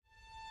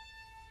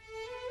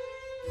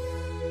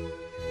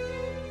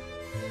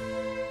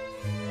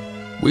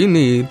We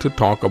need to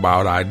talk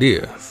about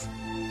ideas,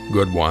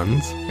 good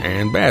ones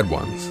and bad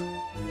ones.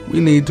 We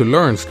need to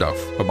learn stuff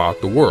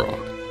about the world.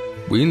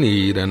 We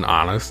need an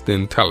honest,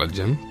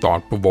 intelligent,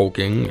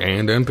 thought-provoking,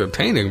 and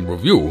entertaining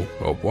review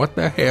of what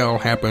the hell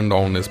happened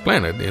on this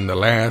planet in the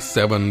last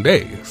 7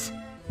 days.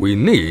 We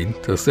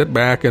need to sit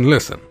back and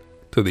listen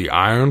to the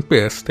Iron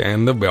Fist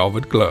and the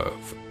Velvet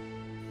Glove.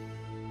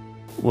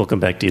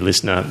 Welcome back, dear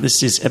listener.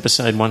 This is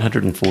episode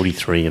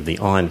 143 of the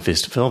Iron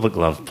Fist Velvet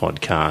Glove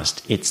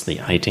podcast. It's the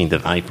 18th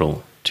of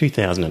April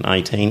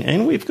 2018,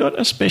 and we've got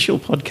a special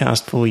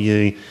podcast for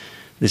you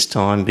this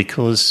time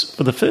because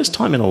for the first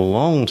time in a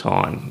long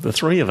time, the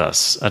three of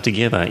us are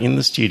together in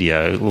the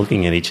studio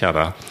looking at each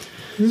other.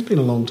 It's been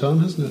a long time,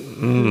 hasn't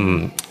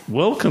it?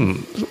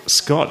 Welcome,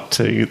 Scott,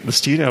 to the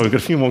studio. We've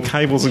got a few more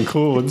cables and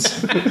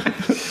cords.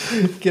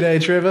 G'day,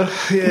 Trevor.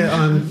 Yeah,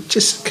 I'm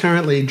just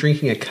currently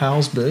drinking a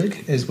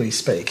Carlsberg as we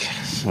speak.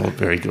 Well,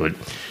 very good.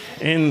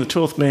 And the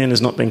 12th man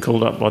has not been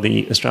called up by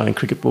the Australian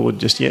Cricket Board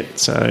just yet,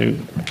 so...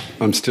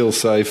 I'm still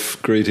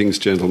safe. Greetings,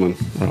 gentlemen.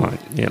 Right,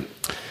 yeah.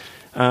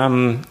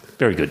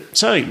 Very good.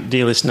 So,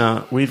 dear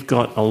listener, we've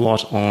got a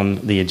lot on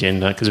the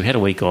agenda because we've had a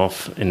week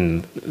off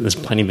and there's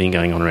plenty been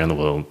going on around the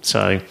world.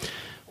 So,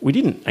 we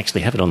didn't actually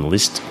have it on the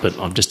list, but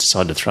I've just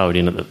decided to throw it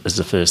in as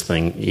the first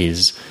thing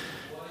is,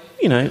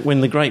 you know,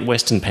 when the great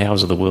Western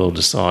powers of the world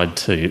decide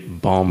to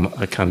bomb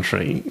a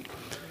country,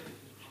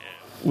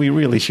 we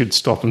really should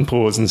stop and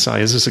pause and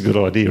say, is this a good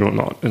idea or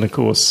not? And, of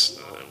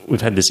course,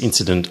 we've had this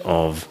incident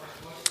of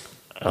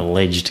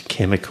alleged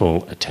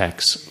chemical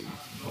attacks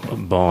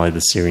by the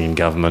Syrian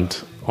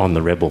government on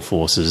the rebel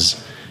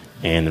forces,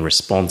 and the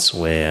response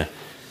where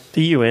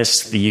the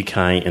US, the UK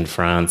and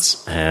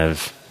France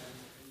have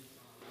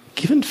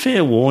given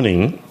fair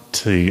warning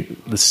to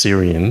the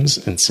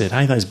Syrians and said,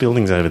 hey, those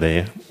buildings over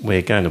there,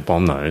 we're going to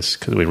bomb those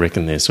because we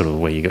reckon they're sort of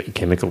where you got your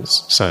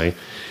chemicals. So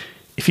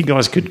if you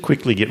guys could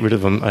quickly get rid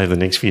of them over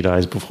the next few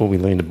days before we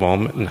land a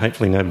bomb, and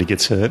hopefully nobody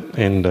gets hurt.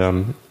 And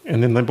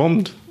then they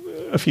bombed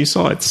a few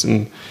sites.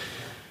 And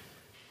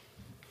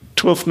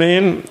 12th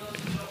man,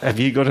 have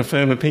you got a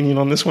firm opinion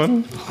on this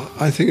one?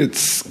 I think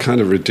it's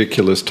kind of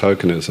ridiculous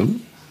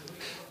tokenism.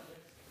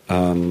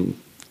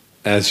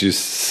 As you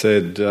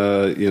said,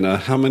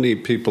 how many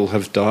people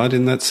have died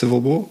in that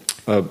civil war?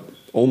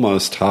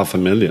 Almost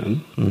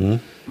 500,000,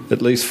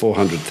 at least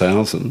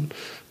 400,000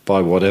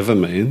 by whatever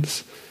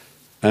means.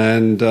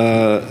 And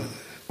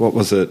what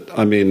was it?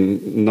 I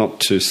mean, not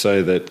to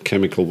say that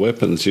chemical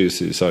weapons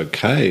use is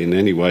okay in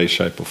any way,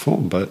 shape or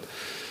form, but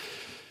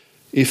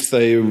if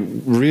they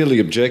really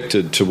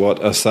objected to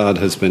what Assad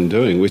has been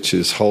doing, which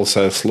is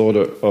wholesale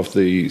slaughter of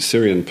the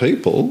Syrian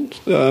people,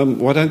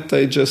 why don't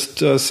they just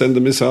send the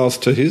missiles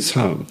to his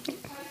home?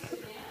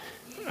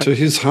 To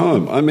his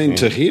home. I mean,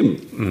 to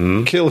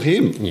him. Kill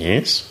him.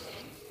 Yes.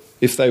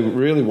 If they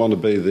really want to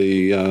be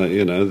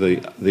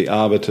the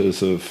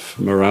arbiters of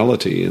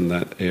morality in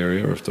that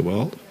area of the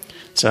world.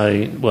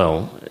 So,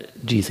 well,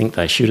 do you think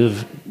they should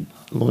have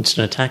launched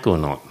an attack or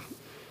not?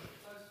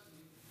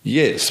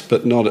 Yes,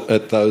 but not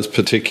at those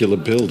particular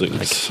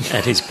buildings. Like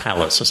at his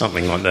palace or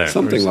something like that.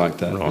 Something like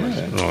that.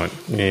 Right.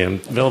 Yeah.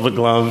 Velvet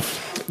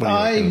Glove.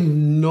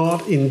 I'm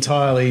not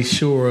entirely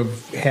sure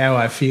of how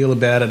I feel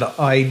about it.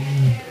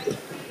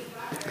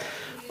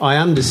 I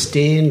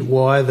understand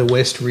why the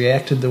West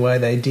reacted the way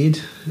they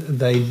did.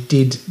 They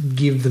did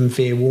give them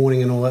fair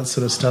warning and all that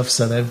sort of stuff,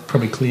 so they've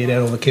probably cleared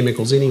out all the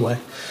chemicals anyway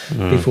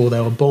before they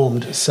were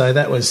bombed. So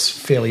that was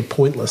fairly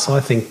pointless.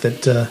 I think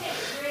that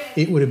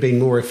it would have been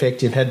more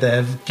effective had they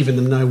have given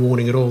them no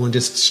warning at all and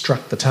just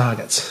struck the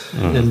targets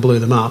and blew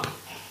them up.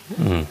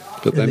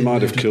 But they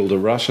might have killed a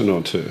Russian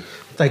or two.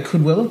 They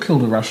could well have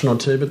killed a Russian or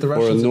two, but the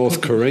Russians... Or a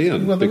North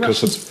Korean. Well, the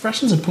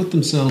Russians have put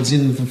themselves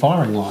in the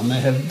firing line.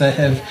 They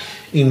have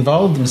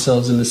involved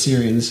themselves in the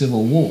Syrian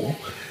civil war,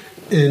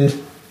 and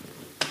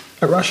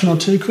a Russian or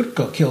two could have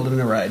got killed in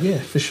a raid, yeah,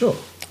 for sure.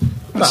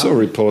 I saw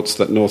reports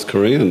that North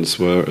Koreans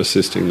were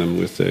assisting them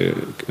with their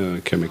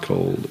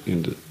chemical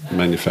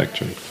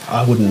manufacturing.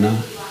 I wouldn't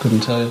know.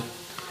 Couldn't tell you.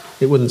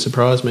 It wouldn't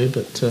surprise me,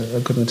 but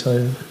I couldn't tell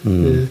you.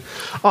 Yeah.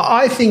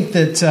 I think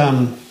that...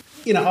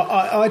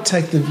 I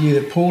take the view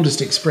that Paul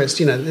just expressed.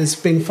 There's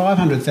been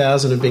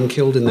 500,000 have been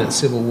killed in that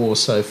civil war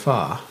so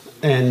far,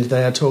 and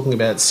they are talking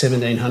about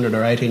 1,700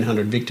 or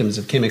 1,800 victims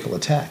of chemical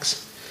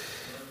attacks.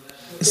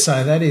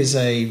 So that is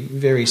a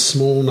very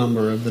small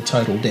number of the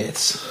total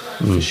deaths,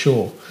 for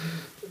sure.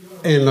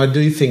 And I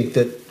do think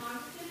that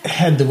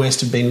had the West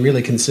have been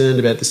really concerned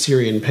about the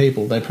Syrian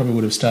people, they probably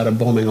would have started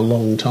bombing a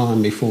long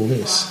time before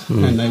this,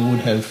 and they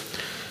would have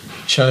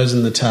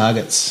chosen the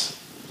targets.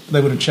 They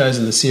would have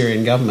chosen the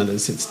Syrian government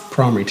as its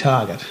primary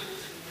target,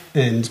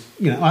 and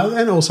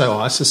and also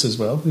ISIS as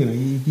well.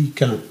 You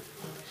can't.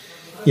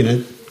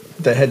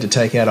 They had to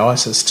take out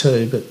ISIS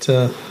too, but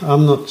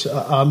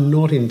I'm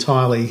not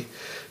entirely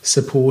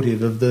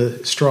supportive of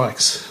the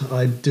strikes.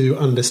 I do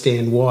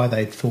understand why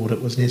they thought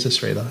it was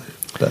necessary, though,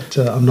 but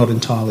I'm not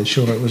entirely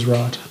sure it was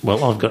right.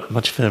 Well, I've got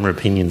much firmer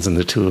opinions than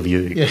the two of you.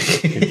 You've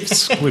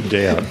squibbed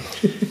out.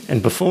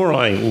 And before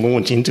I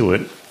launch into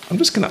it, I'm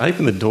just going to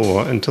open the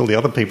door and tell the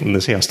other people in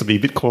this house to be a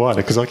bit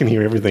quieter because I can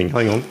hear everything.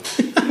 Hang on.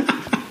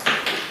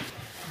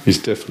 He's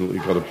definitely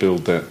got to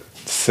build that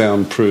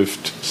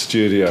soundproofed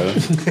studio.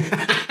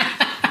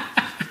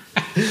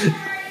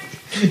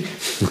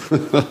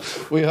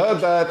 We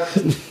heard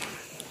that.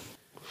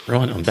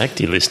 Right, I'm back,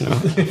 dear listener,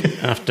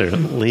 after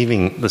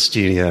leaving the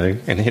studio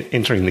and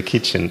entering the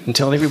kitchen and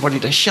telling everybody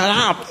to shut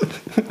up.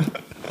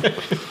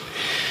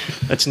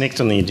 That's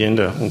next on the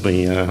agenda, will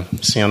be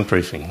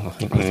soundproofing, I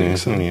think. I think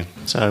so. Yeah.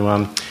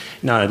 So,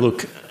 no,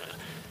 look,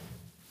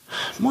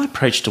 my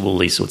approach to all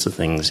these sorts of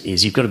things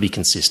is you've got to be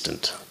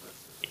consistent.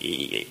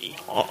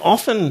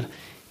 Often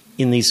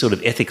in these sort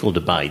of ethical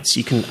debates,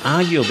 you can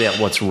argue about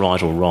what's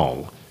right or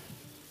wrong,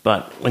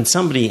 but when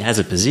somebody has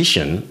a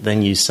position,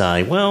 then you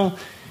say, well,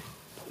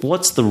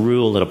 what's the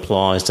rule that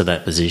applies to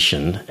that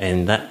position?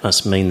 And that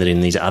must mean that in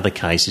these other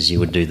cases you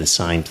would do the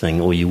same thing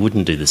or you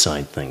wouldn't do the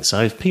same thing.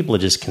 So if people are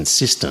just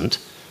consistent,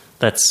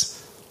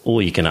 that's all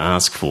you can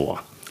ask for.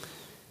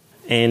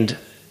 And,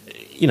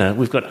 you know,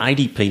 we've got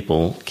 80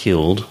 people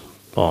killed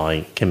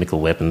by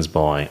chemical weapons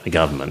by a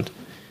government.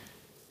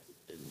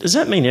 Does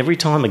that mean every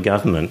time a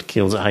government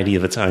kills 80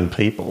 of its own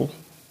people,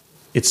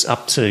 it's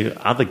up to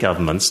other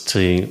governments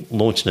to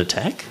launch an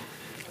attack?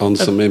 On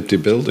some empty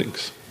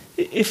buildings.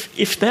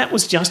 If that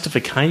was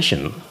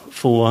justification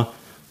for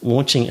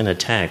launching an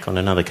attack on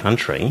another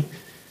country,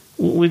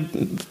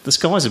 the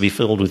skies would be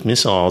filled with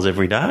missiles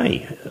every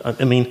day.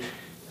 I mean,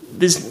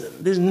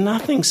 there's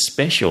nothing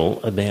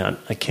special about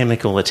a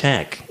chemical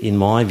attack, in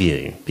my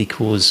view,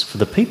 because for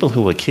the people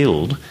who are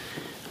killed,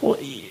 well,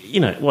 you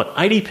know,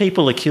 80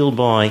 people are killed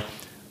by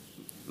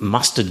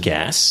mustard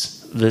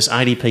gas. There's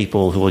 80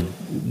 people who are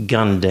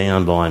gunned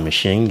down by a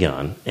machine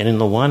gun. And on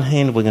the one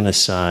hand, we're going to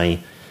say,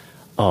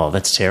 oh,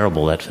 that's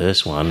terrible, that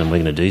first one, and we're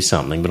going to do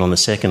something, but on the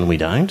second we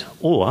don't.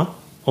 Or,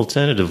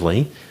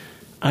 alternatively,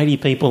 80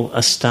 people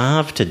are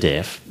starved to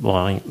death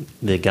by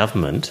their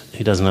government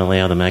who doesn't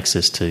allow them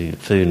access to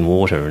food and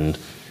water and,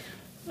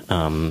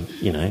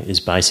 is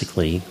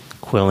basically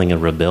quelling a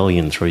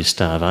rebellion through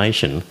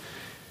starvation.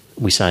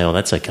 We say, oh,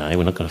 that's okay,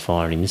 we're not going to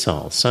fire any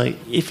missiles. So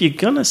if you're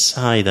going to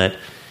say that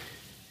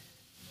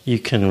you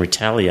can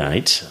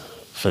retaliate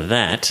for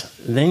that,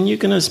 then you're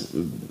going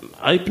to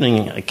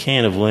opening a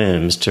can of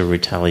worms to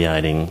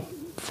retaliating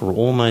for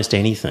almost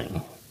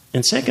anything.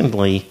 And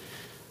secondly,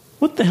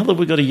 what the hell have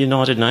we got a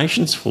United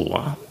Nations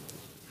for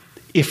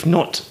if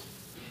not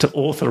to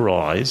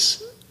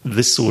authorise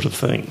this sort of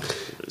thing?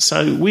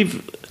 So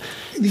we've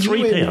the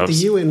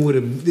UN would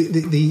have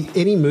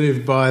any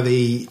move by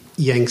the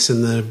Yanks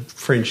and the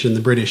French and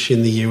the British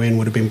in the UN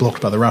would have been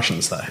blocked by the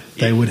Russians, though.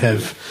 They would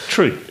have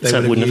true. They so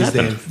would it wouldn't have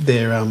used happened.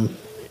 Their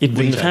it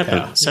wouldn't have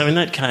happened. Power. So in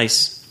that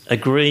case,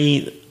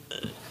 agree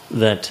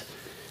that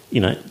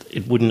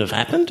it wouldn't have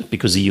happened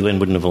because the UN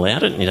wouldn't have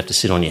allowed it, and you'd have to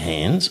sit on your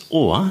hands,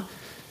 or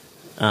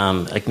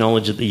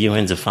acknowledge that the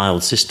UN's a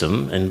failed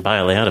system and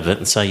bail out of it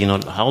and say you're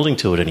not holding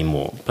to it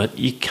anymore. But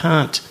you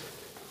can't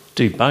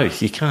do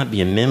both. You can't be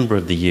a member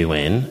of the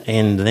UN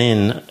and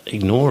then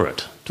ignore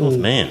it. 12th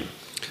man.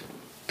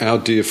 Our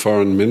dear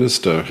Foreign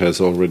Minister has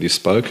already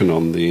spoken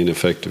on the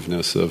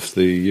ineffectiveness of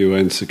the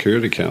UN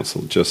Security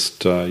Council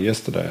just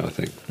yesterday, I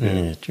think.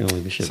 Yeah,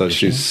 Julie Bishop. So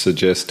she's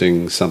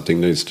suggesting something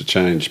needs to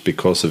change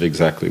because of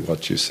exactly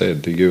what you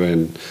said. The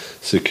UN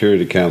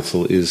Security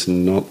Council is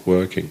not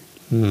working.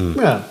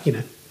 Well,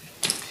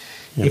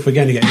 if we're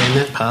going to go down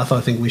that path,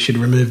 I think we should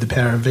remove the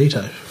power of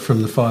veto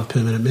from the 5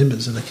 permanent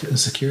members of the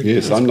Security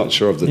Council. Yes, I'm not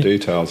sure of the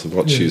details of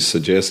what she's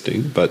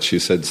suggesting, but she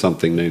said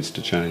something needs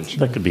to change.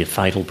 That could be a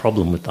fatal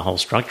problem with the whole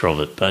structure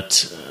of it,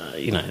 but,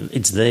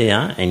 it's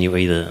there and you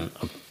either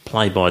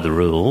play by the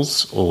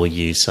rules or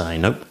you say,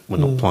 nope, we're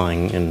not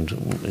playing and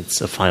it's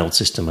a failed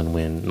system and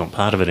we're not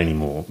part of it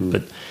anymore.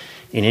 But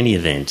in any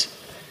event,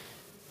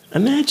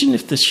 imagine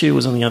if the shoe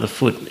was on the other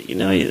foot,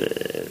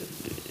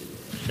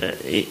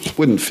 It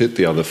wouldn't fit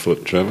the other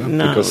foot, Trevor,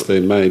 because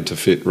they're made to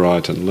fit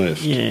right and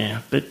left.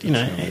 Yeah, but,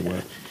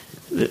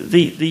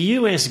 the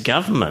US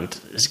government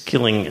is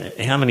killing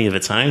how many of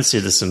its own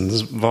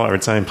citizens via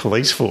its own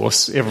police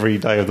force every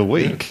day of the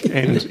week? Yeah.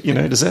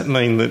 And, does that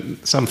mean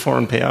that some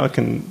foreign power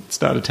can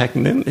start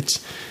attacking them?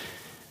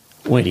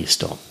 Where do you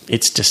stop? The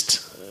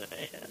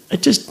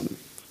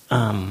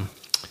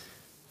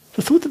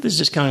thought that this is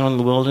just going on in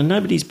the world and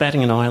nobody's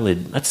batting an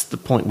eyelid, that's the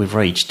point we've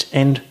reached.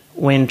 And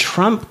when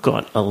Trump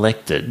got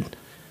elected,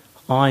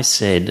 I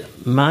said,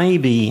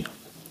 maybe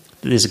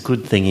there's a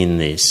good thing in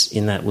this,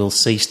 in that we'll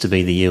cease to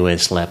be the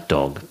US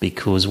lapdog,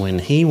 because when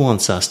he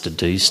wants us to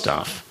do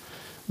stuff,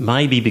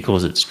 maybe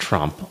because it's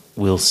Trump,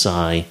 we'll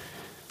say,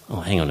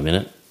 oh, hang on a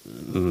minute,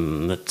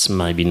 that's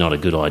maybe not a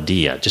good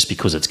idea, just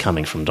because it's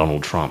coming from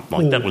Donald Trump.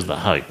 That was the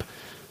hope.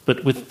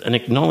 But with an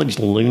acknowledged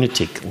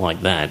lunatic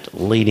like that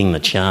leading the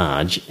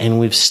charge, and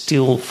we've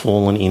still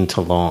fallen into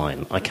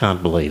line. I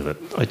can't believe it.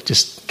 I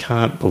just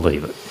can't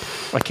believe it.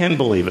 I can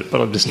believe it, but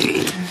I'm just...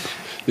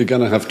 You're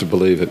going to have to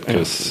believe it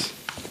because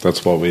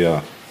that's what we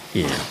are.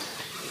 Yeah.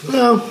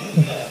 Well,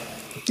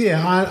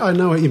 yeah, I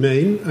know what you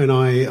mean, and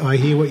I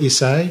hear what you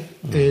say,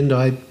 and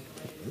I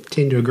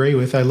tend to agree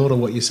with a lot of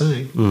what you're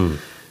saying.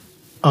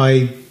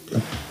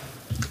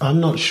 I'm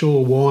not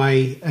sure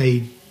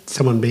why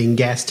someone being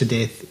gassed to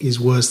death is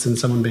worse than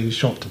someone being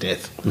shot to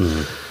death.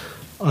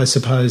 I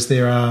suppose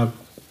there are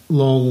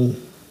long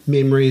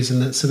memories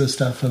and that sort of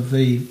stuff of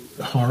the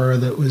horror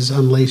that was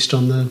unleashed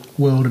on the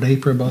world at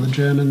Ypres by the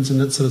Germans and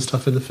that sort of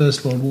stuff in the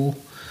First World War,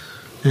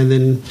 and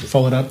then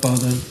followed up by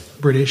the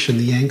British and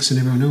the Yanks and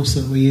everyone else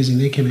that were using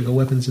their chemical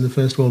weapons in the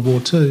First World War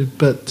too.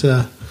 But,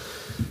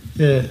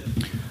 yeah...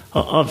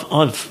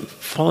 I've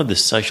followed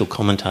this social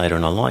commentator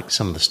and I like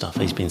some of the stuff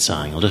he's been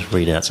saying. I'll just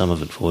read out some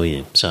of it for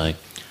you. So,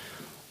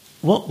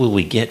 what will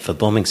we get for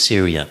bombing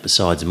Syria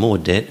besides more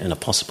debt and a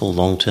possible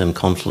long-term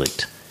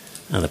conflict?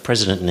 And the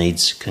president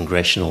needs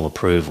congressional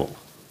approval.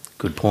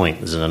 Good point.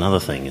 There's another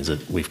thing, is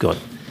that we've got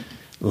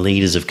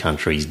leaders of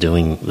countries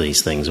doing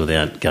these things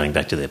without going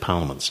back to their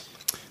parliaments.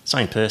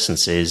 Same person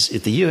says,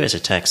 if the US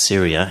attacks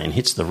Syria and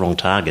hits the wrong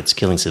targets,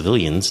 killing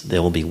civilians,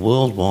 there will be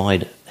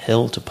worldwide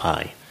hell to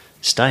pay.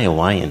 Stay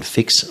away and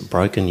fix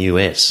broken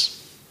US.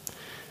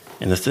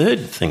 And the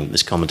third thing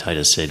this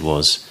commentator said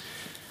was,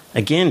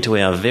 again to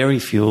our very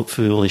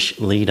foolish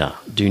leader,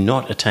 do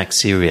not attack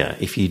Syria.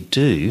 If you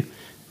do,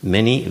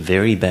 many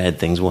very bad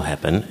things will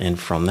happen, and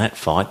from that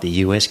fight the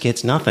US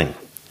gets nothing!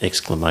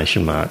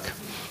 Exclamation mark.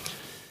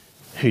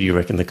 Who do you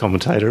reckon the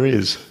commentator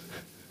is?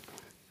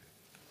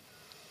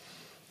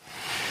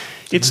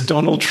 It's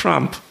Donald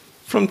Trump.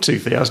 From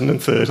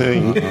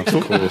 2013, of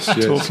course,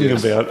 yes, talking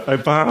about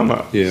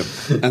Obama. Yeah,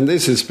 and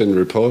this has been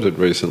reported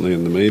recently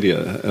in the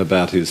media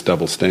about his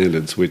double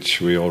standards, which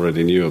we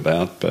already knew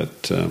about,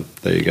 but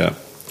there you go.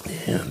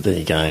 Yeah, there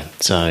you go.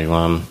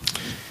 So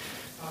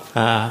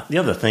the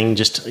other thing,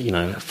 just,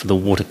 for the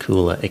water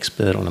cooler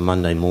expert on a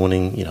Monday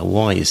morning,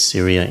 why is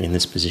Syria in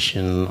this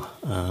position?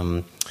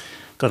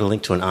 Got a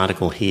link to an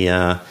article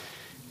here.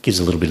 Gives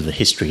a little bit of the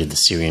history of the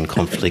Syrian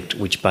conflict,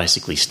 which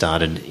basically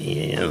started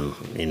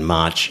in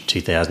March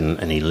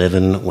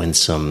 2011 when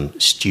some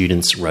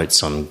students wrote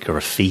some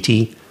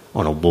graffiti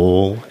on a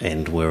wall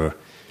and were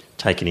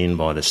taken in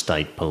by the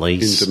state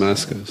police. In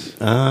Damascus?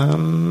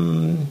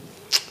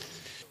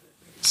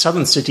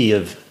 Southern city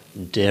of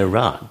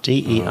Deraa,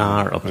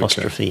 D-E-R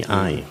apostrophe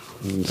A.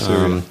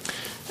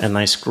 And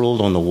they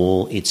scrawled on the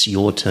wall, "It's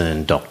your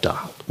turn, doctor,"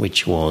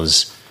 which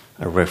was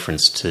a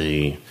reference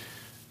to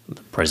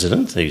the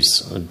president,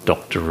 who's a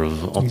doctor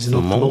of ophthalmology. He's an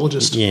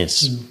ophthalmologist.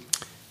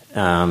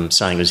 Yes.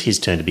 Saying it was his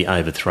turn to be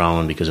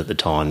overthrown because at the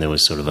time there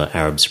was sort of an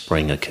Arab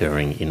Spring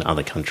occurring in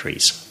other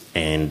countries.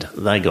 And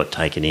they got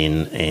taken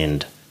in,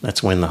 and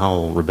that's when the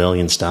whole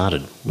rebellion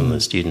started, when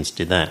the students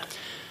did that.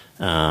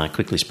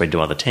 Quickly spread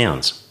to other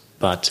towns.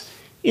 But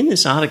in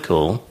this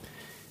article,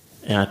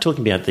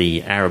 talking about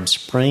the Arab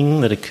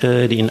Spring that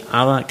occurred in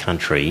other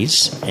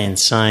countries, and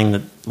saying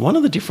that one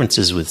of the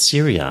differences with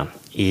Syria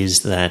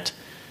is that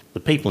the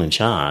people in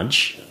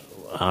charge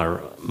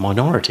are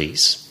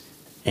minorities,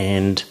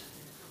 and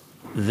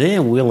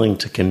they're willing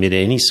to commit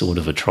any sort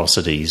of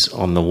atrocities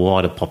on the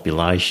wider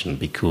population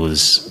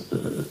because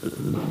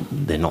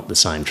they're not the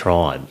same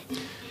tribe.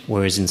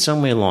 Whereas in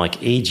somewhere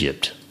like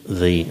Egypt,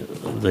 the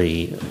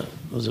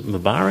was it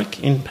Mubarak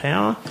in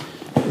power?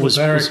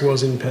 Mubarak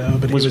was in power,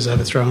 but he was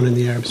overthrown in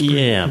the Arab Spring.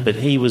 Yeah, but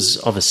he was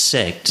of a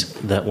sect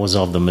that was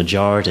of the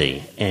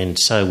majority, and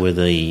so were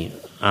the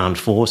armed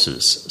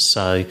forces.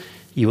 So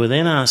you were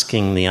then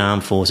asking the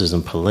armed forces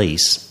and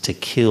police to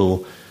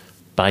kill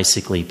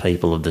basically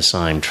people of the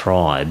same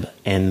tribe,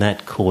 and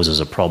that causes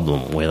a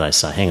problem where they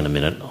say, hang on a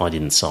minute, I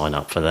didn't sign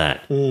up for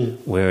that.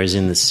 Whereas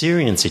in the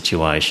Syrian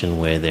situation,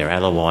 where they're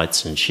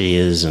Alawites and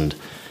Shias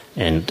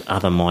and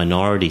other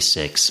minority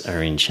sects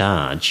are in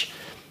charge,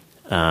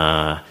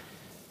 and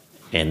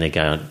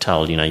they're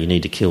told, you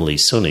need to kill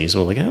these Sunnis,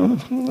 well, they go,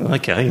 oh,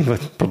 okay, I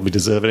probably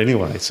deserve it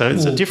anyway. So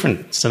it's a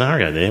different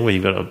scenario there, where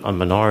you've got a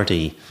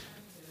minority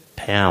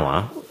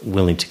power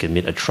willing to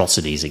commit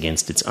atrocities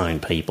against its own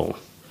people.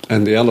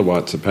 And the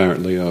Alawites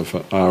apparently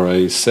are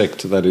a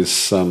sect that is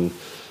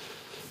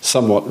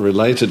somewhat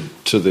related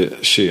to the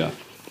Shia,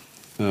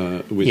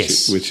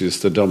 which is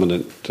the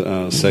dominant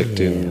sect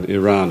in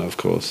Iran, of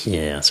course.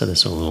 Yeah, so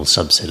there's a little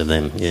subset of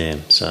them, yeah.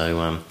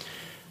 So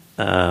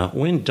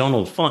when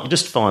Donald...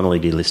 Just finally,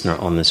 dear listener,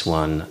 on this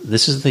one,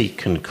 this is the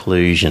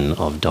conclusion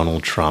of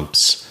Donald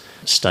Trump's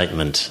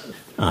statement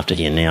after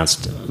he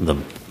announced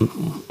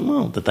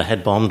that they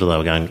had bombed, or they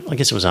were going... I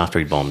guess it was after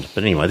he bombed.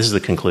 But anyway, this is the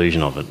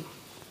conclusion of it.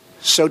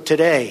 So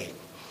today,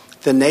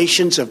 the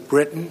nations of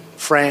Britain,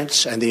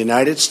 France, and the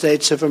United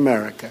States of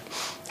America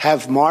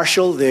have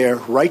marshaled their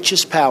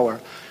righteous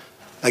power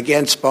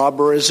against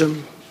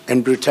barbarism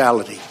and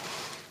brutality.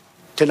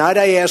 Tonight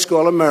I ask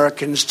all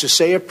Americans to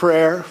say a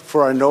prayer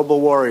for our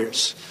noble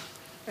warriors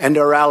and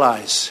our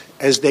allies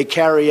as they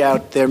carry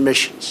out their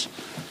missions.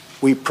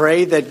 We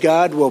pray that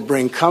God will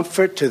bring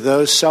comfort to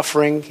those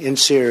suffering in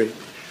Syria.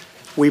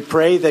 We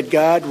pray that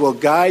God will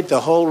guide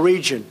the whole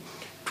region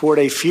toward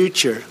a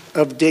future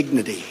of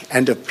dignity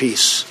and of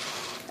peace.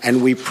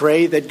 And we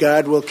pray that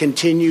God will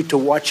continue to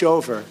watch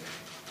over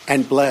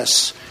and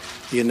bless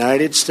the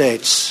United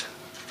States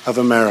of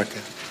America.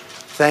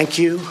 Thank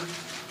you,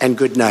 and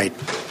good night.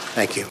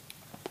 Thank you.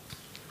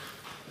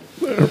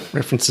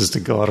 References to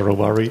God are a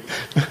worry.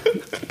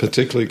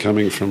 Particularly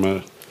coming from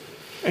a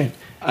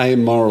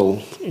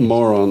amoral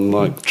moron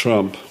like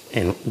Trump.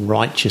 And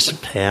righteous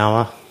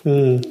power.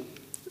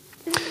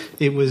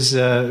 It was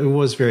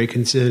very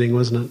concerning,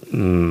 wasn't it?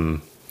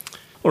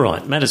 All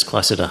right, matters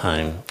closer to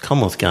home.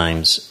 Commonwealth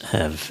Games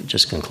have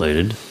just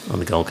concluded on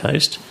the Gold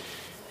Coast,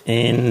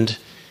 and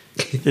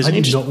there's I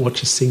did not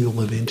watch a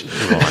single event.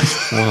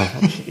 Right, well,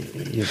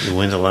 you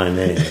went alone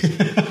there.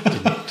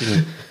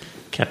 Didn't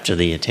capture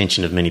the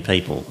attention of many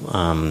people.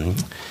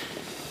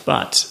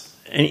 But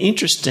an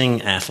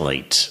interesting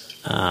athlete,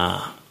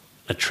 a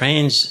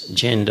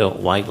transgender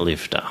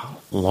weightlifter,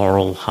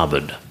 Laurel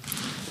Hubbard.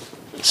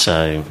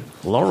 So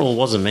Laurel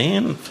was a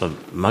man for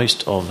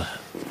most of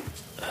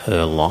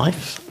her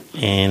life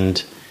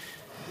and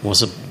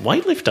was a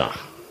weightlifter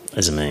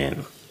as a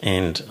man,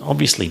 and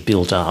obviously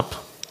built up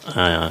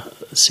a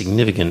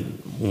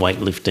significant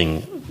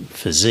weightlifting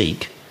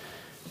physique,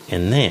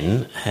 and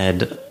then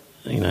had,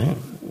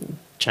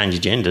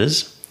 changed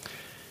genders,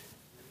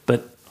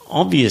 but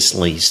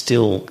obviously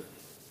still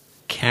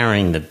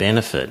carrying the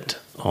benefit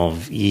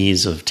of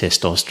years of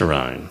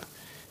testosterone.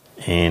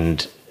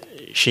 And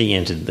she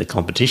entered the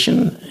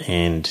competition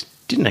and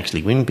didn't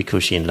actually win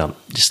because she ended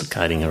up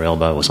dislocating her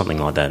elbow or something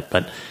like that.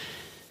 But,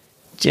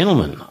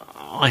 gentlemen,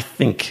 I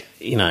think,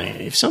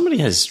 if somebody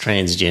has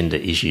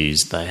transgender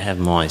issues, they have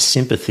my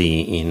sympathy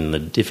in the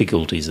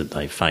difficulties that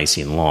they face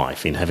in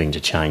life in having to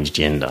change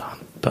gender.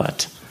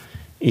 But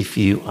if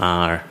you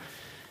are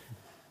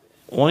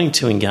wanting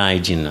to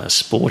engage in a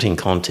sporting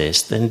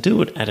contest, then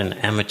do it at an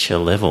amateur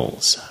level.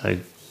 So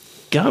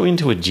go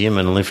into a gym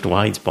and lift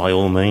weights by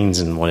all means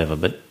and whatever,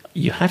 but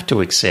you have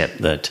to accept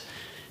that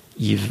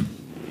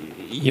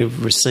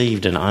you've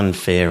received an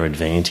unfair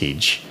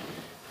advantage,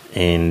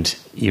 and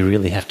you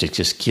really have to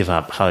just give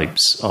up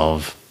hopes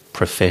of a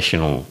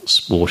professional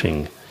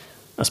sporting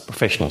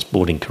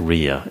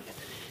career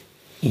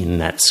in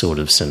that sort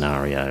of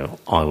scenario,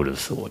 I would have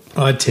thought.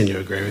 I tend to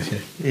agree with you.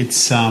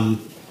 It's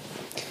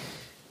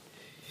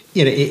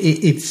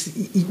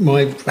it's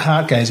my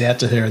heart goes out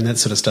to her and that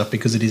sort of stuff,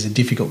 because it is a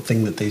difficult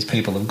thing that these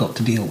people have got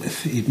to deal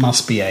with. It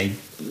must be a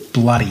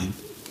bloody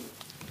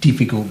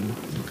difficult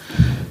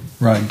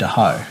road to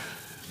hoe.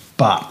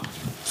 But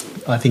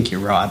I think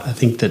you're right. I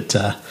think that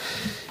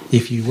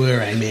if you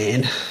were a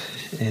man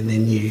and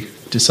then you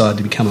decide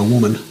to become a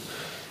woman,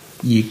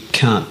 you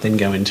can't then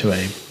go into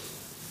a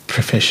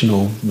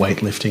professional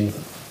weightlifting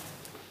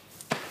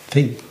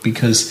thing,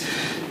 because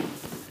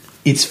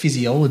it's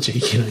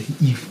physiology.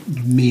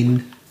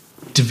 Men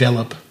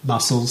develop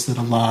muscles that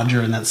are larger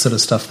and that sort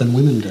of stuff than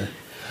women do.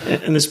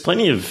 And there's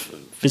plenty of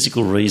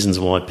physical reasons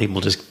why people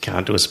just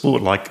can't do a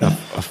sport. Like a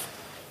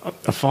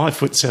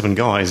 5'7"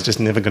 guy is just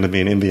never going to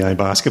be an NBA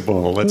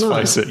basketball. Let's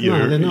face it.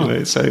 They're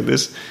not. So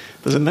there's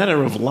a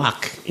matter of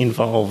luck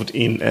involved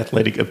in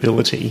athletic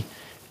ability,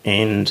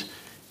 and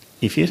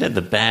if you've had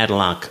the bad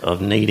luck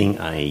of needing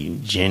a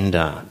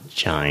gender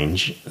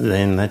change,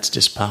 then that's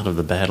just part of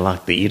the bad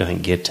luck that you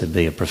don't get to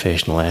be a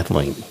professional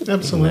athlete.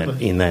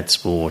 Absolutely. In that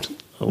sport,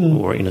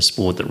 or in a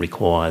sport that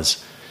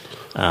requires,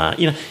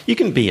 you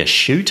can be a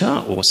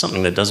shooter or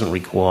something that doesn't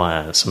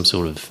require some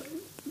sort of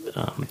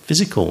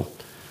physical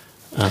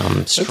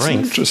strength. That's an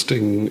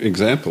interesting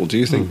example. Do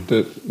you think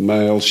that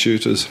male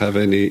shooters have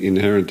any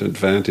inherent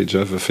advantage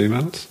over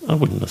females? I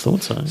wouldn't have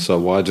thought so. So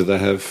why do they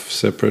have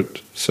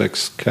separate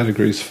sex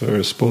categories for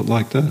a sport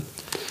like that?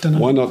 Dunno.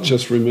 Why not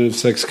just remove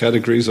sex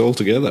categories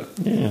altogether?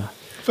 Yeah.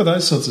 For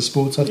those sorts of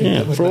sports, I think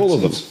that would for make all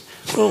of them.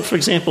 sense. Well, for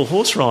example,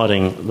 horse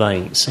riding,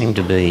 they seem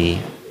to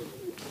be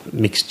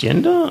mixed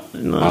gender.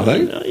 Are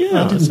they?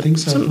 Yeah. I didn't think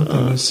so. I thought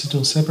they were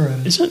still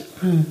separated. Is it?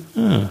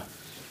 Oh.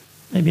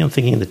 Maybe I'm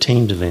thinking of the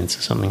teamed events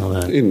or something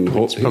like that. In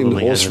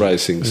horse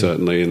racing,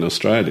 certainly in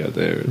Australia,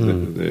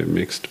 they're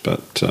mixed,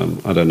 but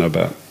I don't know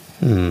about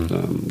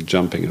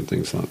jumping and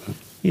things like that.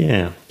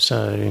 Yeah,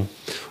 so...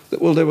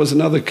 Well, there was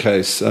another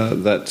case,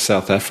 that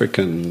South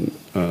African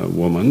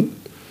woman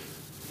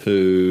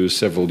who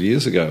several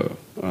years ago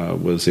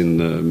was in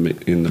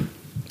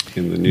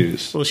the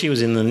news. Well, she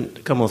was in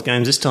the Commonwealth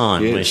Games this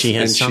time, yes, where she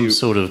had some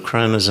sort of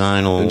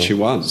chromosomal and she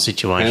won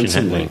situation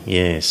handsomely. happening.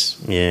 Yes,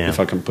 yeah. If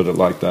I can put it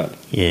like that.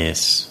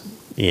 Yes.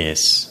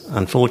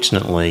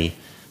 Unfortunately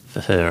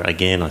for her,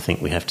 again, I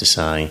think we have to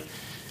say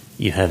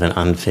you have an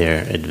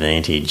unfair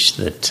advantage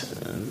that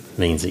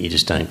means that you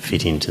just don't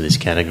fit into this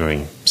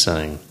category.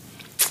 So,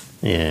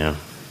 yeah,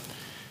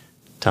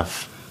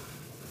 tough.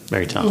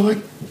 Very tough.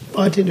 Well,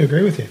 I tend to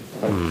agree with you.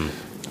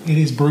 It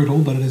is brutal,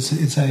 but it's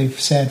a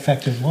sad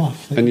fact of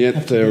life. And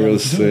yet there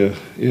was the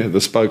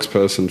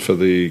spokesperson for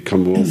the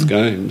Commonwealth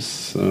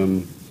Games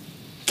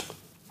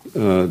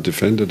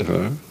defended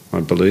her, I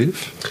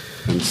believe,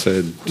 and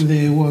said...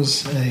 There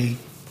was a...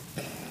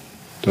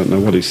 Don't know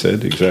what he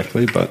said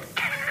exactly, but...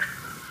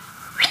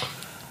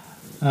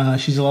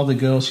 she's a lovely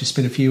girl. She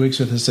spent a few weeks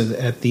with us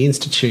at the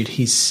Institute.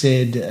 He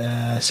said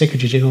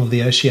Secretary General of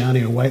the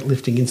Oceania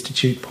Weightlifting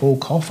Institute, Paul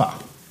Coffer.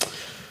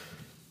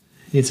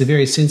 It's a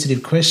very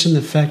sensitive question.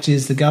 The fact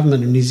is the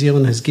government of New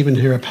Zealand has given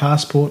her a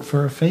passport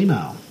for a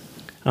female.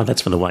 Oh,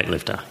 that's for the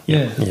weightlifter.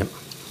 Yeah. Yep.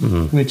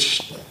 Mm-hmm.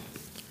 Which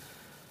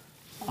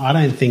I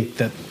don't think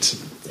that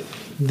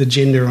the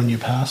gender on your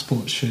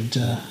passport should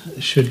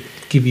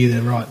give you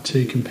the right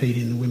to compete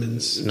in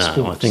women's sports.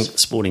 I think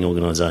sporting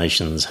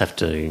organisations have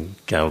to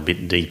go a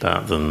bit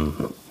deeper than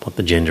what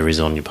the gender is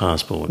on your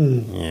passport.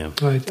 Yeah,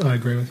 I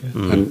agree with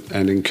you.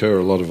 And incur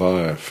a lot of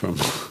ire from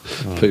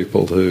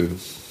people who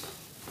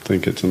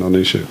think it's a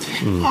non-issue.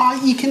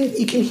 Oh, you can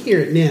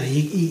hear it now.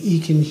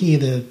 You can hear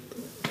the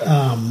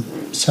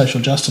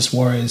social justice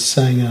warriors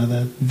saying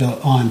the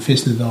Iron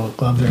Fist and the Velvet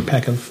Glove, they're a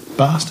pack of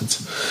bastards.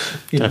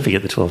 Don't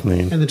forget the 12th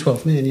Man. And the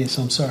 12th Man, yes,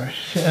 I'm sorry.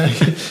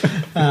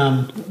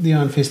 The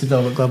Iron Fist, the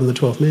Velvet Glove and the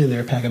 12th Man,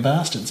 they're a pack of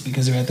bastards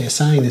because they're out there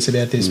saying this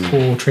about this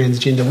poor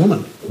transgender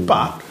woman.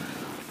 But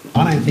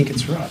I don't think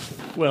it's right.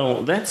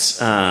 Well, that's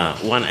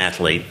one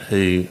athlete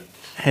who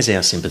has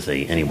our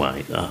sympathy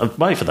anyway.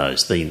 Both of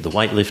those, the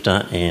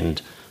weightlifter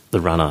and the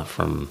runner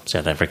from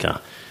South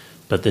Africa.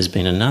 But there's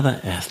been another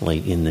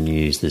athlete in the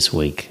news this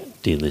week,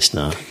 dear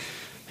listener,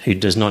 who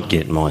does not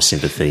get my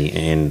sympathy,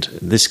 and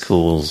this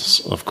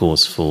calls, of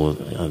course, for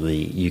the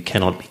You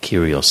Cannot Be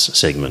Curious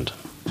segment.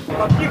 You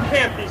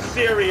can't be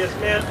serious,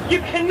 man.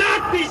 You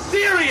cannot be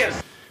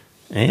serious!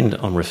 And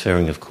I'm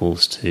referring, of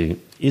course, to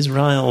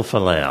Israel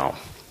Falou.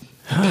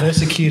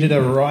 Persecuted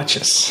are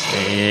righteous.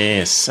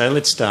 Yes, so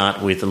let's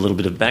start with a little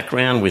bit of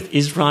background with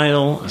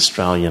Israel,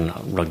 Australian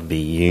rugby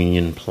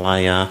union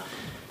player.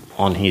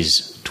 On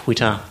his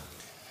Twitter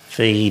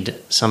feed,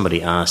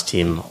 somebody asked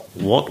him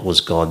what was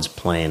God's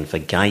plan for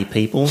gay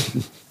people,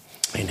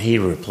 and he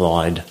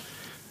replied,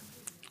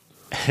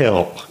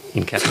 "Hell,"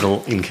 in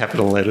capital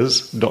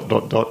letters, ...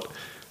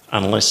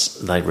 unless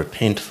they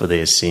repent for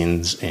their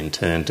sins and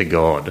turn to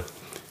God.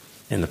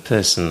 And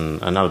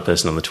another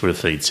person on the Twitter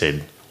feed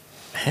said,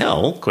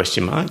 "Hell? ?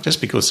 Just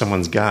because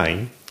someone's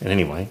gay." And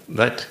anyway,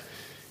 that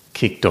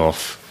kicked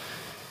off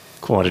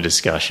quite a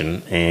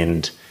discussion,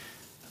 and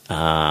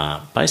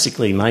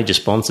basically major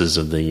sponsors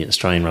of the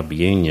Australian Rugby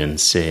Union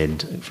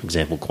said, for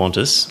example,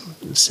 Qantas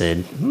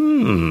said,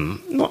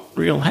 not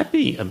real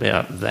happy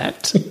about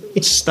that.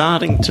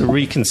 starting to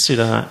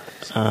reconsider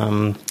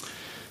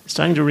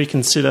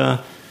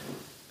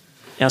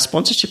our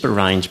sponsorship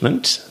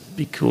arrangement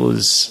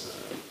because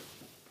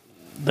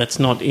that's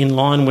not in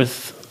line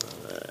with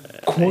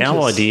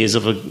our ideas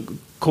of a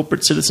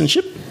corporate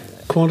citizenship.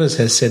 Qantas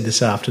has said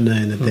this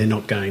afternoon that they're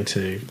not going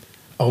to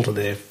alter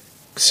their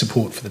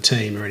support for the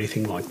team or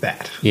anything like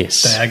that.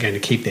 Yes. They are going to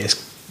keep their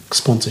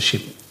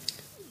sponsorship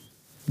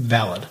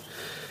valid.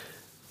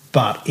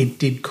 But it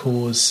did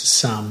cause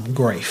some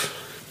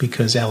grief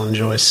because Alan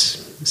Joyce,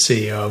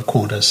 CEO of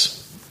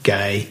Qantas,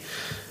 gay,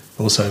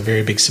 also a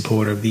very big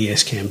supporter of the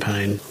Yes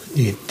campaign,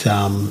 it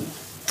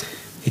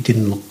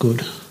didn't look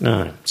good.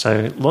 No.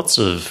 So lots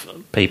of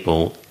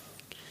people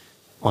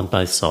on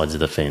both sides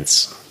of the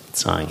fence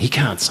saying, he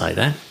can't say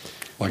that.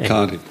 Why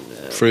can't he?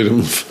 Freedom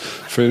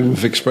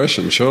of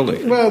expression,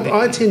 surely. Well,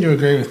 I tend to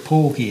agree with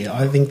Paul here.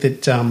 I think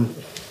that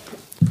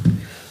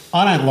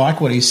I don't like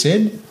what he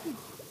said,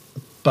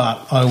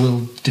 but I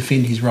will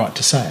defend his right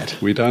to say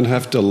it. We don't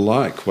have to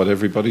like what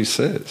everybody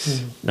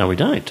says. No, we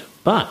don't.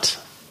 But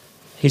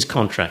his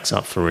contract's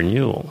up for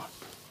renewal.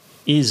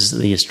 Is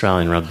the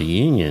Australian Rugby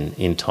Union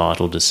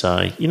entitled to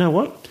say, you know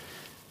what,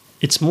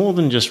 it's more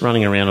than just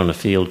running around on a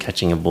field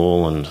catching a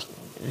ball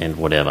and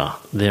whatever.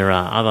 There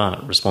are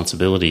other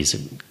responsibilities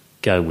that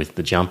go with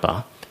the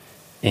jumper,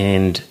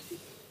 and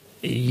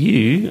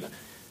you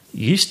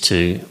used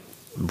to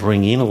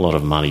bring in a lot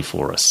of money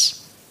for us.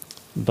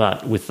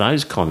 But with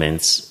those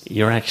comments,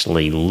 you're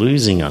actually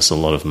losing us a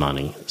lot of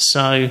money.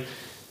 So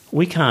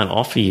we can't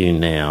offer you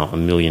now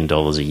 $1 million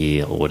a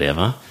year or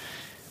whatever.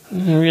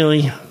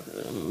 Really,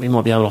 we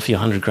might be able to offer you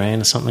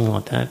 $100,000 or something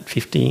like that,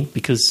 50,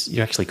 because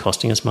you're actually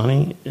costing us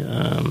money.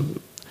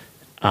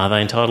 Are they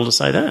entitled to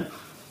say that?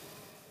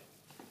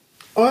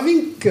 I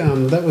think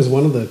that was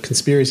one of the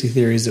conspiracy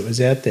theories that was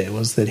out there,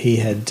 was that he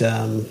had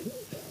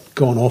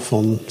gone off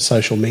on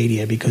social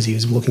media because he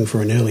was looking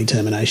for an early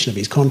termination of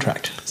his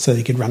contract so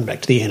he could run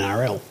back to the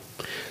NRL.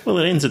 Well,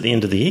 it ends at the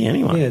end of the year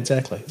anyway. Yeah,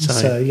 exactly.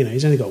 So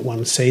he's only got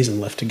one season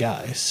left to go.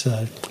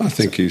 So I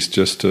think he's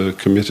just a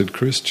committed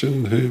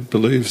Christian who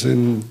believes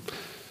in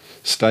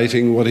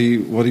stating what he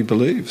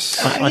believes.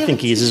 I think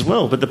he is as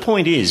well. But the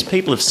point is,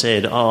 people have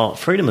said,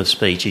 freedom of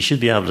speech, he should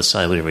be able to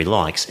say whatever he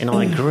likes. And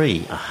I agree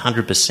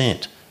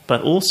 100%.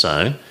 But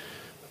also,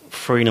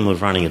 freedom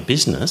of running a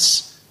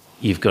business,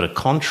 you've got a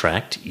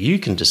contract, you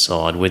can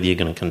decide whether you're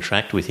going to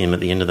contract with him at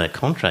the end of that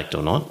contract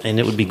or not. And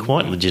it would be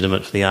quite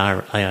legitimate for the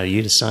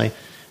ARU to say,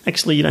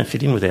 actually, you don't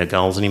fit in with our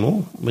goals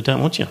anymore. We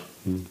don't want you.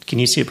 Can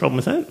you see a problem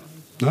with that?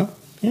 No.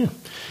 Yeah.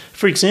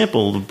 For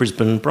example, the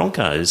Brisbane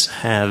Broncos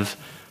have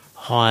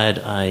hired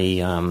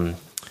a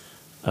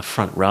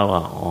front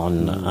rower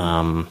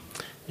on,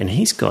 and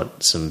he's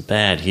got some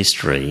bad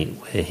history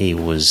where he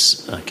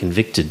was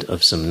convicted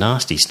of some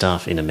nasty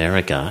stuff in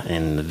America,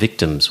 and the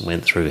victims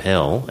went through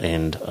hell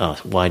and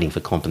waiting for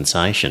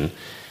compensation.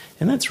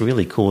 And that's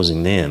really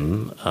causing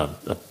them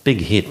a big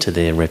hit to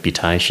their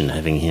reputation,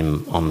 having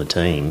him on the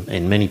team.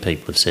 And many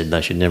people have said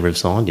they should never have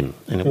signed him.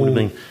 And it would have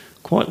been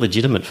quite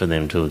legitimate for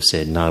them to have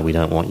said, no, we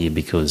don't want you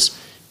because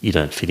you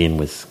don't fit in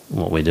with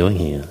what we're doing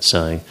here.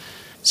 So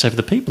for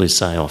the people who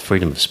say, oh,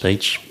 freedom of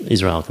speech,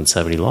 Israel can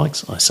say what he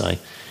likes, I say,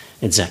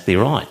 exactly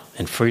right.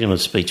 And freedom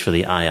of speech for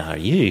the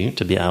ARU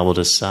to be able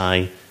to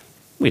say,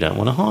 we don't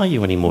want to hire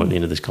you anymore at the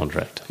end of this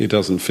contract. He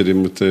doesn't fit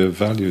in with their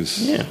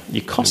values. Yeah,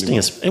 you're costing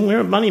us, and we're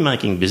a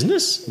money-making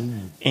business,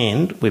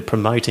 and we're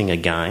promoting a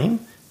game,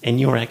 and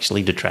you're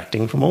actually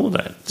detracting from all of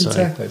that. So,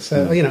 exactly.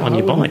 So, you know, on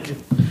your bike.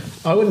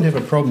 I wouldn't have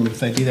a problem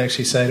if they did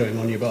actually say to him,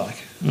 on your bike.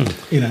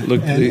 You know,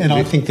 Look,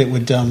 I think that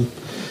would,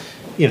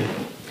 you know,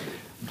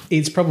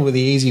 it's probably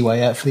the easy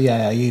way out for the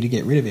ARU to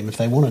get rid of him if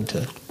they wanted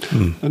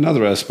to.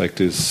 Another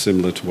aspect is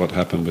similar to what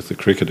happened with the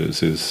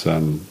cricketers is,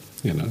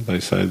 you know, they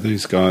say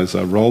these guys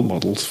are role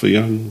models for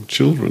young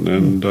children,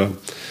 and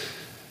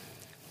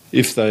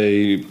if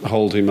they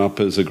hold him up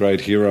as a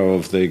great hero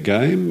of their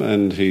game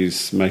and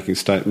he's making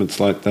statements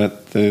like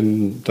that,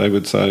 then they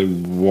would say,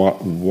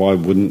 why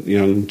wouldn't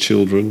young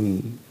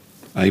children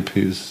ape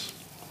his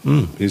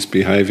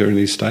behaviour and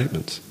his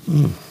statements?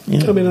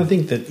 Yeah. I mean, I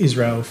think that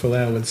Israel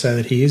Folau would say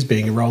that he is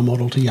being a role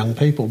model to young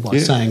people by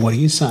saying what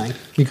he is saying,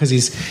 because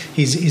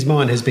his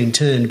mind has been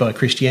turned by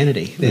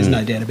Christianity. There's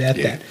no doubt about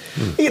that.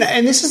 You know,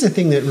 and this is the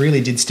thing that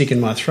really did stick in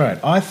my throat.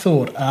 I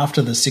thought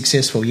after the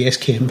successful Yes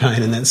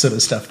campaign and that sort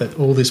of stuff that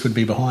all this would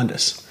be behind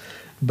us,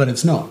 but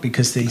it's not,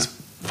 because these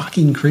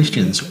fucking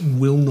Christians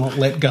will not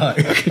let go.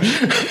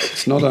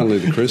 It's not only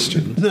the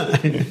Christian,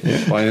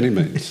 by any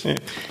means. Yeah.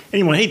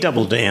 Anyway, he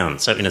doubled down.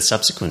 So in a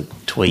subsequent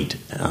tweet,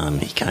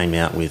 he came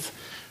out with,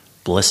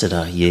 "Blessed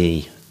are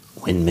ye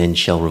when men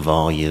shall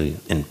revile you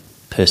and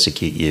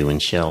persecute you, and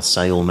shall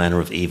say all manner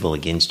of evil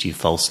against you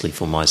falsely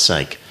for my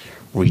sake.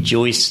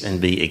 Rejoice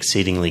and be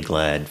exceedingly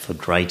glad, for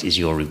great is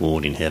your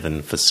reward in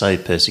heaven, for so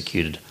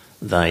persecuted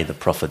they the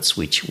prophets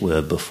which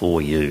were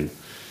before you."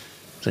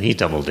 So he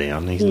doubled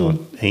down.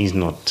 He's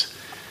not.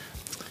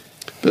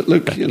 But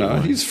look, you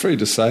know, he's free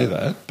to say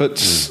that.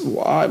 But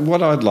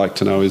what I'd like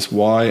to know is,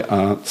 why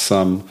aren't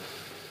some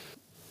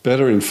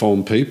better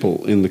informed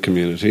people in the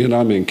community, and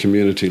I mean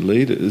community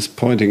leaders,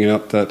 pointing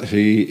out that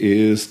he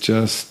is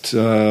just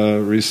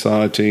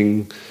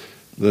reciting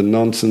the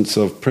nonsense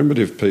of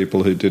primitive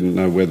people who didn't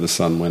know where the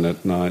sun went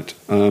at night?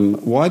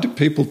 Why do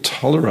people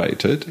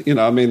tolerate it? You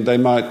know, I mean, they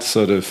might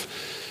sort of,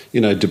 you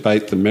know,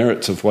 debate the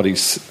merits of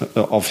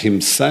of him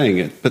saying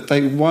it, but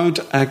they won't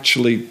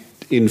actually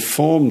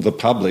inform the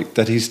public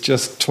that he's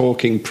just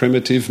talking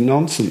primitive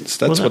nonsense.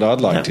 That's what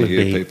I'd like to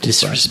hear people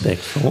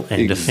disrespectful say.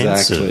 And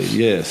exactly, offensive.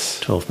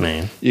 yes. 12th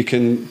man. You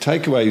can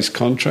take away his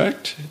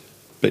contract,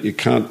 but you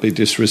can't be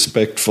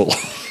disrespectful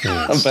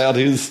about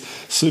his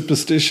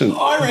superstition.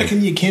 I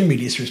reckon you can be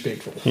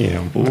disrespectful.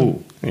 Yeah.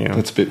 Ooh, Yeah.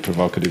 that's a bit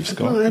provocative,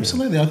 Scott. Oh,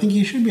 absolutely. I think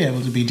you should be able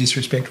to be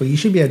disrespectful. You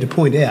should be able to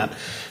point out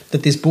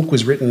that this book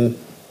was written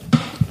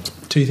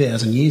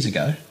 2,000 years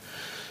ago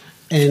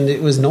and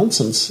it was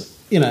nonsense.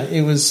 You know,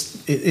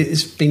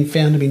 it's been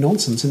found to be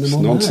nonsense in the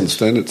modern nonsense age.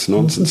 then, it's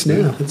nonsense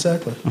now.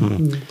 Exactly.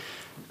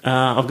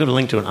 I've got a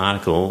link to an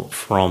article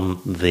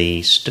from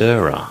the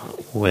Stirrer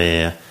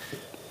where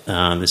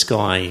this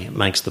guy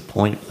makes the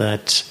point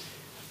that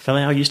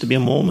Falou used to be a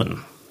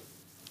Mormon.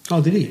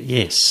 Oh, did he?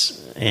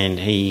 Yes, and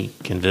he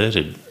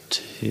converted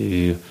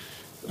to,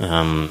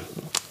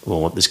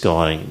 this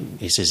guy,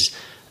 he says,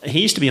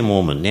 he used to be a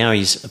Mormon, now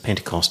he's a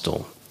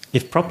Pentecostal.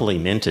 If properly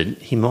mentored,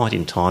 he might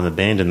in time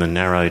abandon the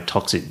narrow,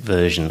 toxic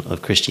version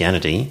of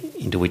Christianity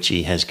into which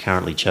he has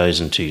currently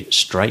chosen to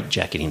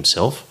straitjacket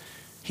himself.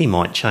 He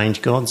might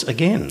change gods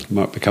again.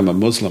 Might become a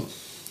Muslim.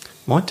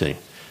 Might do.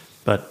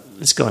 But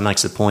this guy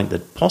makes the point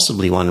that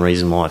possibly one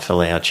reason why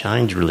Falou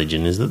changed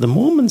religion is that the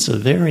Mormons are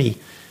very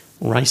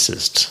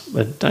racist.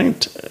 They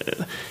don't...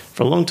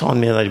 for a long time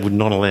now, they would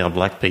not allow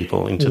black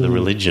people into the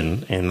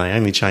religion, and they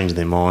only changed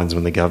their minds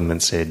when the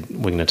government said,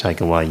 we're going to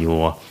take away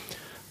your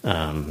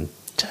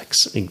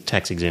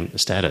tax-exempt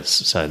status.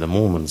 So the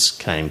Mormons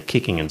came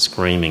kicking and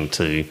screaming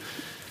to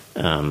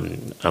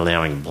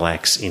allowing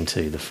blacks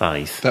into the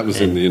faith. That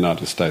was in the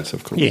United States,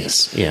 of course.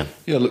 Yes, yeah.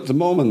 Yeah, look, the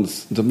Mormon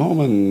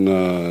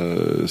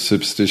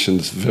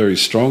superstition's very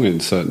strong in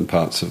certain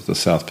parts of the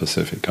South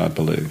Pacific, I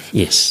believe.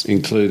 Yes.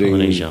 Including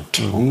Polynesia.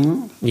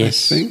 Tonga,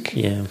 Yes. I think.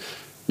 Yeah.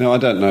 Now, I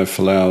don't know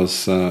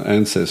Falou's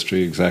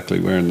ancestry exactly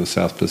where in the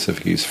South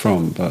Pacific he's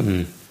from, but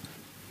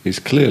he's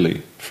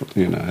clearly,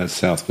 has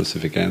South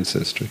Pacific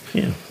ancestry.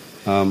 Yeah.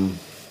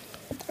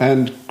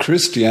 And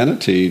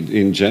Christianity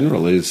in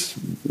general is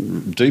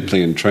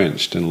deeply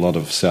entrenched in a lot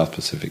of South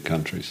Pacific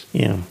countries.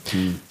 Yeah.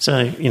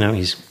 So,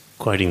 he's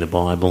quoting the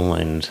Bible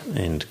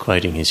and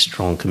quoting his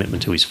strong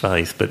commitment to his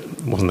faith, but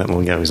it wasn't that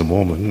long ago he was a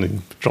Mormon and he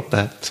dropped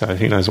that, so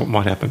who knows what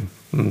might happen.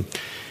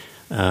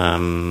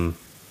 I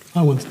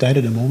once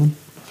dated a Mormon.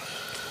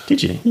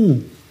 Did you?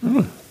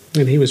 Oh.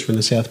 And he was from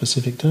the South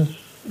Pacific too.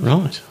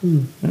 Right.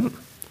 Yeah.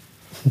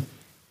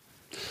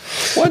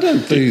 Why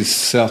don't these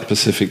South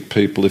Pacific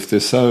people, if they're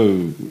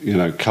so,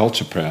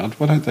 culture proud,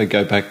 why don't they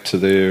go back to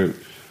their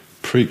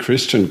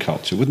pre-Christian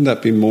culture. Wouldn't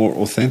that be more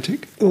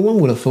authentic? Well, one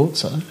would have thought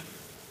so.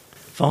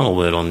 Final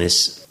word on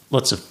this.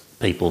 Lots of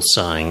people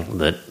saying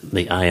that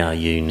the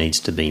ARU needs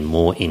to be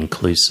more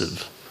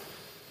inclusive,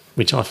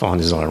 which I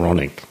find is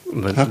ironic.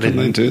 How can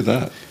they do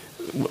that?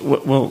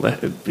 Well,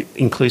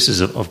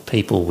 inclusive of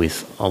people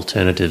with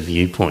alternative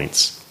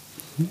viewpoints.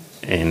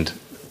 And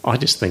I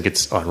just think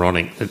it's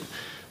ironic that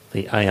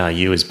the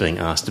ARU is being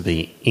asked to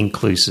be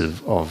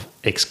inclusive of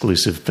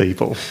exclusive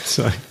people.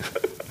 So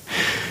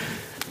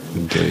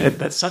Indeed.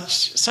 that's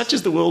such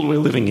is the world we're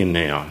living in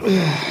now.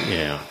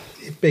 Yeah.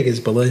 It beggars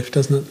belief,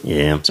 doesn't it?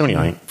 Yeah. So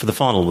anyway, for the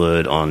final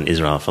word on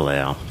Israel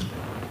Folau.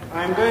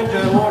 I'm going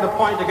to award a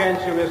point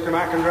against you, Mr.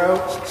 McEnroe.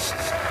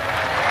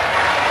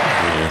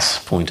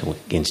 Yes, point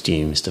against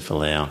you, Mr.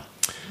 Falou.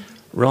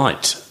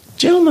 Right.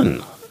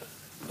 Gentlemen,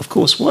 of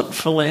course, what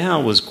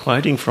Falou was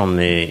quoting from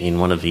there in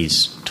one of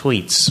his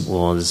tweets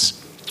was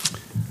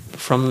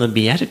from the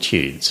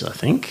Beatitudes, I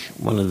think.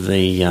 One of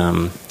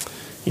the,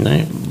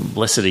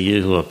 blessed are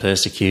you who are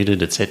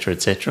persecuted, etc.,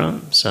 etc.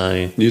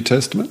 So, New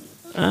Testament?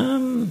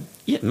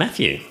 yeah,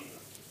 Matthew.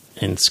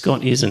 And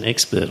Scott is an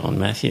expert on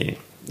Matthew.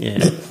 Yeah.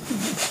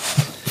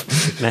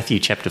 Matthew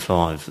chapter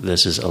 5,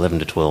 verses 11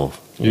 to 12.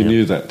 You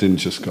knew that,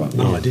 didn't you, Scott?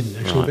 No, I didn't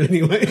actually, but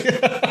anyway.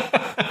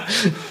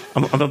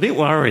 I'm a bit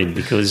worried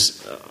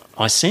because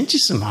I sent you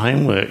some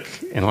homework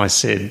and I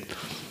said,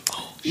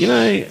 you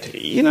know,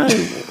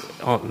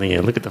 oh,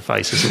 yeah, look at the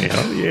faces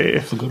now. Yeah. I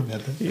forgot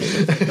about that. Yeah,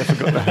 I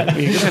forgot that.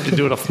 You're going to have to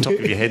do it off the top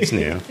of your heads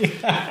now.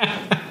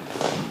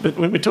 But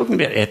when we're talking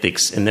about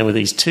ethics, and there were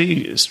these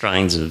two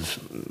strains of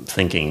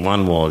thinking.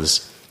 One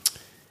was,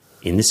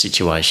 in this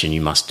situation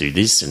you must do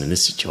this, and in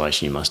this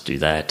situation you must do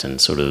that,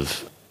 and sort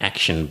of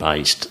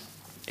action-based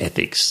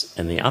ethics.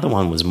 And the other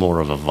one was more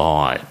of a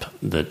vibe,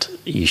 that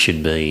you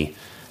should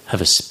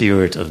have a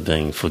spirit of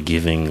being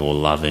forgiving or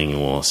loving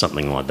or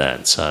something like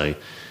that. So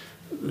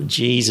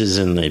Jesus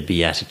and the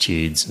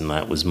Beatitudes and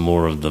that was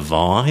more of the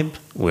vibe,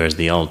 whereas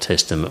the Old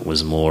Testament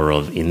was more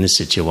of, in this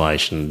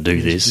situation,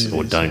 do this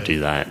or don't do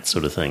that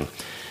sort of thing.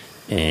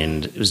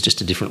 And it was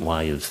just a different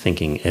way of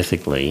thinking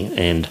ethically.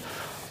 And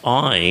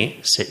I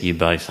set you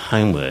both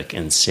homework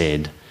and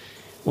said,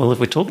 well, if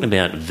we're talking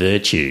about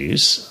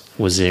virtues,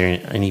 was there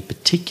any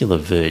particular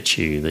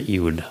virtue that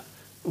you would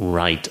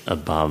rate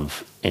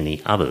above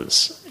any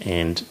others?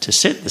 And to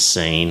set the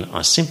scene,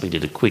 I simply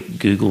did a quick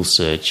Google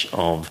search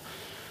of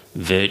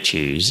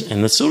virtues,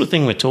 and the sort of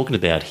thing we're talking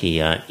about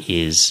here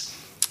is,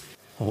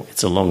 well,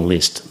 it's a long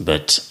list,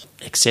 but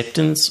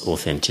acceptance,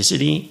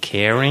 authenticity,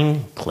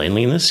 caring,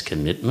 cleanliness,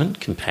 commitment,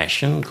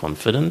 compassion,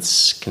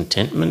 confidence,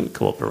 contentment,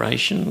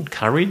 cooperation,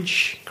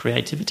 courage,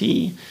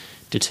 creativity,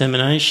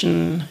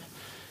 determination,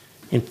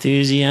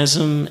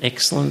 enthusiasm,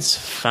 excellence,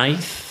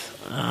 faith,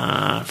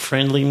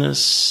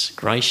 friendliness,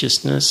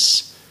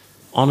 graciousness,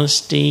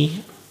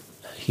 honesty,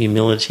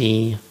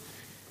 humility,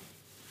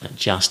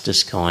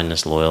 justice,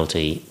 kindness,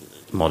 loyalty,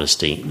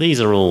 modesty. These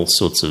are all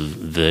sorts of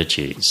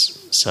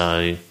virtues.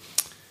 So,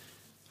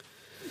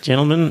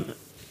 gentlemen,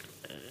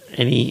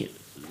 any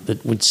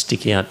that would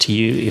stick out to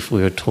you if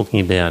we were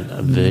talking about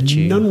a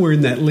virtue? None were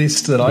in that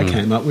list that I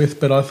came up with,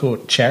 but I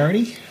thought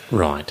charity.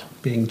 Right.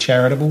 Being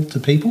charitable to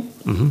people.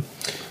 Mm-hmm.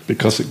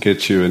 Because it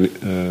gets you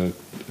a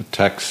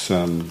tax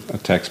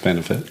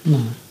benefit.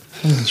 No.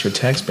 I don't think it's your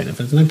tax benefit.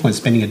 There's no point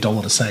spending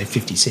 $1 to save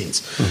 50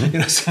 cents. Mm-hmm. You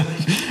know, so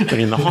But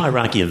in the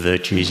hierarchy of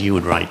virtues, you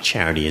would rate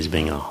charity as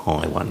being a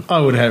high one. I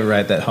would have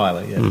rated that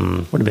highly, yeah.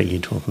 What about you,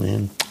 Tom,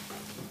 man?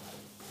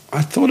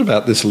 I thought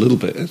about this a little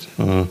bit.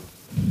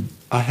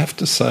 I have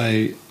to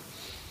say,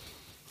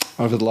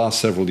 over the last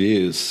several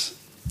years,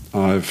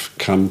 I've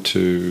come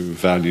to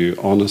value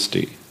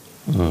honesty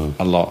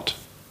a lot.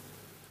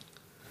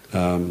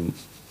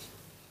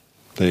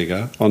 There you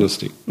go,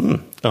 honesty.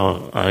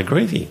 Oh, I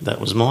agree with you. That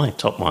was my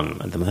top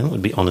one at the moment,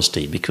 would be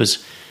honesty,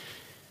 because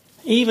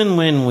even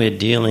when we're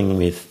dealing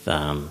with,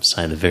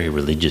 say, the very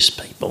religious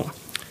people,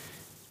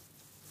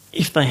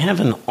 if they have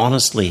an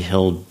honestly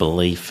held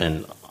belief,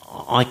 and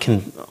I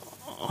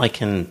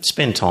can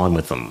spend time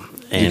with them,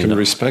 and you can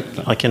respect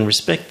them. I can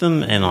respect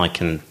them, and I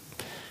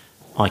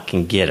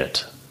can get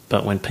it.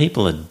 But when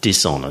people are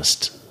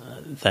dishonest,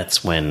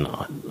 that's when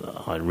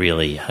I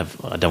really I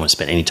don't want to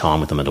spend any time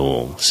with them at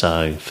all.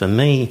 So for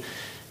me,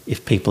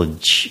 if people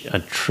are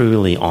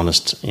truly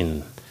honest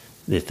in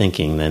their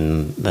thinking,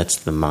 then that's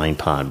the main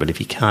part. But if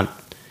you can't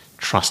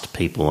trust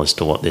people as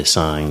to what they're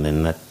saying,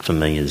 then that for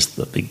me is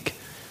the big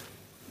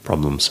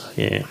problem. So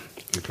yeah,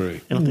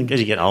 Agree. and I think as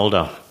you get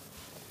older,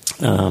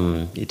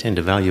 you tend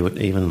to value it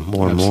even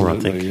more and more. I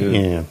think,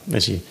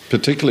 as you,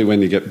 particularly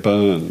when you get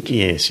burned.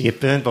 Yes, you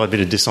get burned by a bit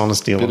of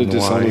dishonesty along the way. A bit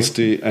of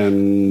dishonesty,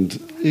 and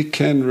it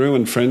can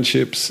ruin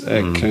friendships.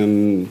 It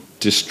can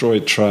destroy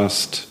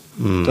trust.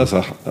 Does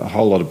a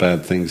whole lot of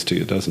bad things to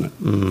you, doesn't it?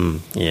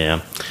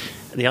 Yeah.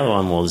 The other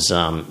one was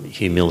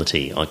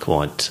humility. I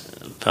quite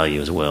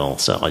value as well.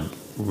 So I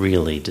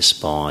really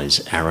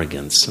despise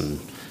arrogance and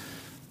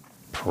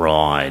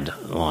pride.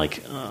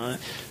 Like,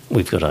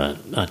 we've got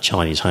a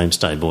Chinese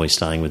homestay boy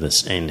staying with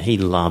us, and he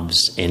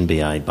loves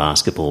NBA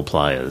basketball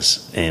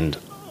players. And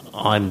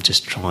I'm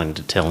just trying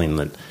to tell him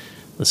that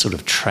the sort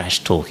of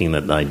trash talking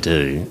that they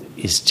do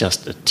is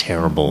just a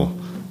terrible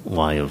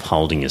way of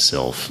holding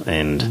yourself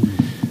and,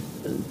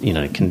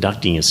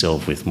 conducting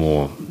yourself with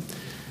more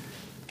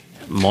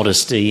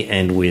modesty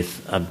and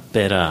with a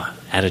better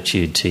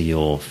attitude to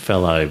your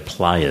fellow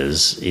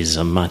players is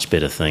a much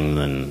better thing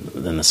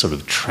than the sort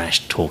of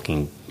trash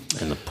talking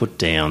and the put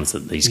downs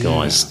that these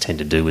guys tend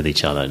to do with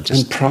each other.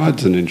 And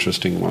pride's an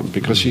interesting one,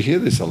 because you hear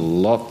this a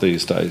lot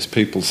these days,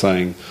 people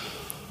saying,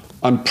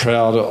 I'm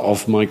proud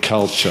of my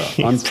culture, Yes.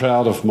 I'm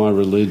proud of my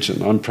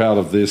religion, I'm proud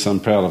of this, I'm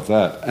proud of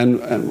that.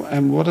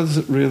 And what does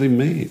it really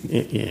mean?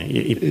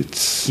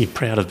 You're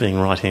proud of being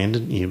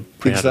right-handed, you're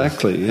proud of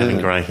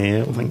having grey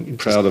hair.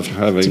 Proud of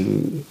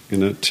having,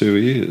 2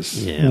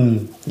 ears.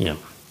 Yeah.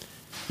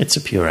 It's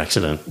a pure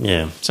accident,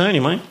 yeah. So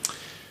anyway,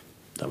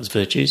 that was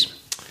virtues.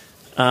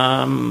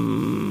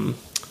 Coming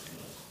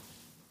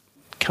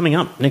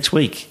up next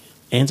week,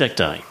 Anzac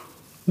Day.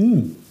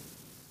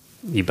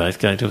 You both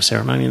go to a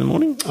ceremony in the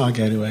morning? I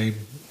go to a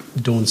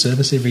dawn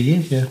service every year,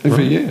 yeah.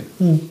 Every year?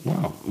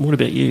 Wow. What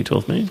about you,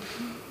 12th man?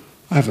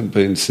 I haven't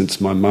been since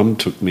my mum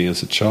took me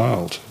as a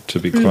child, to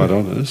be quite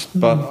honest.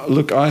 But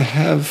look, I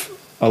have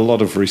a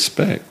lot of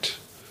respect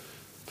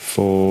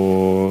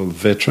for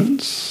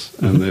veterans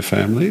and their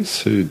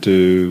families who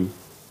do,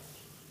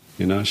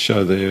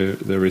 show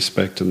their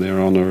respect and their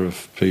honour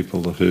of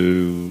people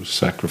who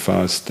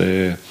sacrificed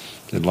their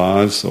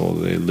lives or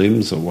their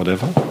limbs or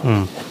whatever.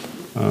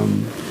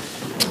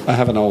 I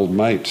have an old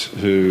mate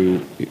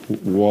who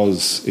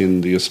was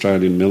in the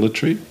Australian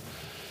military,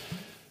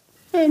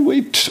 and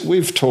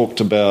we've talked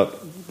about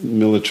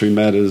military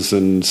matters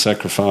and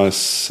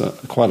sacrifice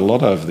quite a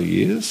lot over the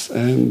years.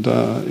 And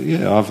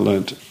I've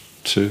learnt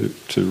to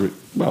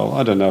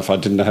I don't know if I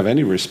didn't have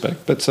any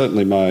respect, but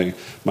certainly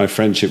my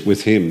friendship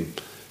with him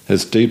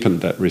has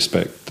deepened that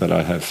respect that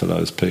I have for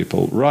those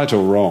people, right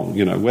or wrong.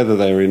 Whether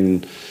they're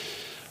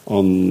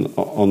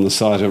on the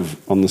side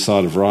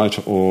of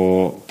right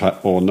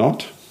or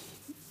not,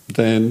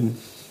 then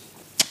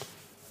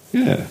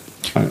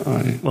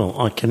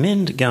I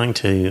commend going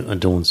to a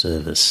dawn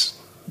service,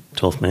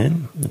 12th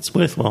man. It's a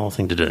worthwhile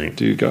thing to do.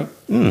 Do you go?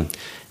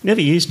 Never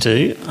used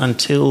to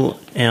until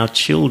our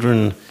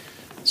children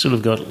sort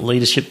of got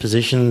leadership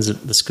positions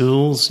at the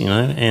schools,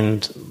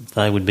 and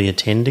they would be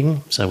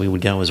attending, so we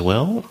would go as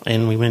well.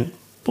 And we went,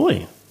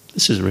 boy,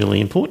 this is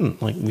really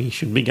important. Like, we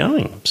should be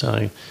going.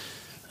 So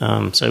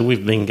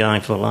we've been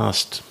going for the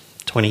last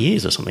 20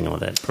 years or something like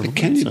that. Probably.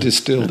 Can you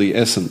distill the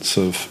essence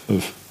of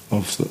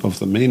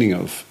the meaning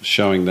of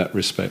showing that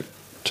respect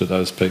to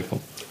those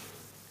people?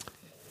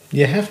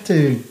 You have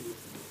to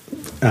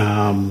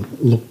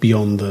look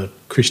beyond the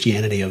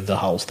Christianity of the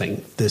whole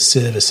thing, the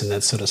service and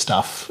that sort of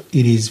stuff.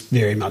 It is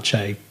very much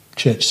a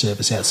church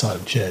service outside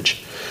of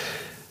church.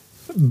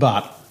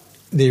 But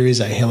there is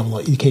a hell of a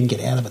lot you can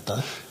get out of it,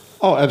 though.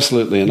 Oh,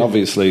 absolutely. And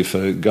obviously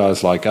for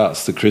guys like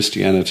us, the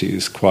Christianity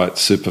is quite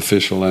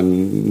superficial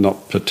and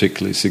not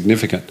particularly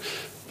significant.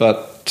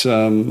 But,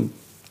 I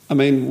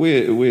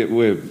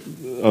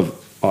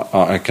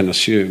can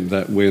assume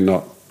that we're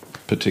not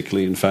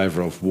particularly in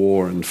favour of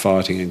war and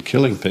fighting and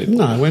killing people.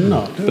 No, we're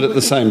not. But at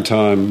the same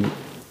time,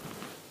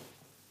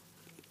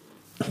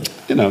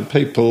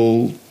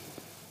 people,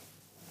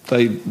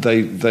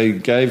 they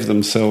gave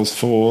themselves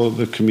for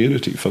the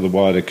community, for the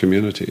wider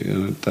community.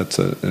 And that's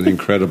an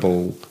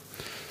incredible...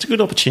 It's a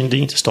good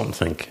opportunity to stop and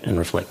think and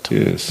reflect.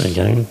 Yes. There you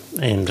go.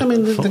 And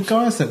the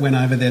guys that went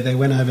over there, they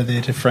went over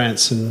there to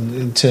France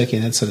and Turkey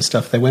and that sort of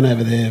stuff. They went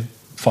over there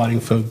fighting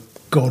for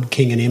God,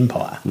 King and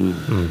Empire.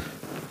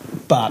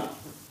 But,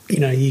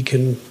 you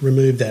can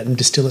remove that and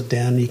distill it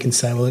down. You can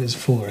say, well, it was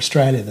for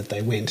Australia that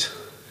they went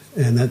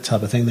and that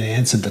type of thing. They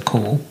answered the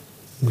call,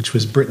 which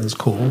was Britain's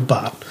call,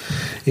 but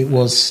it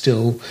was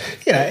still,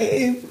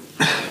 it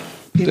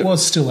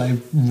was still a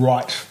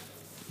right.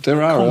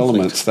 There are conflict.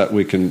 elements that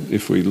we can,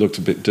 if we looked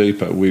a bit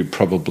deeper, we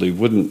probably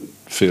wouldn't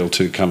feel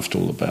too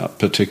comfortable about,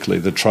 particularly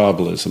the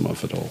tribalism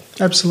of it all.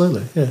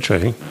 Absolutely, yeah.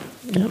 True.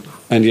 Yeah.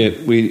 And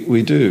yet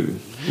we do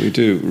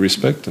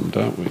respect them,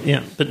 don't we?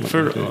 Yeah, but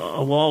for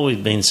a while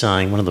we've been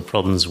saying one of the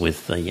problems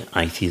with the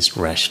atheist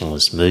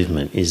rationalist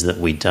movement is that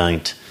we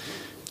don't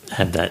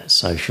have that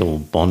social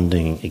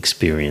bonding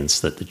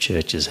experience that the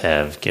churches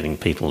have, getting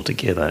people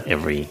together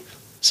every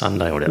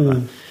Sunday or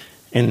whatever.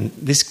 And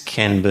this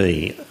can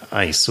be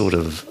a sort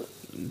of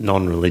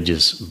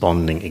non-religious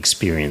bonding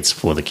experience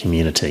for the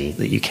community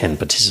that you can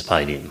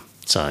participate in.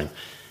 So,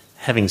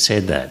 having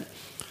said that,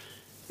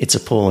 it's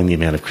appalling the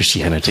amount of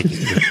Christianity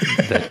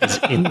that is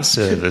in the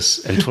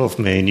service, and 12th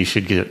man, you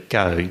should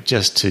go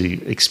just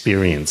to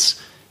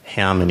experience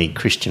how many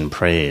Christian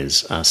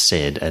prayers are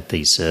said at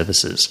these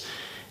services.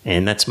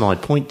 And that's my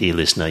point, dear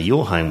listener.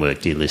 Your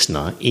homework, dear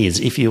listener, is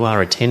if you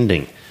are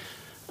attending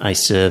a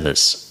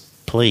service,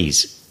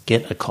 please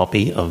get a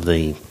copy of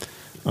the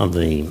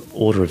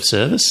order of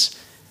service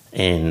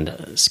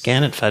and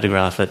scan it,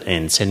 photograph it,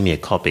 and send me a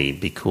copy,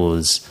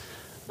 because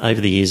over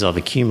the years I've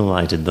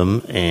accumulated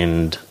them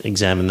and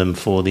examined them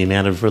for the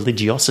amount of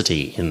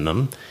religiosity in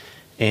them,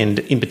 And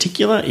in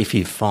particular, if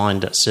you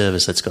find a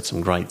service that's got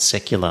some great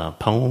secular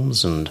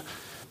poems and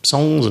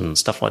songs and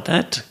stuff like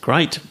that,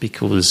 great,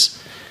 because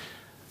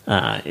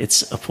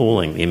it's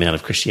appalling the amount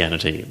of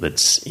Christianity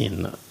that's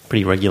in a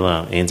pretty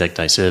regular Anzac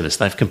Day service.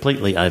 They've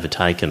completely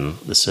overtaken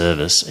the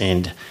service,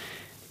 and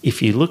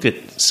if you look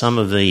at some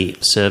of the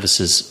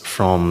services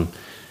from,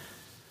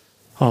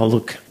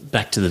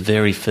 back to the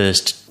very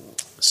first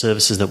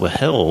services that were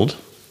held,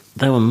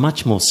 they were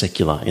much more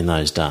secular in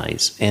those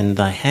days, and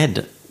they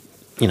had,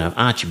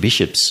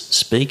 archbishops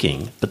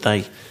speaking, but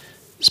they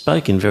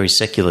spoke in very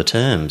secular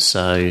terms.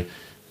 So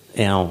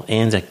our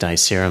Anzac Day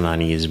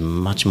ceremony is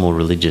much more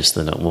religious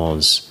than it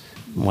was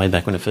way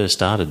back when it first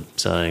started.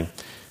 So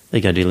there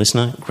you go, dear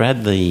listener.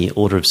 Grab the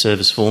order of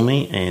service for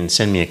me and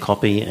send me a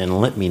copy,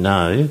 and let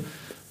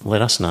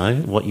us know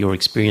what your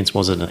experience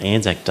was at an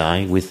Anzac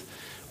Day with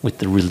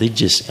the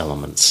religious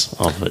elements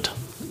of it.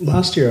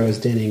 Last year I was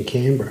down in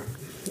Canberra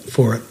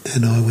for it,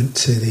 and I went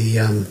to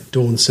the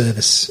dawn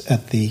service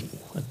at the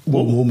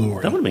War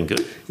Memorial. That would have been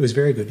good. It was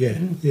very good, yeah.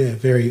 Yeah,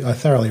 very. I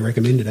thoroughly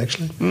recommend it,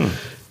 actually.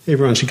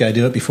 Everyone should go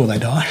do it before they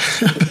die.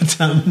 But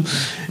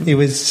it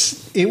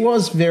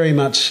was very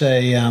much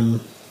a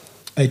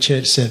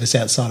church service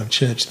outside of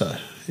church, though.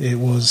 It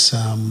was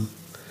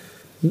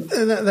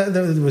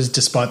that was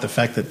despite the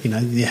fact that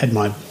you had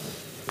my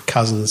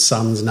cousin's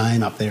son's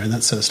name up there and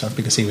that sort of stuff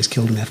because he was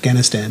killed in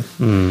Afghanistan.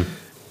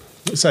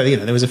 So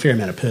there was a fair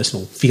amount of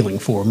personal feeling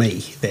for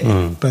me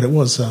there, but it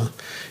was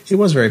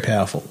very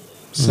powerful.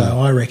 So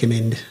I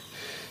recommend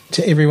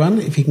to everyone,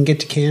 if you can get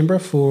to Canberra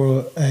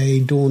for a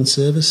dawn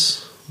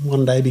service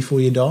one day before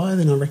you die,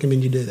 then I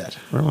recommend you do that.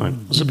 Right.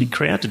 Was it a big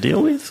crowd to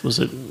deal with? Was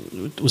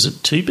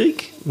it too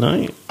big?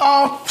 No.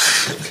 Oh,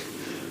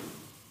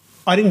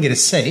 I didn't get a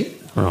seat.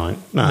 Right.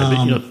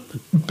 No,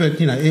 but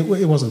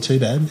it wasn't too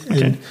bad.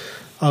 Okay. And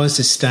I was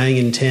just staying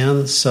in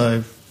town,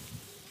 so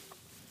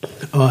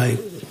I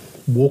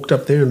walked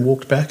up there and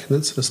walked back and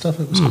that sort of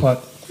stuff. It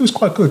was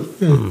quite good.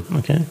 Yeah.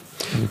 Okay.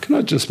 Can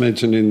I just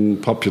mention, in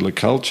popular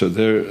culture,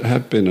 there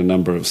have been a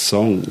number of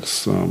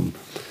songs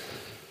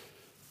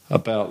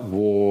about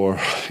war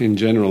in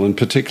general, and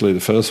particularly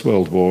the First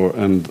World War,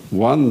 and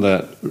one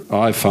that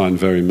I find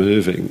very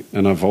moving,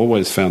 and I've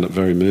always found it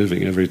very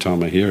moving every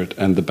time I hear it,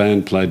 and the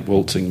band played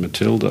Waltzing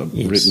Matilda,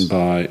 written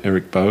by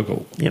Eric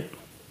Bogle. Yep.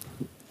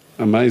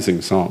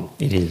 Amazing song.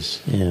 It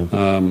is, yeah.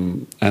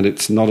 And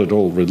it's not at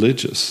all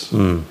religious.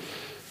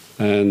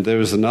 And there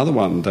is another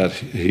one that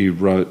he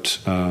wrote,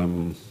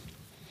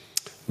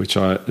 which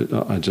I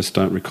just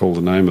don't recall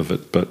the name of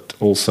it, but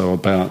also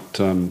about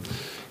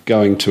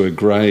going to a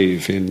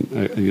grave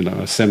in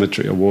a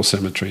cemetery, a war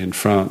cemetery in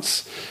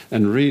France,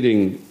 and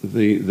reading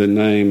the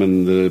name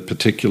and the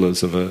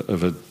particulars of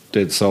a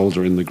dead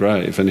soldier in the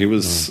grave. And he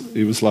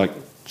was like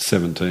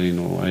 17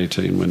 or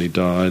 18 when he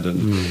died,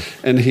 and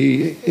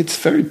it's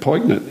very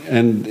poignant.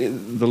 And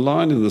the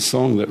line in the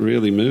song that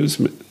really moves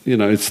me,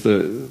 it's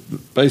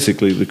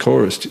basically the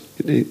chorus.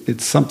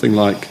 It's something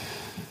like,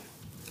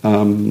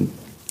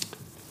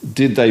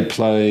 did they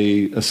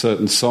play a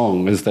certain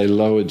song as they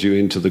lowered you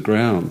into the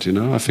ground?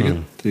 I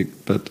forget,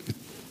 but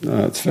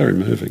it's very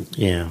moving.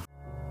 Yeah.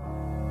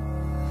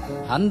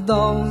 And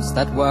those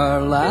that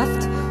were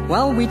left,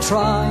 well, we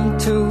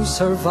tried to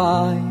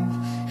survive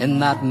in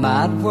that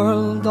mad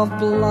world of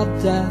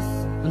blood,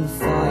 death and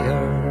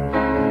fire.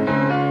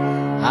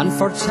 And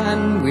for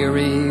 10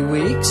 weary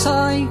weeks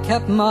I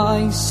kept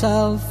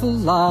myself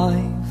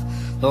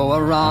alive, though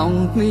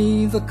around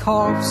me the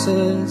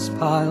corpses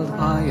piled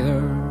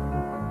higher.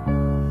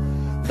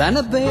 Then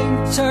a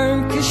big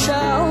Turkish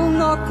shell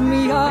knocked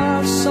me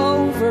arse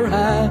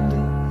overhead,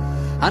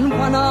 and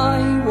when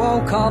I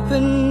woke up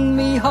in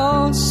me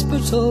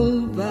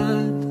hospital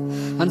bed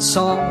and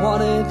saw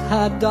what it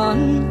had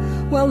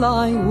done, well,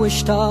 I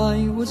wished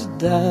I was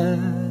dead.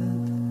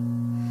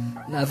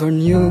 Never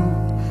knew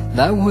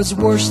there was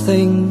worse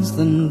things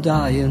than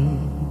dying.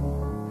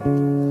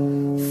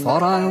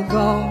 Thought I'll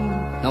go,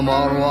 no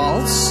more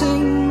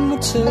waltzing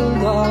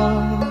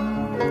Matilda,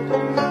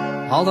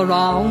 all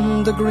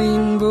around the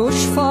green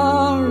bush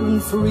far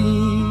and free.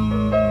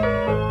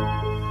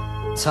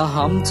 To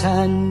hum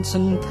tent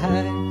and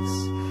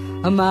pegs,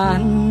 a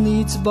man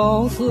needs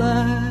both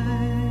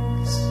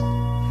legs.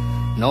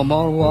 No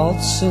more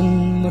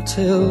waltzing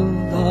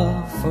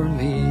Matilda for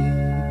me.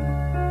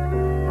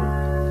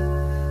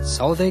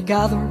 So they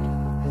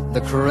gathered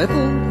the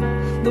crippled,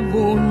 the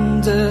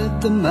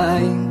wounded, the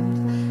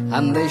maimed,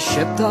 and they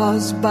shipped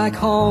us back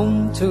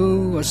home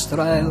to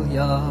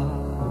Australia.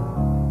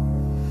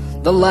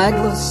 The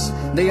legless,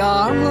 the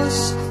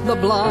armless, the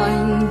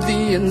blind,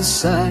 the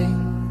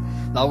insane,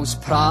 those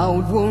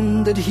proud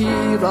wounded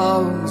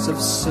heroes of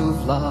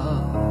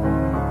Suvla.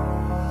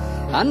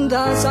 And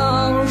as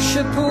our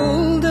ship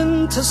pulled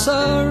into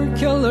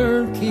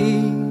Circular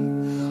Quay,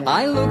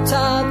 I looked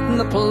at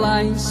the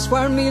place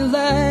where me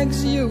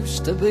legs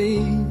used to be,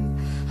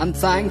 and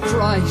thank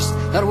Christ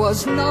there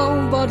was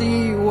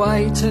nobody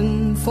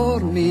waiting for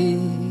me.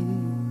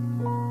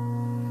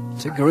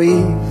 To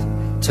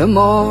grieve, to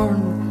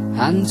mourn,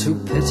 and to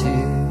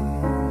pity,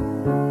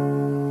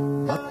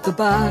 but the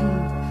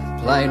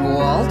band played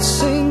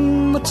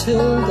Waltzing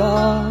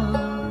Matilda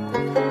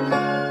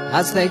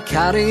as they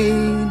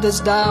carried us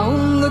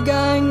down the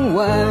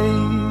gangway.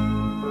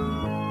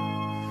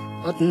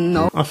 But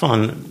no. I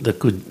find the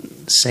good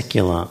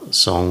secular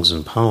songs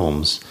and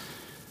poems,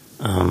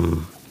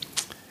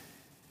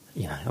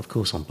 of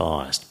course I'm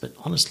biased, but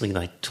honestly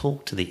they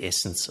talk to the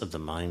essence of the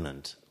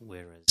moment,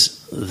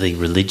 whereas the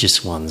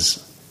religious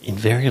ones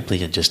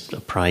invariably are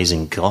just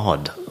praising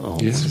God.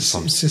 It's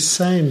the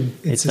same.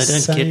 They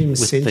don't get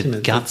with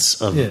the guts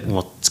of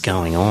what's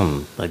going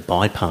on. They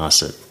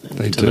bypass it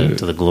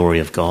to the glory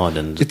of God.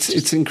 And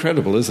it's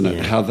incredible, isn't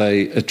it, how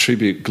they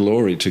attribute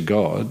glory to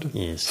God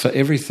for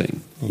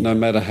everything, no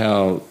matter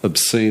how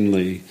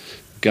obscenely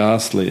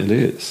ghastly it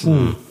is.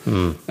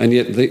 And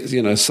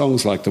yet,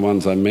 songs like the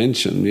ones I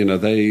mentioned,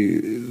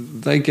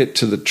 they get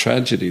to the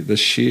tragedy, the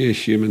sheer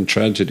human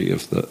tragedy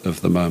of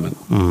the moment.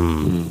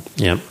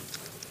 Yep.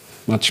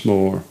 Much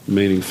more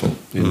meaningful,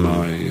 in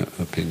my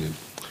opinion.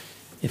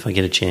 If I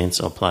get a chance,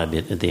 I'll play a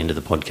bit at the end of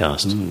the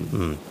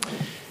podcast.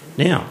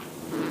 Now,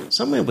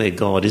 somewhere where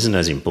God isn't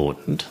as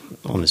important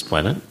on this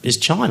planet is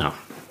China.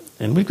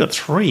 And we've got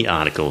 3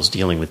 articles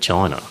dealing with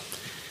China.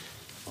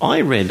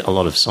 I read a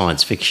lot of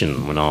science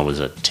fiction when I was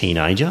a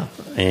teenager,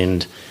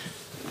 and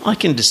I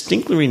can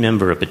distinctly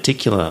remember a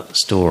particular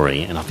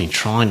story, and I've been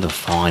trying to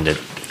find it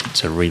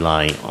to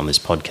relay on this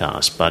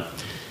podcast. But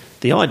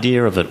the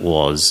idea of it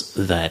was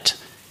that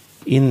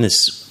in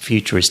this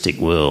futuristic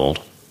world,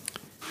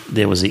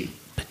 there was a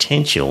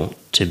potential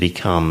to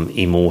become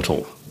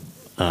immortal.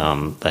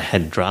 They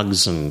had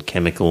drugs and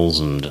chemicals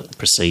and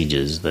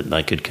procedures that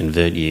they could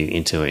convert you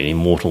into an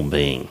immortal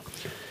being.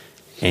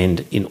 And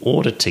in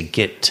order to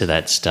get to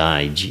that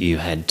stage, you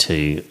had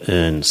to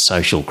earn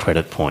social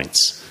credit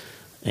points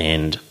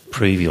and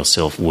prove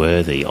yourself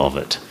worthy of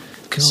it.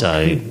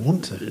 God, who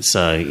want to?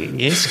 So,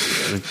 yes,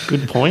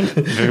 good point.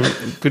 Very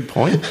good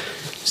point.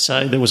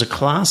 So there was a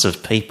class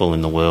of people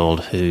in the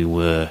world who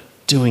were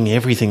doing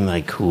everything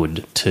they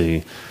could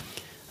to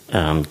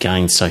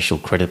gain social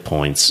credit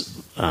points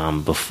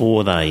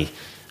before they,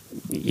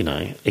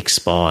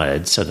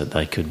 expired, so that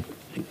they could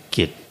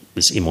get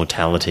this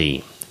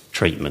immortality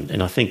treatment.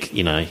 And I think,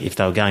 if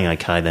they were going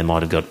okay, they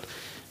might have got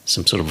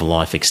some sort of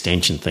life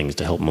extension things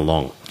to help them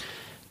along.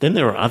 Then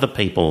there were other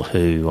people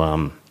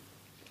who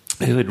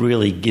had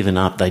really given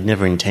up. They'd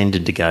never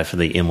intended to go for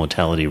the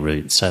immortality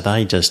route, so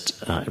they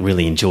just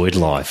really enjoyed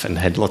life and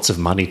had lots of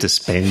money to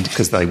spend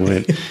because they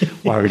weren't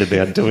worried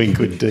about doing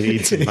good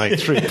deeds, and they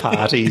threw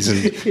parties,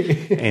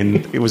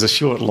 and it was a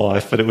short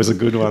life, but it was a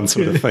good one,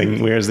 sort of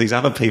thing. Whereas these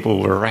other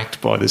people were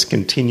racked by this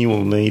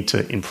continual need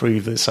to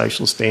improve their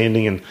social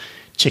standing and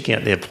check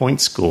out their point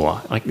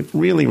score. I can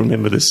really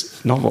remember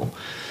this novel.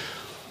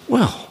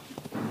 Well,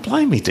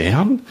 blame me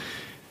down.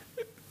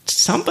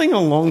 Something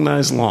along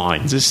those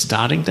lines is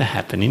starting to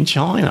happen in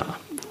China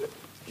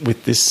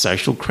with this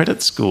social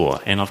credit score.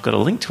 And I've got a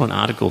link to an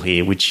article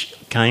here which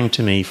came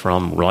to me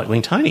from Right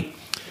Wing Tony.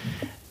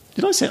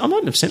 Did I send? I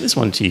might have sent this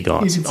one to you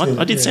guys.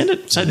 I did send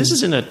it. So this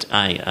is in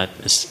a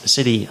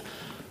city,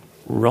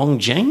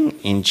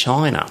 Rongjiang in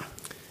China,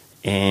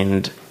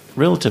 and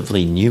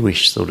relatively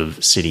newish sort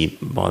of city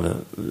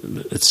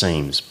it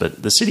seems.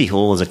 But the city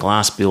hall is a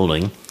glass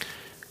building,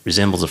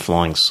 resembles a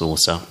flying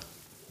saucer.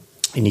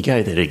 And you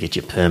go there to get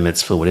your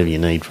permits for whatever you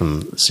need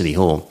from City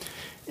Hall.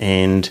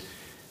 And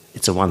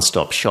it's a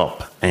one-stop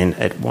shop. And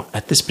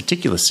at this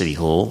particular City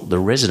Hall, the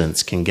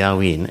residents can go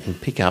in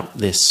and pick up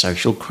their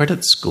social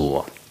credit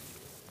score.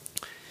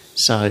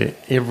 So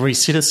every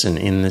citizen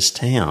in this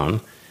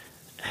town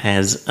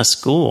has a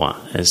score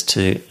as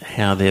to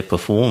how they're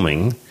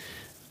performing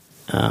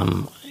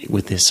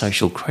with their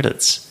social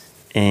credits.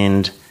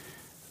 And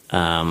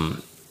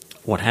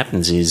what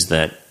happens is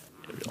that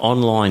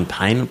online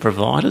payment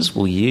providers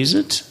will use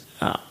it.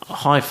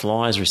 High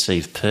flyers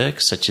receive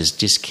perks such as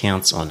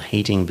discounts on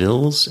heating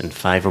bills and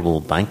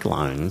favourable bank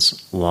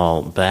loans,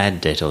 while bad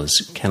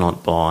debtors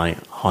cannot buy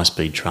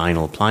high-speed train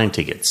or plane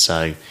tickets.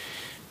 So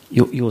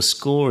your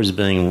score is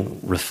being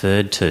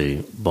referred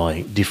to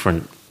by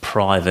different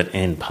private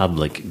and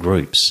public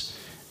groups.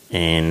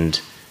 And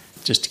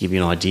just to give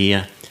you an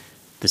idea,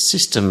 the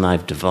system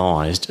they've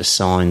devised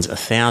assigns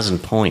 1,000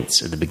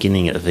 points at the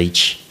beginning to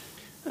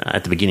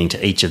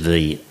each of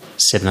the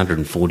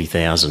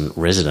 740,000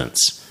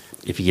 residents.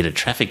 If you get a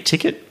traffic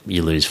ticket,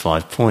 you lose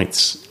 5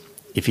 points.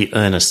 If you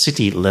earn a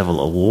city-level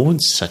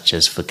award, such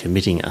as for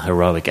committing a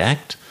heroic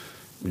act,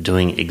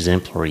 doing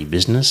exemplary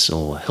business,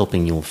 or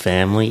helping your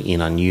family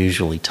in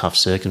unusually tough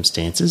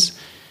circumstances,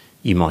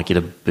 you might get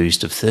a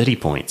boost of 30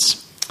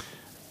 points.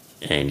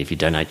 And if you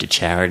donate to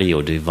charity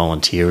or do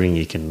volunteering,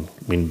 you can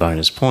win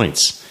bonus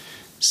points.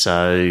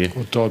 So,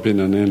 or die being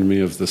an enemy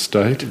of the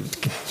state.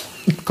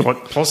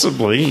 Quite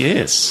possibly,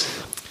 yes.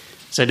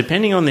 So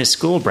depending on their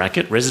score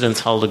bracket, residents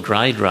hold a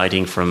grade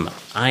rating from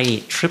A++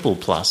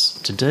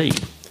 to D.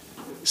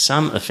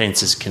 Some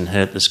offences can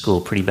hurt the score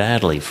pretty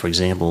badly. For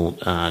example,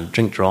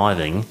 drink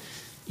driving,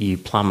 you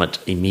plummet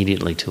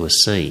immediately to a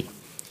C.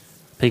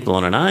 people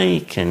on an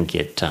A can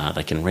get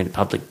they can rent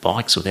public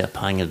bikes without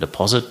paying a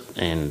deposit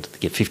and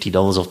get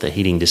 $50 off their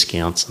heating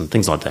discounts and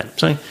things like that.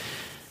 So,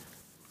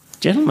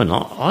 gentlemen,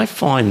 I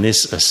find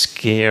this a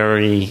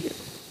scary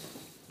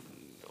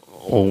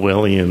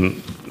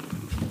Orwellian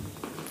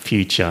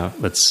future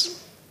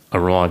that's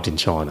arrived in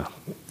China.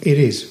 It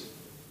is.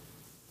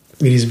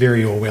 It is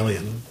very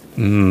Orwellian.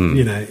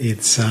 You know,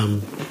 it's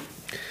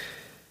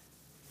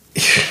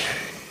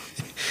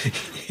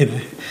you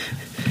know,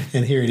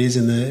 and here it is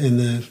in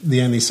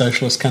the only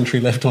socialist country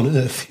left on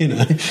earth. You know,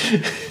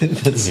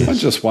 I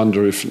just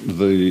wonder if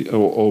the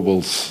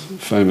Orwell's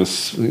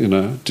famous, you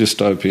know,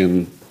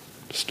 dystopian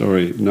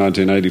story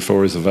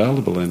 1984 is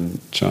available in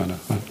China.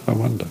 I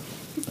wonder.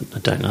 I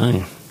don't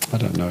know. I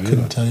don't know either.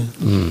 Couldn't tell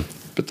you.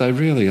 But they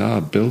really are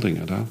building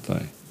it, aren't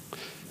they?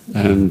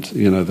 And,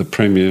 you know, the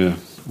Premier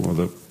or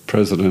the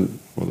President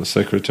or the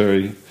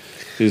Secretary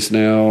is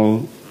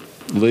now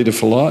leader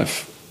for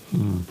life.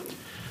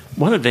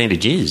 One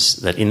advantage is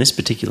that in this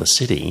particular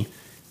city,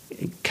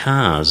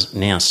 cars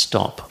now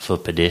stop for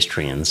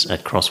pedestrians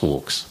at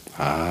crosswalks.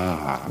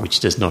 Which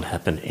does not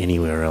happen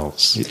anywhere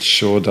else. It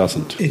sure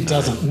doesn't. It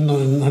doesn't. Not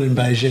in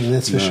Beijing,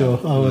 that's for sure.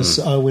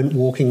 I went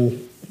walking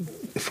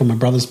from my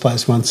brother's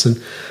place once and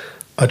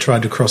I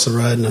tried to cross the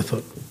road and I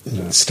thought,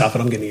 stuff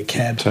it, I'm getting a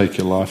cab. Take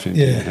your life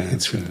into your hands.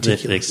 It's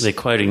ridiculous. They're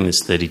quoting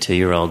this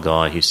 32-year-old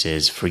guy who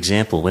says, for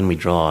example, when we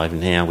drive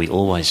now, we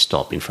always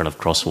stop in front of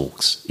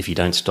crosswalks. If you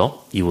don't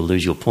stop, you will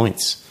lose your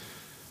points.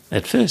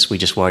 At first, we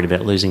just worried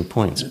about losing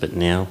points, but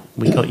now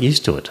we got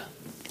used to it.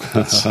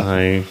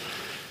 So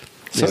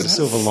there's a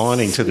silver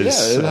lining to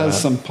this. Yeah, it has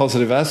some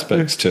positive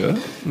aspects to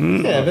it.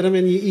 Yeah, but I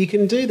mean, you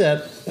can do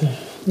that.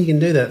 You can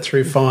do that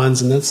through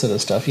fines and that sort of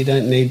stuff. You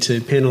don't need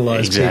to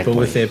penalise people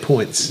with their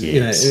points.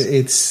 Yes. You know,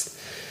 it's.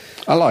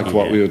 I like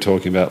what we were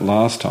talking about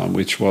last time,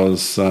 which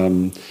was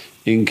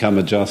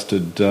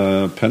income-adjusted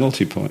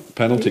penalties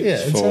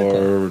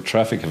for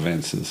traffic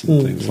offences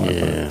and things like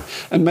that.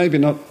 And maybe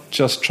not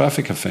just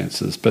traffic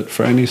offences, but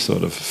for any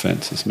sort of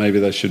offences. Maybe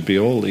they should be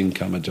all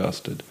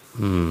income-adjusted.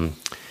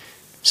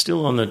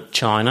 Still on the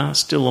China,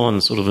 still on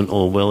sort of an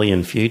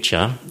Orwellian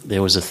future,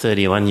 there was a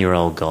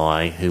 31-year-old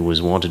guy who was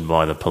wanted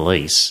by the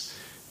police,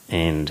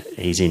 and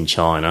he's in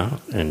China,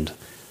 and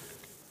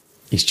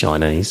he's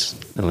Chinese,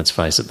 and let's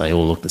face it, they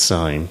all look the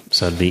same.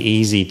 So it'd be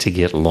easy to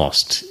get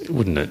lost,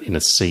 wouldn't it, in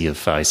a sea of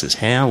faces?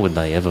 How would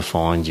they ever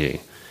find you?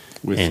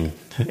 And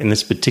in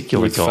this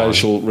particular with guy...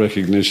 facial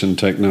recognition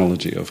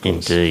technology, of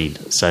course.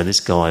 Indeed. So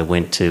this guy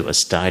went to a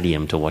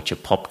stadium to watch a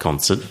pop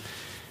concert,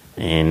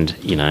 and,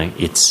 you know,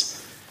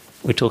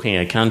 we're talking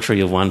a country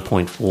of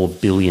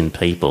 1.4 billion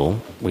people.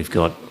 We've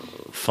got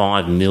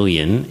 5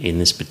 million in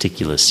this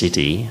particular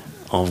city,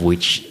 of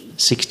which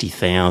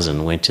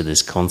 60,000 went to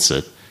this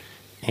concert,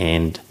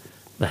 and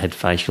they had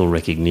facial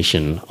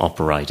recognition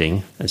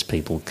operating as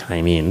people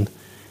came in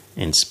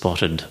and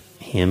spotted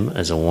him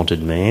as a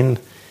wanted man.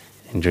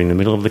 And during the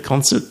middle of the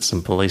concert,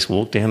 some police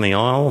walked down the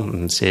aisle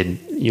and said,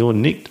 "You're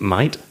nicked,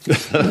 mate,"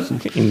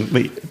 in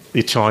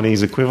the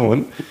Chinese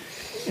equivalent.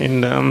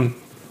 And,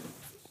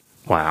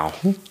 wow.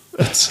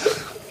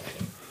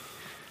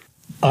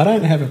 I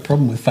don't have a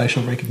problem with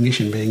facial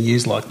recognition being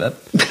used like that.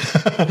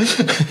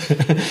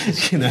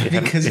 You know,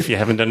 because if you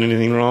haven't done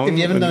anything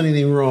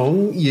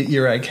wrong,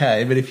 you're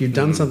okay. But if you've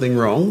done something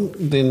wrong,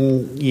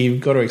 then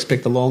you've got to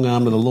expect the long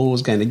arm of the law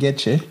is going to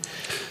get you.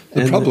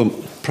 The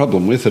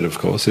problem with it, of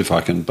course, if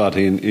I can butt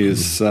in,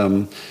 is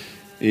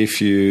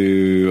if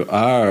you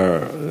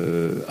are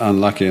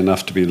unlucky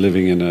enough to be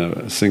living in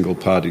a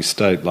single-party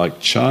state like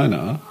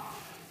China,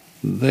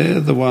 they're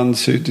the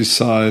ones who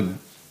decide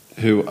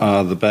who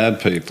are the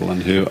bad people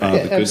and who are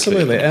the good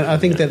absolutely. people. And I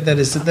think that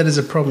is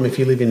a problem if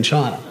you live in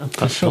China.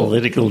 A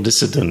political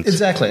dissident.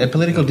 Exactly. A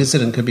political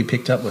dissident could be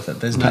picked up with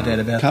it. There's no doubt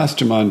about that. Cast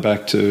your mind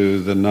back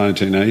to the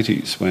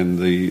 1980s when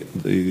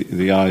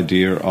the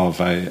idea of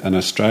an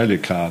Australia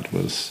card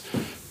was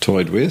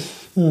toyed with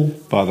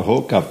by the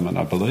Hawke government,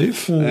 I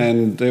believe.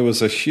 And there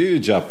was a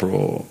huge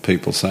uproar,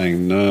 people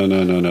saying, no,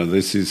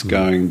 this is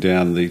going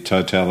down the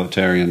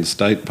totalitarian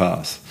state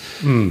path.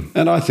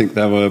 And I think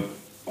they were,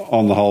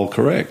 on the whole,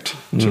 correct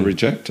to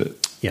reject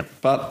it. Yep.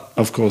 But,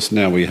 of course,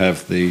 now we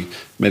have the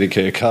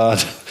Medicare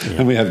card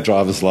and we have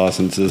driver's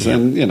licenses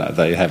and, you know,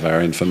 they have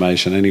our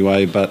information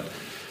anyway. But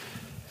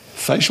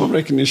facial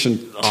recognition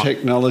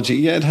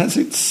technology, it has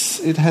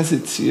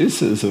its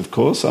uses, of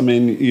course. I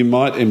mean, you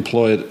might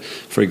employ it,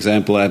 for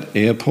example, at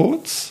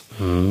airports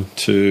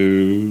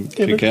to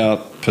pick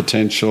out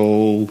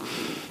potential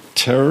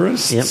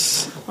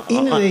terrorists. Yep.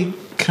 In a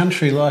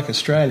country like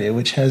Australia,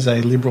 which has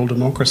a liberal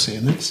democracy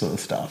and that sort of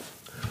stuff,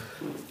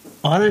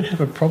 I don't have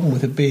a problem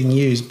with it being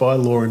used by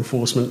law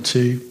enforcement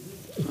to,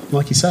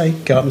 like you say,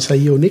 go up and say,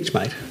 "You're nicked,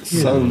 mate."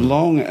 So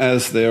long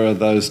as there are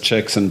those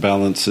checks and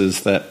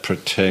balances that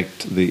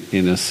protect the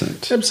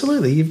innocent.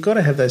 Absolutely. You've got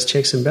to have those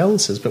checks and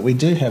balances, but we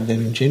do have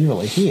them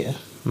generally here.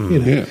 You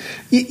know.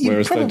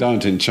 Whereas they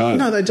don't in China.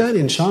 No, they don't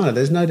in China.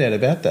 There's no doubt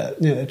about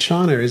that. You know,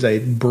 China is a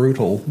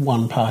brutal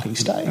one-party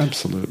state.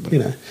 Absolutely.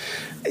 You know,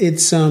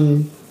 it's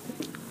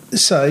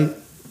so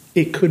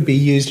it could be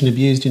used and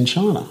abused in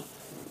China.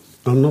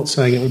 I'm not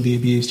saying it would be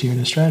abused here in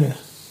Australia.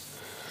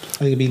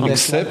 I think it'd be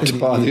less Except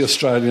by the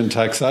Australian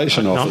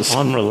Taxation Office.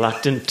 I'm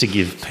reluctant to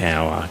give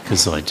power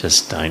because I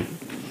just don't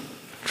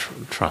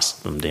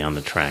trust them down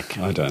the track.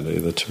 I don't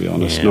either, to be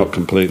honest. Not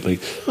completely.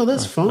 Well,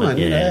 that's fine.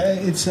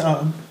 It's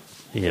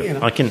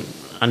I can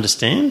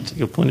understand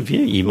your point of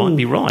view. You might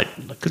be right.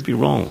 I could be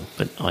wrong,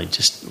 but I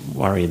just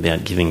worry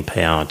about giving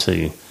power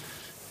to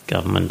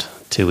government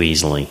too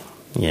easily.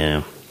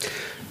 Yeah.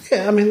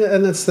 Yeah, I mean,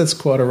 and that's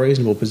quite a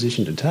reasonable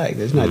position to take.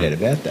 There's no doubt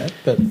about that.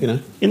 But, you know.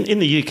 In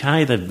the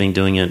UK, they've been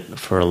doing it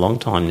for a long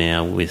time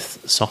now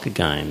with soccer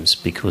games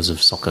because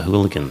of soccer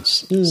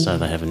hooligans. So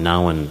they have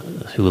known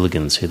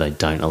hooligans who they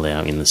don't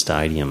allow in the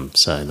stadium,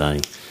 so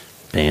they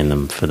ban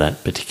them for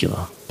that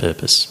particular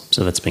purpose.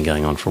 So that's been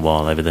going on for a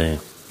while over there.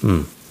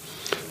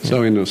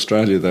 So in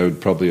Australia, they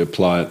would probably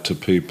apply it to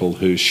people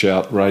who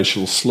shout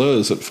racial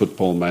slurs at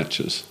football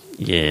matches.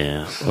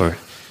 Yeah, or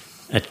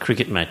at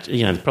cricket match.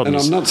 You know, the problem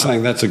and I'm not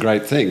saying that's a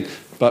great thing,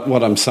 but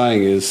what I'm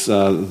saying is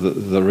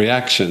the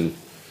reaction,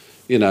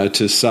 you know,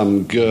 to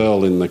some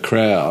girl in the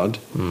crowd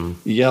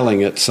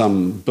yelling at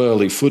some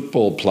burly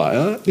football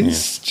player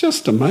is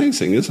just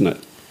amazing, isn't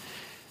it?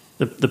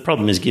 The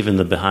problem is, given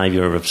the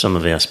behaviour of some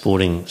of our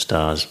sporting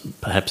stars,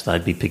 perhaps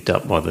they'd be picked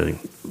up by the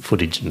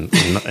footage and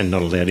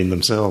not allowed in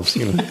themselves,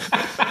 you know.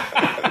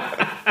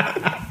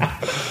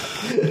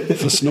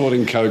 For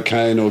snorting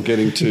cocaine or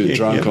getting too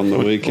drunk on the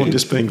weekend. Or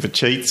just being for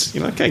cheats,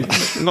 you know. Okay,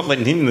 not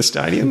letting him in the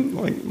stadium.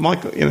 Like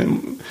Michael, you know,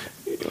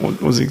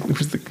 what was he?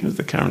 Who's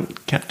the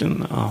current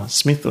captain?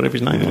 Smith, whatever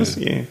his name was.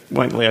 Yeah,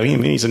 won't allow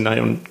him in. He's a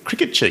known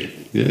cricket cheat.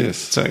 Yes.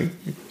 So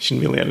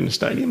shouldn't be allowed in the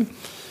stadium.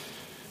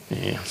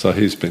 Yeah. So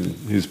he's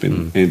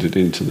been entered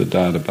into the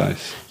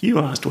database. You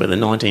asked whether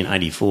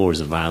 1984 is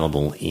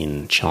available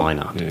in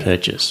China to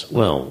purchase.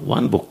 Well,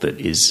 one book that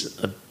is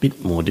a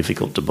bit more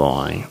difficult to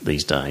buy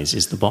these days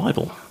is the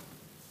Bible.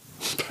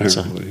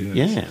 Apparently,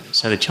 yes.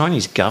 So the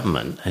Chinese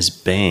government has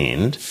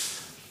banned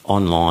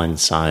online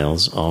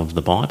sales of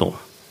the Bible.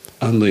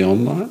 Only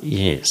online?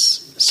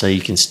 Yes. So you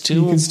can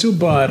still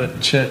buy it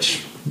at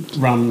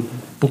church-run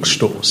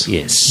bookstores.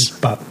 Yes.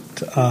 But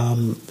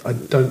I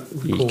don't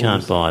recall. You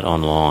can't buy it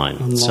online.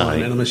 And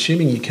I'm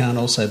assuming you can't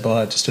also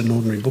buy it just at an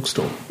ordinary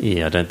bookstore.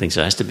 Yeah, I don't think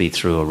so. It has to be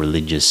through a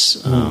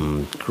religious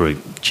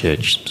group,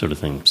 church sort of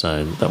thing.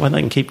 So that way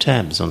they can keep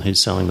tabs on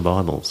who's selling the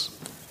Bibles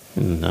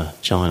in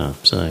China.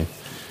 So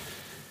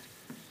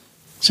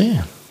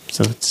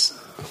it's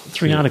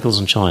 3 articles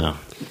on China,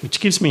 which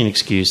gives me an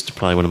excuse to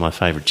play one of my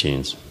favourite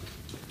tunes.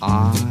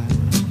 I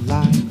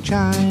like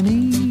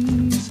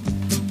Chinese.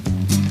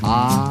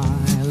 I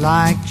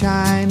like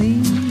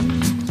Chinese.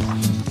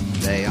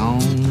 They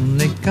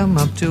only come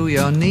up to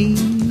your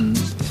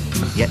knees,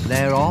 yet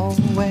they're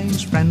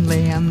always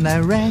friendly and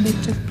they're ready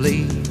to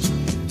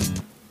please.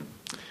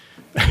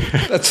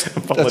 That's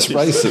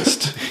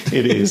racist.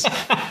 It is.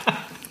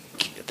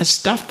 The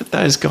stuff that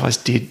those guys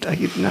did,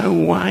 no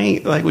way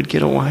they would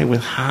get away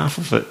with half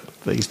of it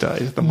these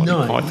days, the Monty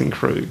Python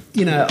crew.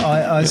 You know,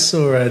 I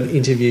saw an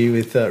interview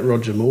with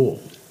Roger Moore,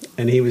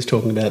 and he was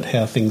talking about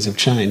how things have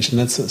changed and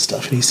that sort of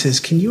stuff. And he says,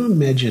 can you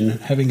imagine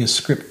having a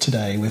script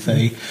today with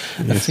a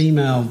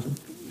female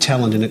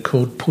talent in it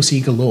called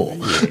Pussy Galore?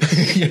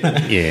 You know?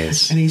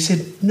 Yes. And he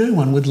said, no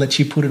one would let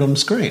you put it on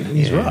screen. And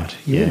he's right.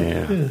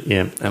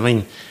 Yeah. I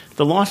mean,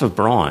 the life of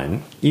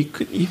Brian, you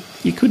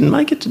couldn't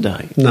make it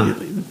today. No.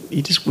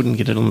 You just wouldn't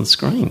get it on the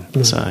screen.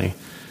 No. So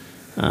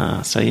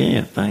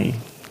they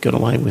got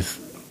away with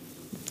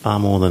far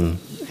more than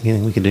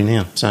anything we could do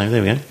now. So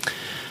there we go.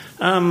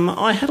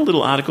 I had a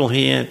little article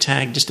here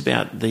tagged just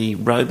about the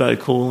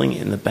robocalling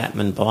in the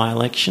Batman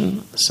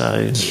by-election.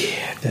 So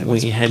that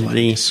was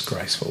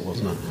disgraceful,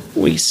 wasn't it?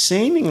 We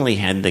seemingly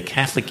had the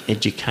Catholic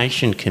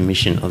Education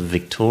Commission of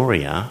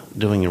Victoria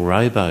doing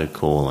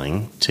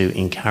robocalling to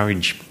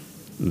encourage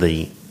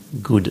the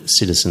good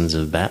citizens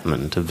of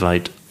Batman to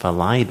vote for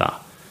Labor.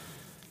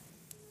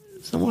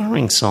 It's a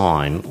worrying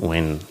sign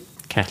when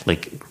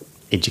Catholic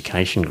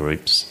education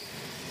groups,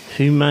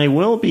 who may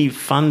well be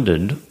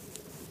funded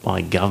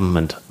by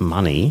government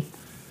money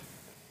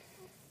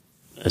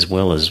as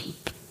well as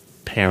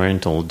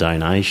parental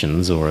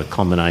donations or a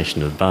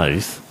combination of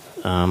both,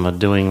 are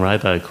doing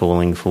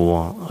robocalling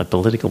for a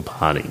political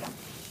party.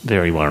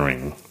 Very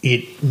worrying.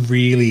 It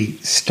really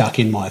stuck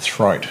in my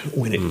throat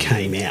when it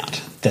came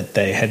out that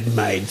they had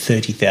made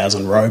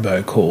 30,000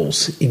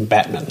 robocalls in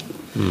Batman.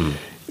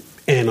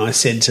 And I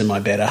said to my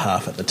better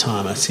half at the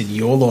time, I said,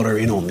 your lot are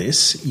in on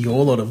this.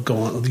 Your lot of the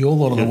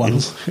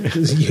ones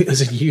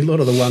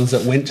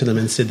that went to them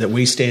and said that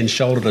we stand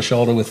shoulder to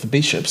shoulder with the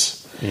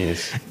bishops.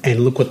 Yes.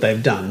 And look what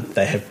they've done.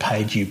 They have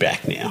paid you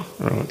back now.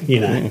 Right. You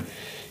know,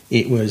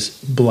 it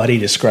was bloody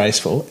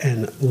disgraceful,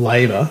 and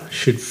Labor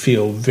should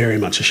feel very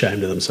much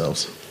ashamed of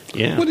themselves.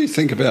 Yeah. What do you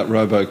think about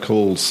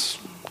robocalls?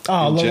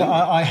 Oh, look,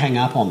 I hang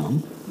up on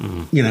them.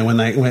 You know, when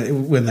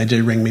they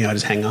do ring me, I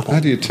just hang up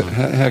on them.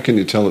 How can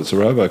you tell it's a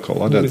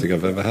robocall? I don't think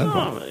I've ever had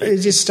one.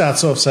 It just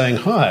starts off saying,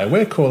 hi,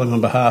 we're calling on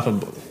behalf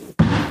of...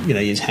 you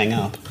just hang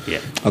up.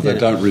 Yeah. Oh, they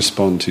don't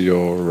respond to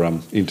your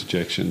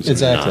interjections.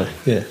 Exactly.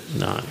 Yeah.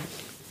 No.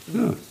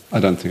 I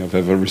don't think I've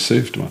ever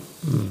received one.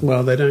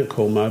 Well, they don't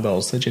call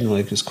mobiles. They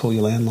generally just call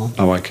your landline.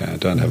 Oh, okay. I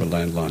don't have a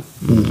landline.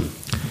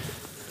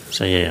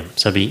 So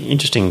it'd be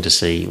interesting to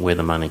see where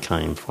the money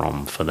came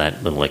from for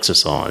that little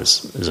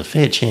exercise. There's a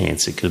fair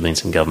chance it could have been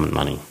some government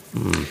money.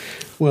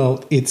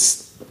 Well,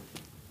 it's...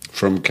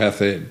 From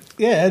Cath Ed?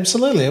 Yeah,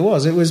 absolutely it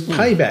was. It was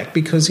payback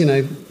because,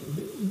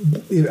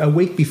 a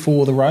week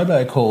before the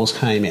robocalls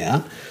came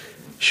out,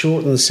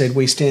 Shorten said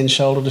we stand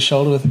shoulder to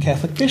shoulder with the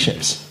Catholic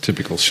bishops.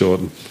 Typical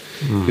Shorten.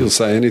 He'll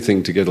say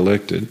anything to get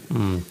elected.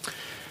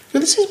 But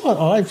this is what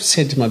I've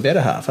said to my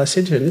better half. I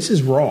said to him, this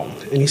is wrong.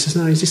 And he says,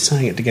 no, he's just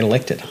saying it to get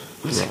elected.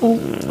 I said, Well,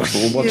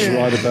 what's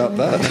right about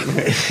that?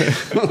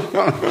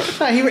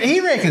 No, he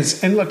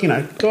reckons, and look,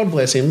 God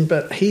bless him,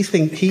 but he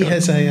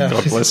has a...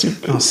 God bless him.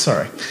 Oh,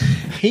 sorry.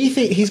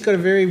 He's got a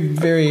very,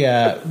 very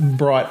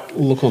bright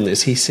look on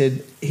this. He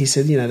said,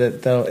 that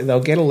they'll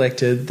get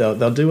elected,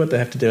 they'll do what they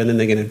have to do, and then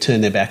they're going to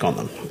turn their back on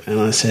them. And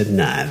I said,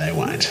 no, they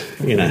won't,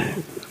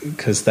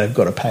 because they've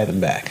got to pay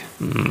them back.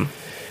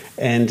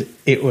 And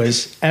it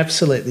was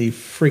absolutely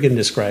friggin'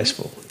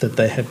 disgraceful that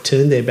they have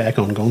turned their back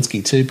on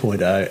Gonski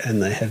 2.0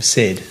 and they have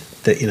said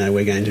that,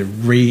 we're going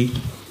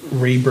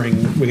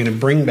to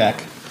bring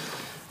back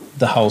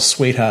the whole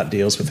sweetheart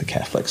deals with the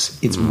Catholics.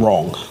 It's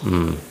wrong.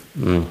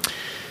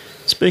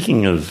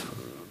 Speaking of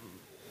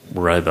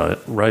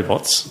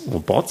robots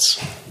or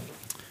bots,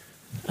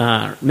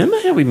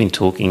 remember how we've been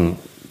talking,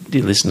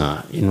 dear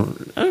listener,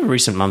 in over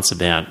recent months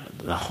about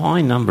the high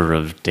number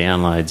of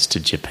downloads to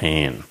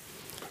Japan?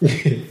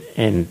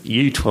 And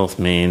you, 12th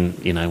Man,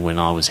 when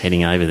I was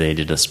heading over there,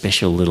 did a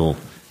special little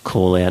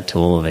call out to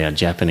all of our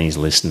Japanese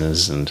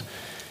listeners, and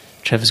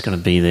Trevor's going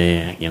to be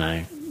there,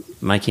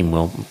 make him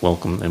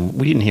welcome, and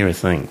we didn't hear a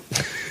thing.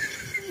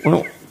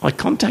 Well, I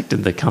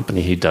contacted the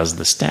company who does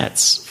the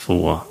stats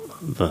for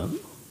the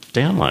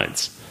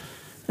downloads,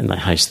 and they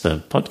host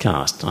the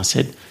podcast. I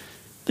said,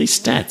 these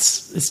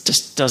stats, it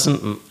just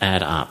doesn't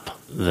add up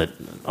that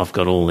I've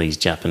got all these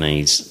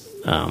Japanese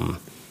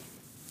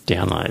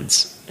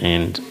downloads.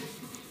 And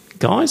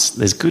guys,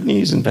 there's good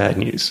news and bad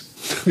news.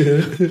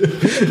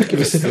 Give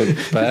us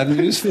the bad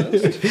news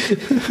first.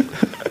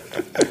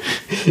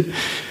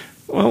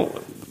 Well,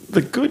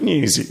 the good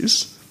news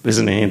is there's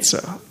an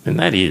answer, and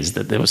that is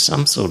that there was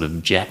some sort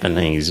of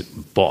Japanese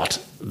bot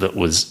that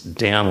was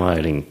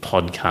downloading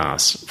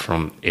podcasts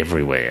from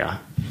everywhere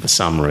for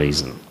some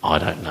reason. I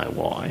don't know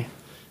why.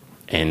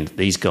 And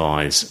these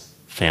guys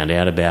found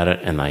out about it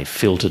and they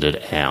filtered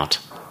it out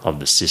of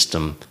the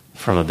system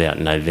from about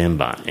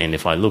November. And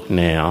if I look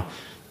now,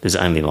 there's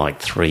only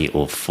like 3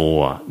 or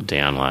 4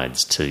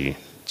 downloads to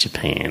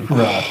Japan.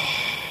 Right.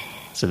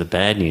 So the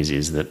bad news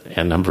is that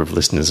our number of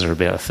listeners are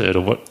about a third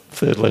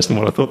less than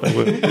what I thought they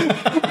were.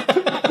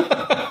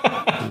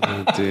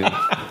 Oh dear.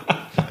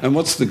 And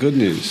what's the good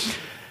news?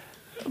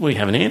 We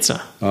have an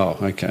answer. Oh,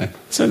 okay.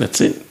 So that's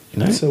it.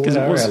 So what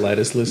are our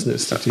latest listener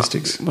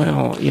statistics?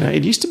 Well,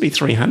 it used to be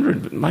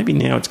 300, but maybe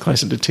now it's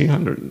closer to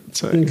 200.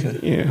 So, okay.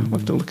 Yeah, I'll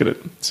have to look at it.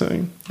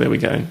 So, there we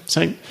go.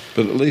 So,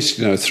 but at least,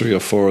 3 or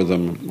 4 of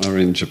them are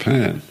in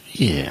Japan.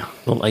 Yeah.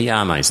 Well,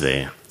 Ayame's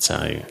there.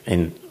 So,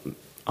 and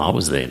I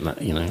was there, Did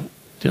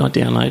I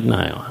download? No,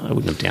 I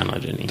wouldn't have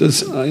downloaded any.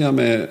 Does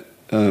Ayame,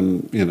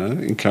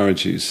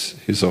 encourage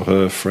his or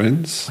her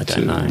friends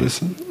to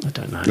listen? I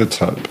don't know. Let's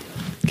hope.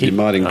 You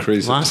might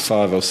increase it to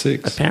 5 or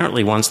 6.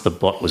 Apparently, once the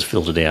bot was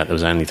filtered out, there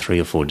was only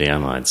 3 or 4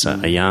 downloads. So,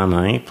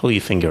 Ayame, pull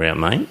your finger out,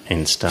 mate,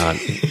 and start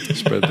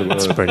spreading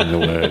the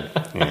word.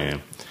 Yeah.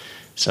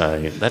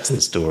 So that's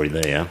the story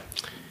there.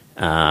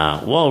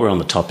 While we're on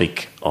the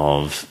topic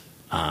of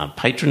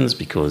patrons,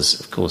 because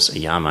of course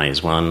Ayame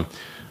is one,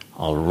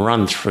 I'll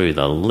run through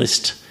the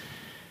list.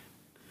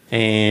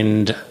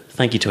 And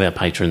thank you to our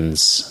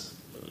patrons.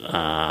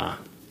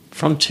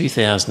 From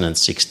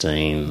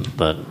 2016,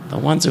 the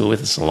ones who were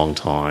with us a long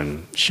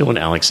time, Sean,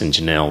 Alex and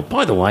Janelle.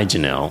 By the way,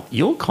 Janelle,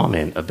 your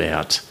comment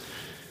about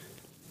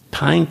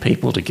paying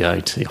people to go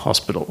to the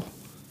hospital,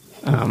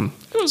 it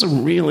was a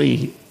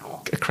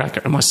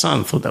cracker. And my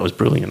son thought that was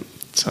brilliant.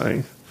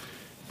 So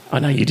I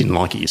know you didn't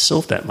like it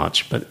yourself that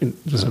much, but it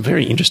was a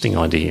very interesting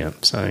idea.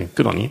 So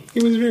good on you.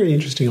 It was a very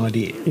interesting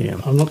idea. Yeah.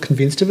 I'm not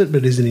convinced of it, but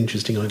it is an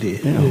interesting idea.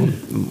 Yeah.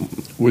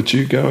 Would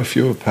you go if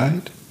you were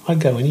paid? I'd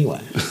go anyway.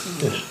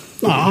 Yeah.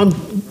 No,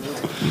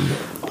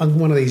 I'm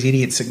one of these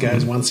idiots that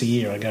goes once a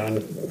year. I go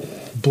and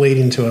bleed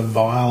into a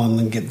vial and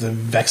then get the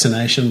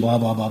vaccination, blah,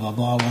 blah, blah, blah,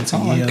 blah, once a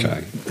year.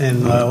 Okay.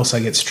 And I also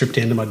get stripped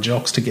down to my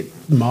jocks to get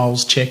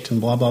moles checked and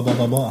blah, blah, blah,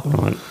 blah, blah.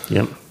 Right,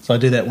 yep. So I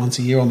do that once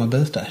a year on my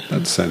birthday.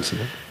 That's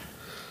sensible.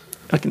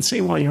 I can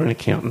see why you're an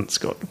accountant,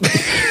 Scott.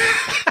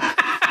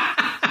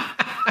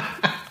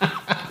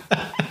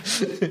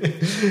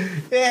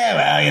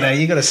 Yeah, well,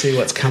 you got to see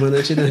what's coming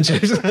at you, don't you?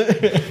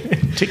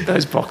 Tick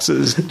those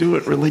boxes, do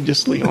it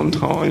religiously on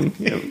time.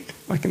 Yep,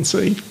 I can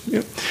see.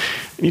 Yep.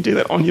 And you do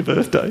that on your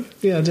birthday.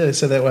 Yeah, I do,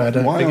 so that way I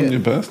don't Why forget. on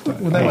your birthday?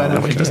 Well, that way I don't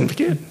he forget. doesn't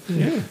forget.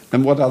 Yeah.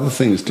 And what other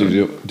things do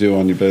you do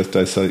on your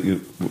birthday so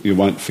you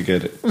won't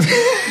forget it?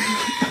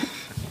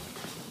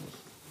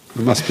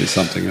 It must be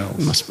something else.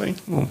 Must be.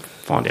 We'll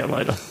find out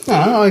later.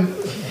 No,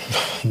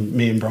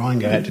 me and Brian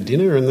go out to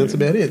dinner, and that's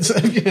about it. So,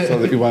 yeah. So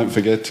that you won't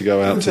forget to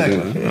go out to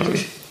dinner.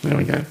 Right, there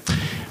we go.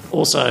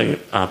 Also,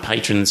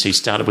 patrons who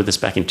started with us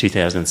back in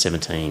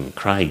 2017: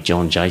 Craig,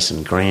 John,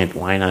 Jason, Grant,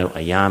 Wayno,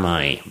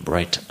 Ayame,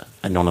 Brett,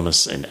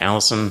 Anonymous, and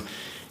Alison.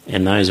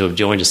 And those who have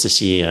joined us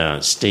this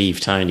year: Steve,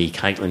 Tony,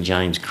 Caitlin,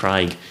 James,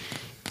 Craig,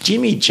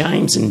 Jimmy,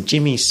 James, and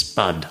Jimmy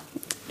Spud.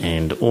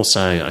 And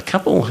also a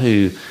couple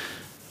who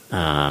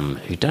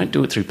don't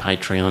do it through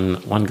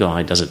Patreon. One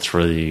guy does it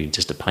through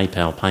just a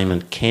PayPal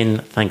payment. Ken,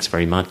 thanks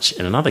very much.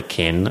 And another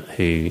Ken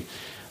who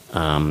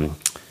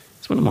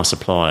is one of my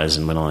suppliers,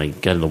 and when I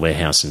go to the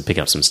warehouse and pick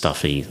up some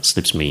stuff, he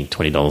slips me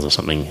 $20 or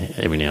something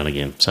every now and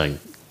again. So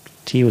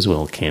to you as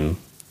well, Ken.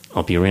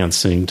 I'll be around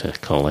soon to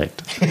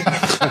collect.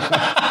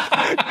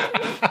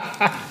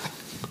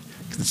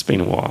 It's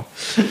been a while.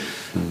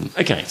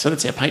 Okay, so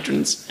that's our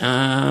patrons.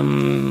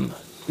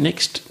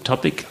 Next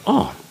topic.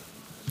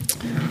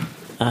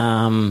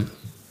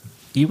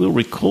 You will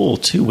recall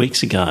 2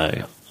 weeks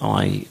ago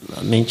I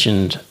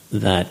mentioned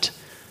that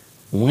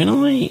when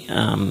I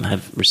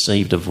have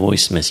received a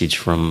voice message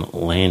from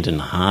Landon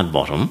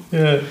Hardbottom,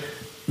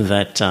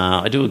 that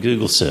I do a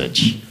Google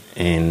search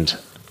and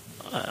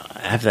I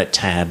have that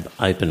tab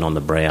open on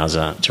the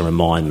browser to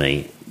remind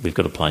me we've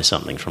got to play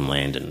something from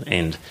Landon.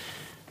 And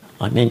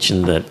I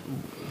mentioned that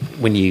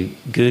when you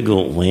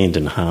Google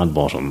Landon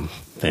Hardbottom,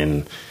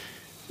 then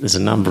there's a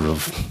number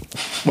of...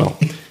 Well,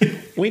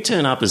 we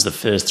turn up as the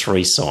first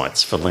 3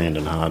 sites for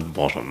Landon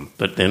Hardbottom,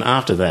 but then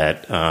after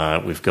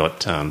that we've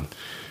got...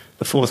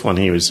 the fourth one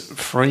here is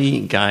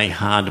free gay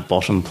hard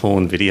bottom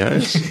porn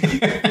videos.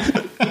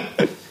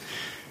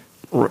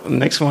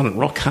 Next one,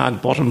 rock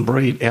hard bottom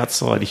breed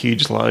outside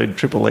huge load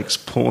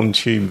XXX porn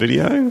tube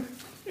video.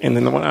 And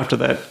then the one after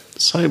that,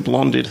 so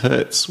blonde it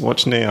hurts,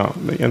 watch now.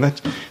 And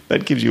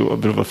that gives you a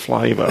bit of a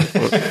flavour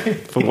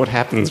for what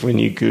happens when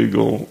you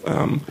Google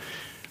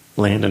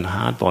Landon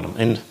Hardbottom.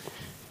 And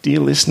dear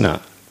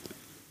listener,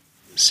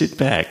 sit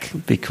back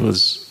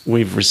because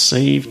we've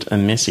received a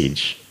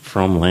message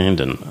from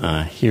Landon.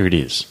 Here it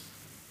is.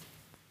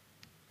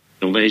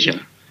 The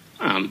leisure.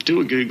 Do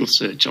a Google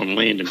search on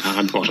Landon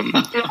Hardbottom.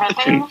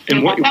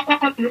 and what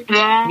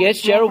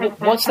Yes, Gerald,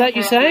 what's that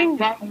you're saying?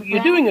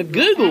 You're doing a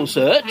Google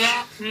search?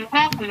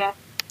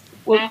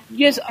 Well,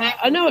 yes,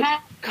 I know it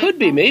could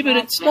be me, but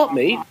it's not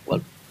me. Well,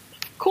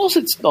 of course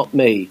it's not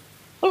me.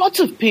 Well, lots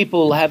of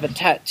people have a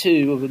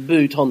tattoo of a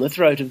boot on the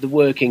throat of the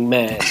working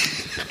man.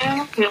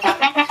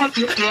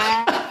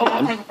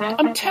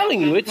 I'm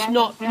telling you, it's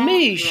not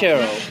me,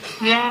 Cheryl.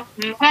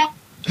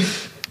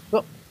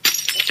 Well,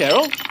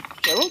 Cheryl,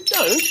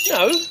 don't,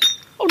 no.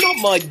 Oh, not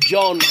my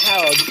John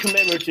Howard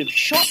commemorative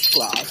shot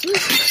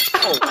glasses.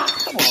 Oh,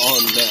 come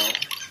on now.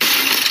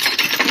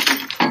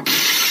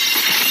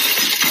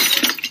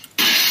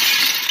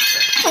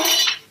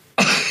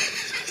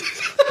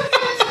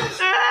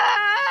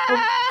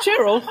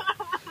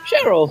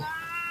 Cheryl,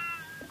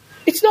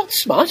 it's not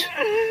smut.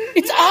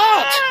 It's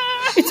art.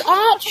 It's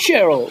art,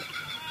 Cheryl.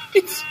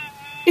 It's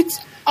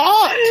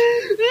art.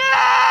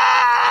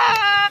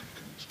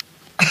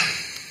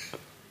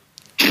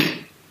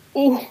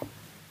 Oh,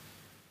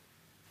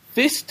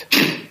 fist,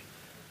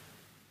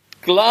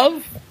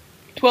 glove,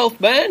 12th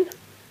man.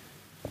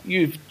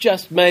 You've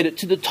just made it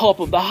to the top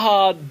of the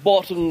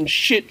hard-bottom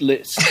shit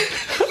list.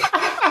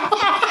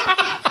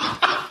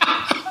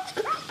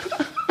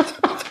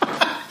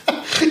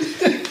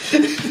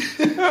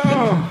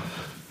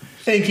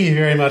 Thank you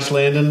very much,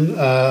 Landon.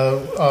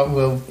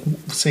 We'll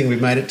seeing we've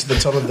made it to the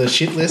top of the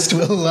shit list.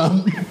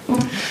 We'll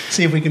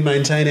see if we can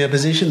maintain our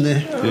position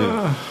there.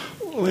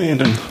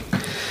 Landon.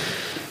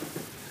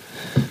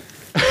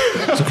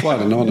 It's quite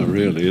an honour,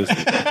 really, isn't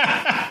it?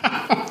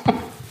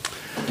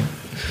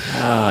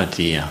 Oh,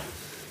 dear.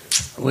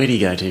 Where do you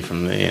go to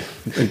from there?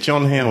 The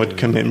John Howard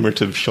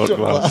commemorative shot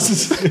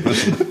glasses.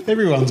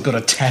 Everyone's got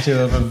a tattoo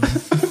of a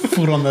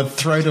foot on the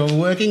throat of a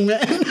working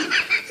man.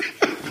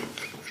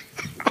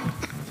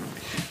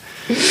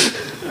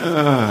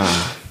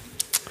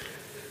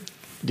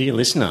 Dear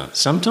listener,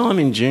 sometime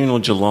in June or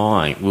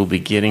July we'll be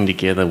getting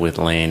together with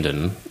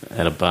Landon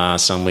at a bar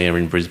somewhere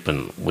in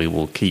Brisbane. We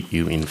will keep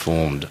you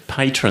informed.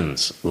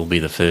 Patrons will be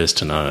the first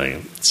to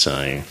know.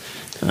 So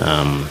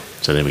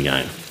there we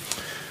go.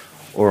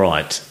 All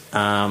right.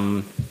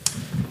 I've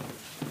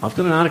got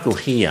an article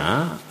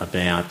here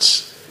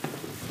about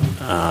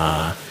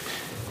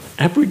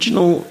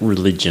Aboriginal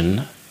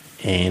religion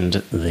and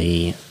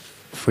the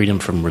Freedom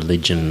from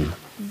Religion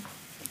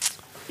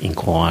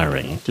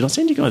inquiry. Did I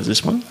send you guys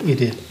this one? You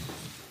did.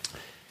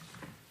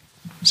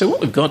 So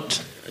what we've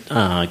got,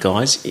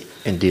 guys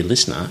and dear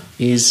listener,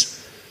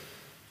 is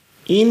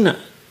in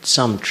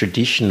some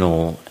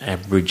traditional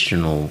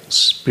Aboriginal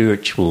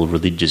spiritual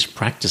religious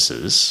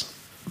practices,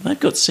 they've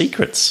got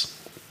secrets.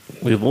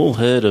 We've all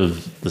heard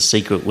of the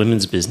secret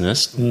women's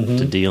business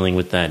to dealing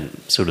with that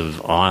sort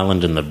of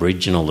island and the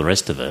bridge and all the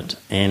rest of it.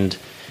 And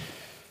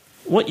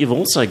what you've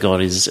also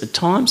got is, at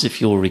times,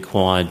 if you're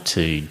required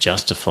to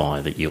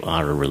justify that you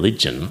are a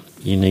religion,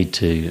 you need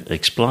to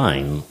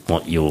explain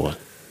what your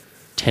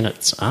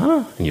tenets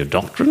are and your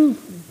doctrine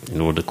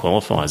in order to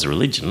qualify as a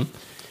religion.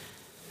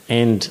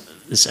 And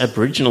this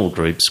Aboriginal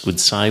groups would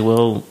say,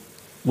 well,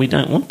 we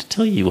don't want to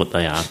tell you what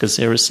they are because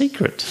they're a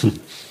secret.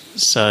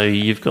 So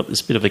you've got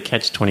this bit of a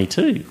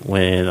catch-22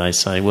 where they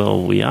say,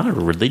 well, we are a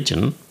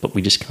religion, but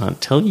we just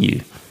can't tell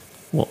you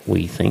what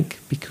we think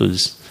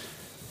because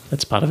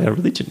that's part of our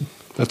religion.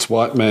 That's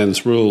white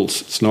man's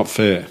rules. It's not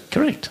fair.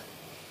 Correct.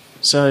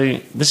 So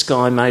this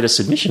guy made a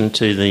submission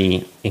to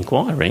the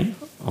inquiry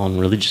on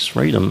religious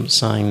freedom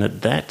saying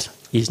that that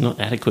is not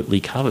adequately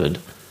covered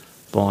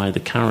by the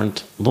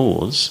current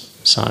laws,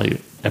 so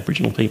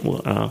Aboriginal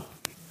people are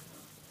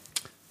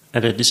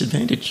at a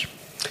disadvantage.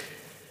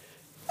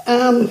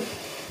 At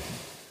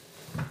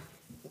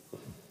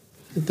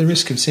the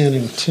risk of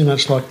sounding too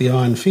much like the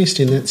Iron Fist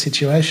in that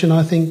situation,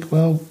 I think,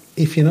 well,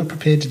 if you're not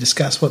prepared to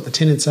discuss what the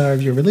tenets are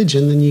of your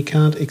religion, then you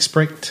can't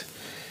expect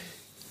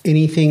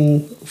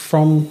anything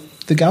from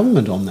the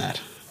government on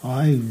that.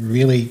 I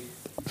really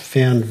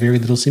found very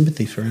little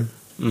sympathy for him.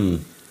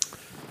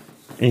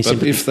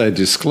 But if they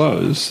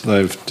disclose,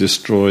 they've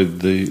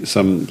destroyed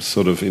some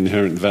sort of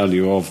inherent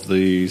value of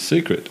the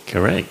secret.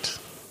 Correct.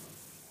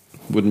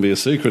 Wouldn't be a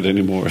secret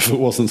anymore if it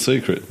wasn't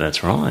secret.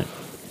 That's right.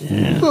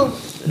 Yeah. Well,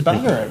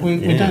 bugger it.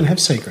 We don't have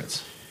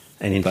secrets.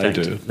 And in fact,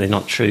 they're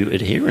not true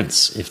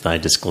adherents if they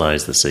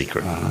disclose the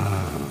secret.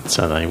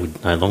 So they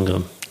would no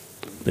longer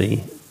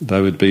be...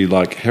 They would be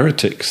like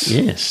heretics.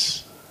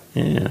 Yes.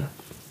 Yeah.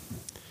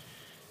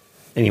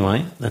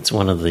 Anyway, that's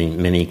one of the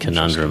many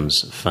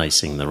conundrums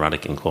facing the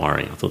Ruddock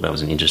inquiry. I thought that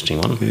was an interesting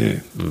one.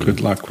 Yeah.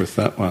 Good luck with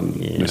that one,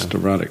 Mr.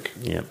 Ruddock.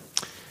 Yeah.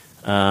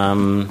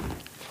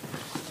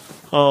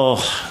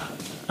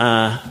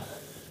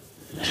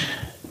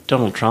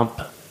 Donald Trump,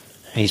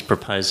 he's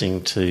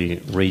proposing to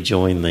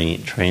rejoin the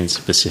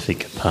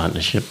Trans-Pacific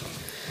Partnership.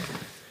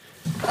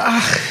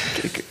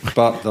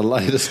 But the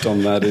latest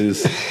on that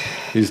is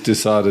he's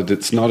decided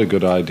it's not a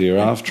good idea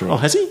after all. Oh,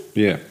 has he?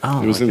 Yeah.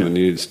 Oh, it was in the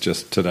news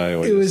just today.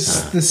 It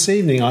was this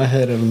evening I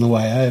heard it on the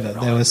way over.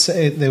 Right.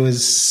 There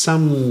was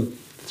some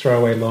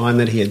throwaway line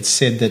that he had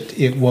said that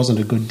it wasn't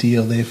a good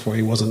deal, therefore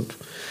he wasn't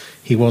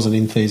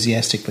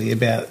enthusiastic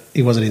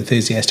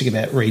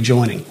about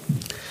rejoining.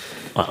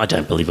 I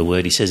don't believe a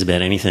word he says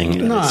about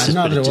anything.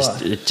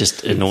 It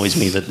just annoys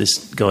me that this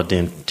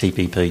goddamn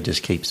TPP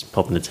just keeps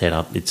popping its head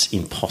up. It's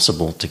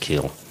impossible to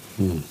kill.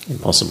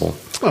 Impossible.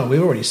 Well, we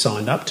already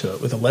signed up to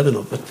it with 11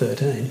 of the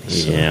 13.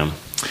 So. Yeah.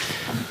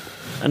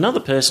 Another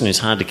person who's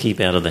hard to keep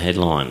out of the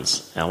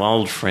headlines, our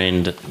old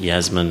friend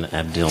Yasmin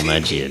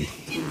Abdel-Majid.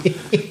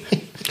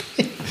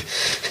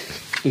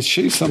 Is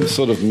she some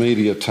sort of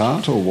media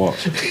tart or what?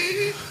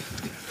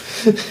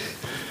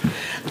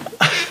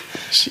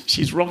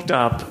 She's rocked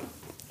up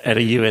at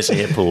a US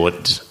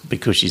airport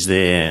because she's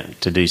there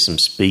to do some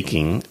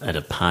speaking as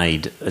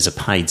a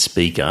paid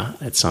speaker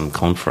at some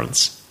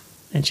conference.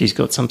 And she's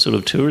got some sort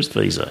of tourist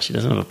visa. She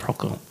doesn't have a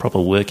proper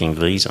working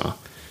visa.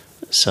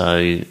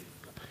 So,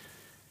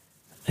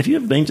 have you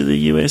ever been to the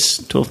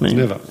US, 12 man?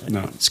 Never,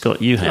 no.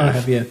 Scott, you have. I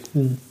have, yeah.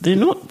 They're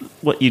not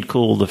what you'd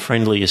call the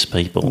friendliest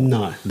people,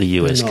 no, the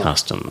US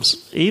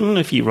customs. Even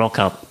if you rock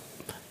up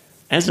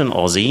as an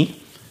Aussie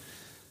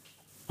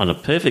on a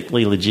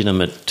perfectly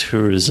legitimate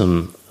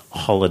tourism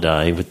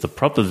holiday with the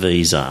proper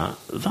visa,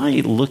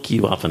 they look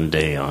you up and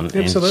down.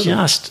 Absolutely. And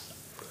just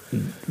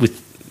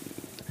with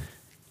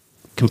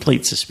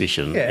complete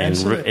suspicion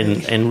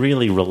and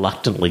really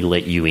reluctantly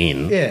let you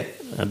in. Yeah.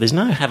 There's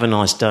no have a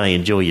nice day,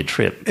 enjoy your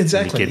trip.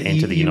 Exactly. When you get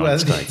into the United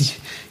States.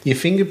 You're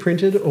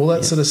fingerprinted, all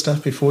that sort of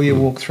stuff before you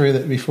walk through.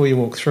 And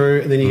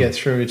then you go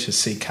through to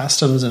see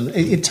customs, and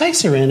it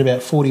takes around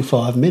about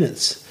 45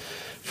 minutes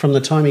from the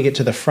time you get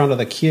to the front of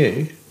the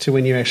queue to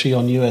when you're actually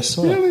on US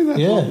soil. Really? That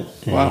long?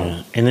 Wow.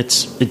 Yeah. And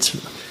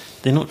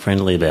they're not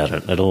friendly about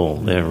it at all.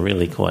 They're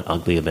really quite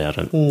ugly about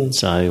it.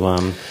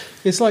 So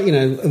it's like,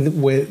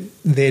 where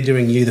they're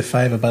doing you the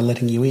favour by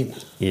letting you in.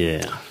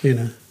 Yeah.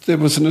 There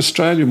was an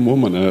Australian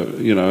woman,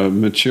 a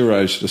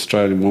mature-aged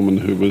Australian woman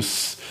who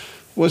was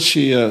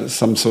she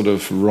some sort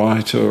of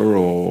writer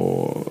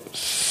or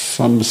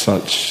some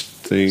such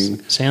thing?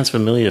 Sounds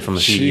familiar from a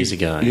few years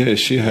ago. Yeah,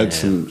 she had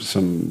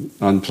some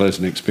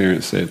unpleasant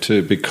experience there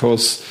too,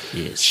 because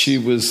she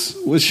was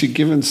she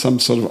given some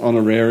sort of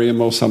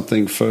honorarium or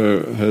something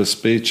for her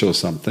speech or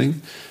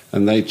something?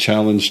 And they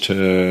challenged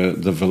her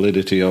the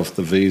validity of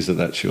the visa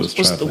that she was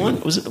travelling.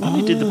 Was it the one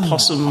who did the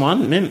possum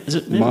one?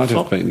 Might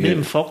have been,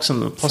 Mem Fox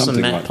and the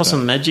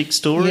possum magic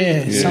story?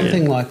 Yeah,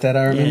 something like that.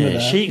 I remember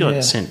that. She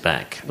got sent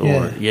back.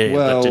 Well,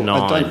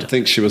 denied. I don't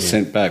think she was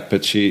sent back,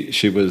 but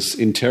she was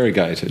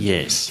interrogated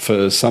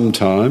for some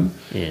time.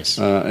 Yes.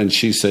 And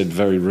she said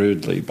very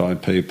rudely by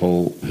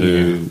people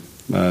who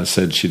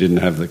said she didn't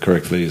have the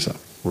correct visa.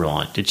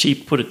 Right. Did she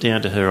put it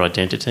down to her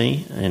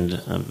identity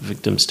and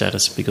victim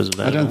status because of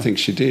that? I don't think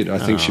she did. I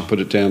think she put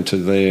it down to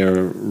their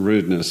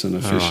rudeness and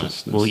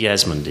officiousness. Right. Well,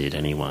 Yasmin did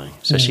anyway.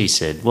 So she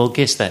said, well,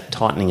 guess that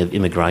tightening of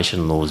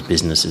immigration laws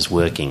business is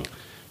working.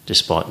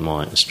 despite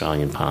my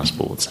Australian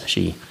passport. So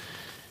she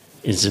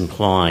is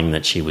implying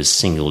that she was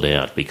singled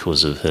out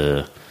because of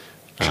her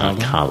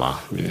colour.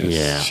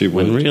 Yes, yeah,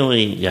 when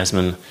really,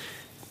 Yasmin,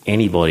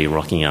 anybody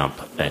rocking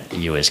up at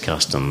US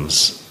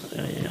Customs,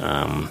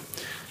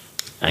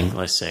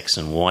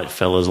 Anglo-Saxon white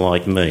fellas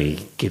like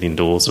me, get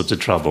into all sorts of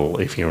trouble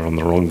if you're on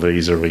the wrong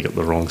visa or you got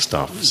the wrong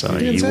stuff. So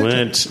you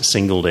weren't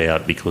singled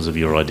out because of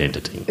your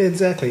identity.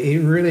 Exactly. He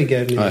really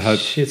gave me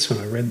shits when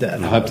I read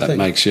that. I hope that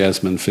makes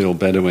Yasmin feel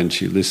better when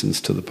she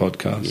listens to the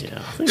podcast. Yeah,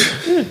 I think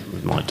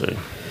it might do.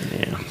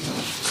 Yeah.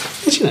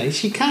 But, you know,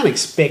 she can't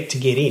expect to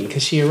get in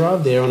because she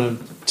arrived there on a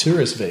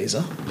tourist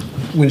visa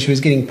when she was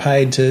getting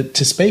paid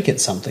to speak at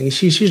something.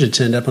 She should have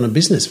turned up on a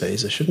business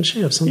visa, shouldn't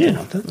she, or something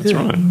like that? That's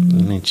right. I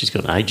mean, she's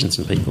got agents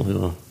and people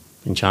who are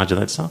in charge of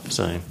that stuff,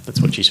 so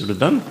that's what she should have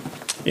done.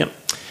 Yep.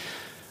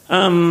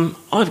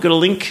 I've got a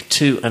link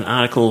to an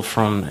article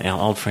from our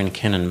old friend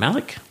Kenan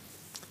Malik,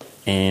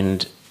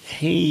 and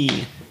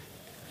he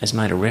has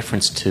made a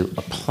reference to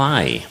a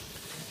play.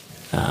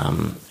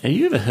 Have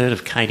you ever heard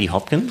of Katie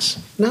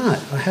Hopkins? No,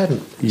 I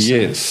hadn't.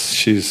 Yes,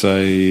 she's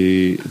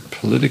a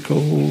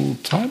political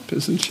type,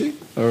 isn't she?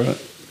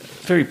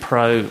 Very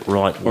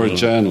pro-right-wing. Or a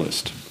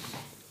journalist.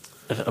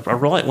 A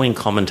right-wing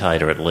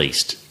commentator, at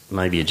least.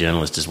 Maybe a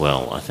journalist as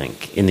well, I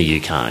think, in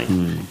the UK.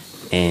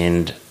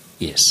 And,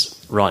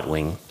 yes,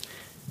 right-wing.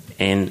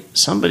 And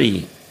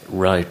somebody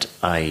wrote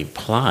a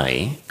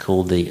play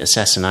called The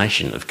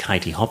Assassination of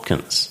Katie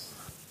Hopkins.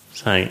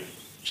 So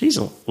she's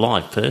a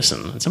live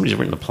person, and somebody's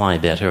written a play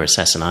about her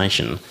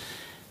assassination,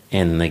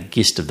 and the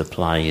gist of the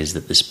play is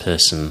that this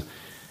person,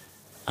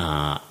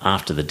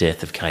 after the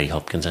death of Katie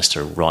Hopkins, has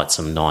to write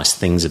some nice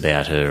things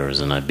about her as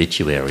an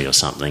obituary or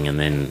something, and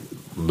then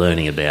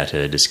learning about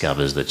her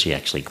discovers that she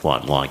actually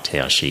quite liked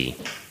how she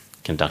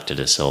conducted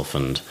herself,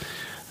 and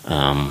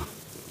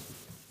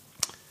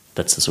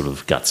that's the sort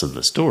of guts of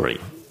the story.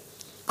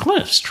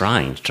 Quite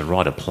strange to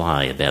write a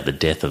play about the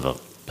death of a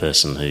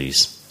person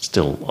who's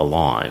still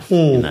alive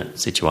in that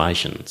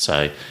situation.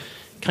 So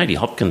Katie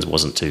Hopkins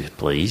wasn't too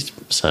pleased,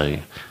 so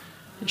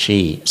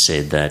she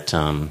said that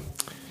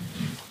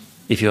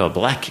if you are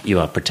black, you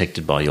are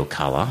protected by your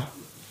colour,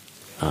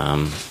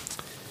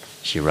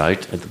 she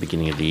wrote at the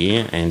beginning of the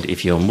year, and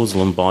if you're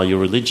Muslim, by your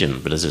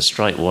religion. But as a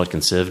straight white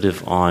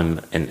conservative,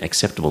 I'm an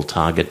acceptable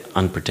target,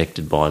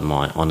 unprotected by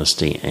my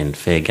honesty and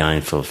fair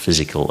game for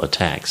physical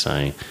attack.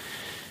 So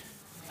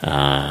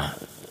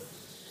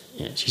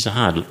she's a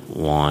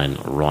hard-line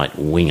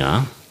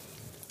right-winger.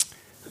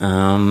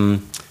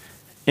 And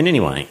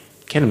anyway,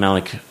 Kenan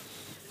Malik,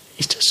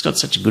 he's just got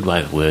such a good way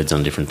of words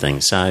on different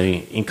things. So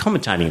in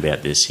commentating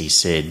about this, he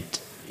said,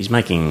 he's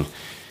making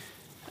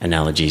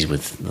analogies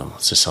with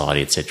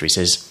society, etc. He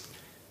says,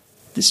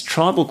 this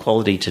tribal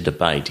quality to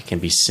debate can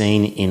be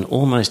seen in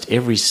almost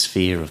every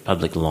sphere of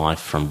public life,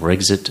 from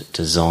Brexit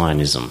to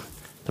Zionism.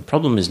 The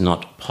problem is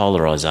not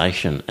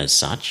polarisation as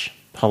such.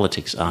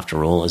 Politics,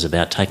 after all, is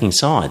about taking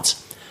sides.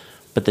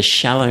 But the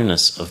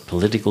shallowness of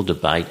political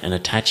debate and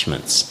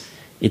attachments.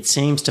 It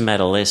seems to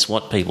matter less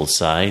what people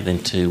say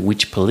than to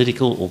which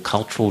political or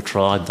cultural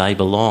tribe they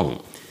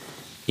belong.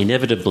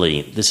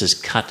 Inevitably, this is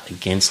cut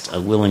against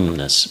a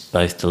willingness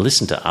both to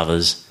listen to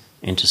others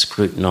and to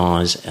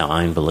scrutinise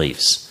our own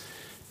beliefs.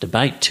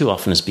 Debate too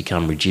often has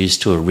become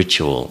reduced to a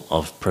ritual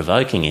of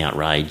provoking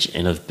outrage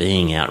and of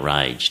being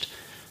outraged.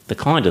 The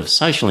kind of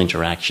social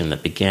interaction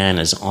that began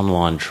as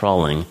online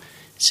trolling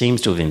seems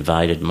to have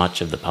invaded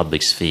much of the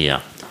public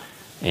sphere.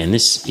 And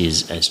this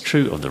is as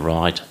true of the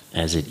right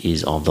as it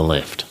is of the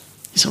left.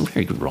 He's a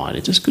very good writer.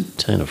 It's just a good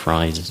turn of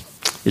phrases,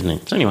 isn't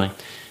it? So anyway,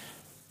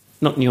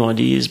 not new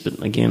ideas,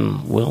 but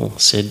again, well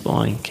said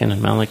by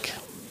Kenan Malik.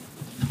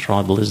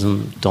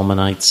 Tribalism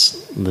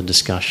dominates the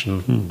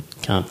discussion.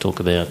 Can't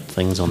talk about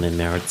things on their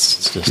merits.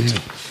 It's just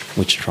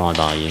which tribe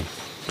are you?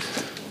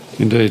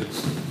 Indeed.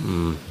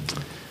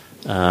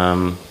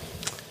 And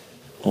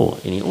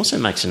he also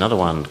makes another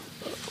one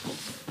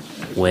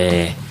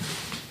where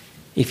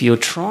if you're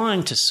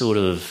trying to sort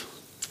of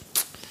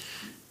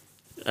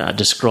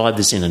describe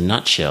this in a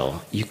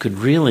nutshell, you could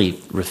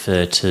really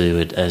refer to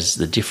it as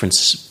the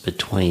difference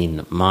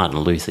between Martin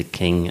Luther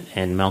King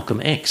and Malcolm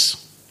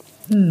X.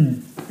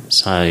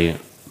 So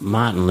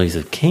Martin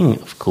Luther King,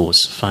 of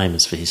course,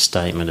 famous for his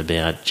statement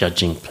about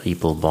judging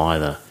people by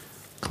the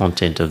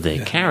content of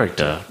their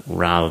character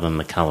rather than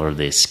the colour of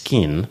their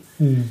skin.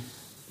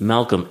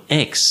 Malcolm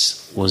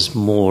X was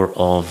more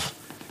of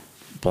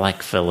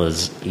black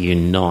fellas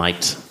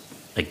unite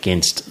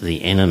against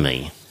the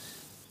enemy,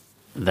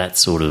 that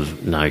sort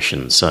of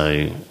notion.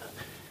 So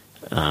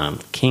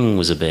King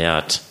was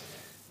about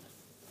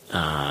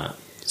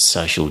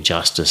social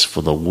justice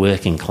for the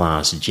working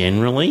class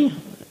generally,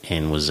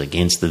 and was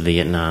against the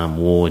Vietnam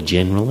War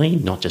generally,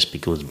 not just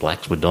because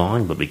blacks were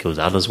dying, but because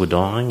others were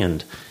dying,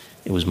 and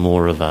it was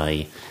more of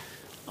a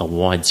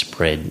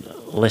widespread,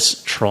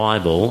 less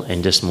tribal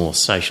and just more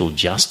social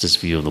justice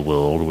view of the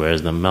world,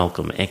 whereas the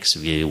Malcolm X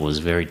view was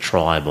very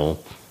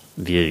tribal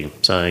view.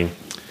 So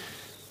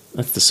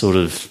that's the sort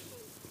of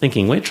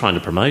thinking we're trying to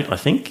promote, I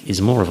think,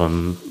 is more of a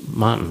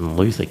Martin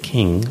Luther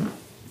King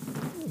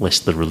less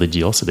the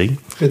religiosity.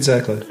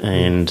 Exactly.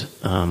 And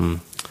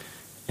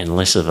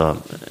less of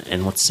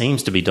and what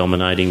seems to be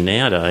dominating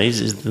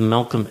nowadays is the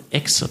Malcolm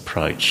X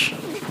approach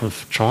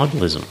of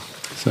tribalism.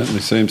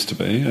 Certainly seems to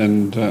be.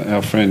 And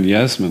our friend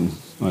Yasmin,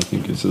 I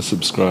think, is a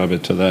subscriber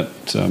to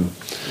that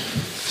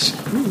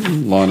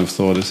line of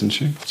thought, isn't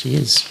she? She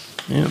is.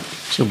 Yeah.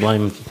 She'll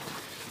blame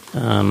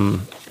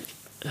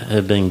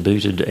her being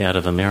booted out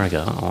of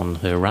America on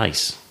her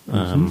race,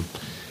 when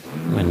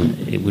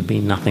it would be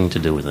nothing to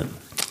do with it.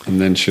 And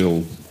then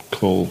she'll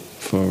call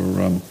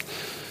for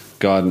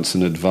guidance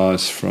and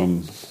advice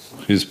from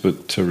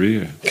Hizbut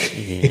Tahrir.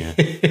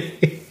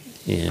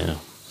 Yeah.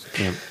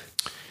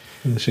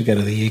 We should go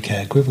to the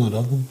UK equivalent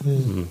of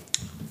them.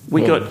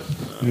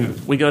 Yeah.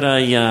 We got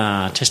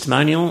a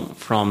testimonial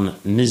from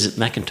Ms.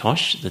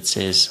 McIntosh that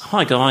says,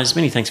 "Hi guys,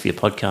 many thanks for your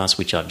podcast,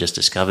 which I've just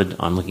discovered.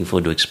 I'm looking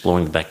forward to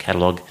exploring the back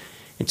catalogue.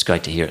 It's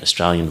great to hear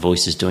Australian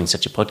voices doing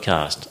such a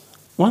podcast.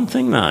 One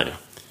thing though,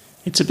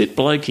 it's a bit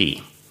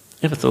blokey.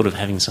 Ever thought of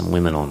having some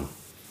women on?"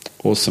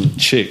 Or some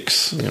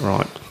chicks. Yeah,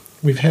 right.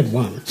 We've had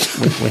one.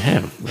 We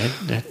have.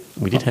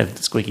 We did have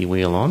the squeaky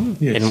wheel on.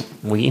 Yes. And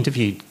we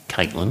interviewed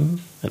Caitlin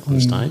at one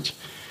stage.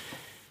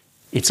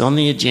 It's on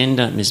the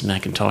agenda, Ms.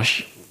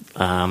 McIntosh.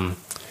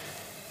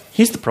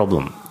 Here's the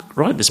problem.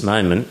 Right at this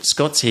moment,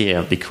 Scott's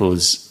here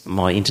because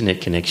my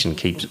internet connection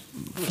keeps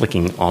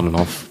flicking on and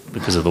off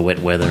because of the wet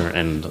weather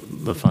and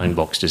the phone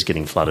box just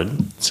getting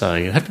flooded. So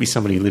it have to be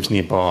somebody who lives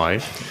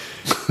nearby.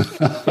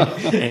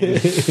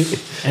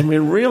 and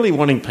we're really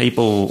wanting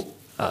people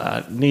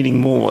needing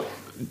more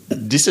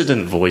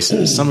dissident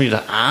voices, somebody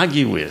to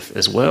argue with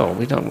as well.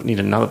 We don't need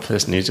another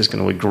person who's just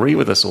going to agree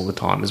with us all the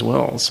time as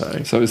well. So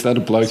is that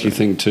a blokey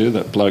thing too,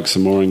 that blokes are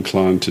more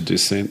inclined to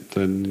dissent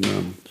than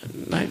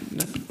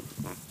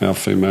our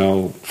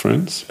female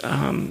friends?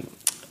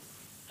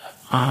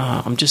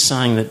 I'm just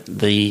saying that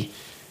the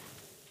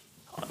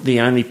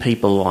only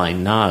people I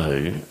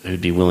know who'd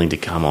be willing to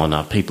come on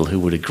are people who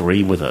would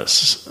agree with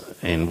us,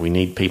 and we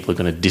need people who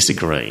are going to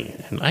disagree.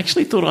 And I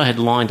actually thought I had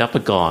lined up a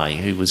guy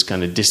who was going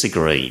to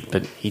disagree,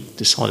 but he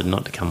decided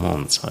not to come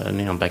on, so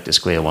now I'm back to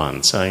square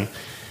one. So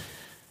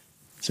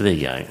there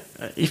you go.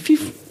 If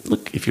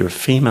you're a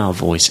female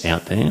voice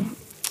out there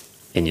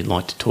and you'd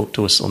like to talk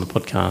to us on the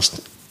podcast,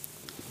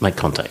 make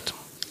contact.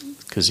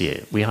 Because,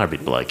 we are a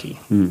bit blokey.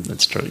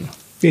 That's true.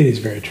 It is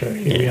very true.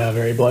 Yeah. We are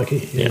very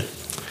blokey. Yeah.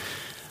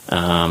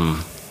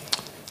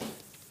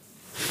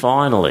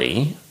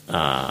 Finally,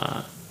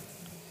 I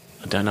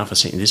don't know if I've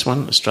seen this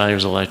one. Australia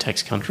is a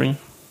low-tax country.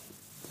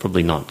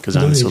 Probably not, because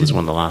I only saw this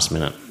one the last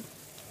minute.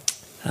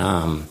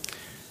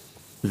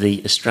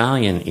 The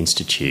Australian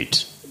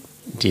Institute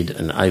did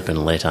an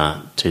open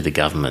letter to the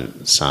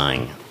government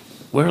saying,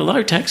 we're a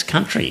low-tax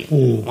country.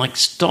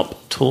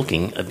 Stop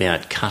talking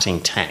about cutting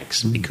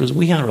tax, because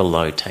we are a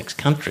low-tax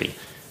country.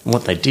 And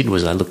what they did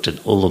was they looked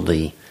at all of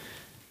the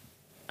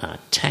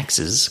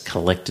taxes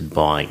collected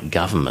by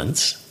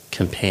governments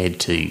compared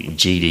to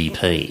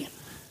GDP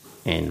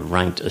and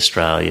ranked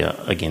Australia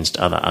against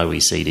other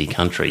OECD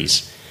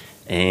countries.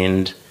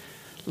 And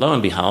lo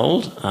and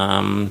behold,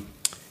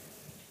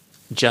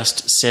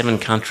 just 7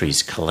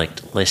 countries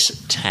collect less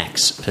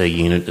tax per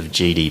unit of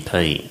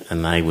GDP,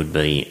 and they would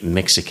be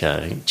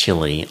Mexico,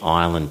 Chile,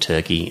 Ireland,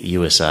 Turkey,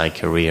 USA,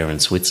 Korea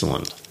and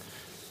Switzerland.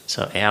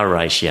 So our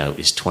ratio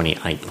is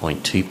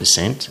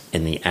 28.2%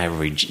 and the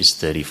average is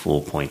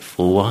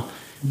 34.4%,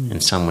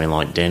 and somewhere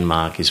like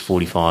Denmark is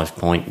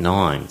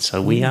 45.9%.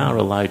 So we are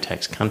a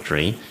low-tax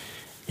country,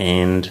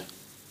 and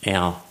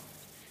our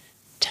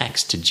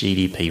tax to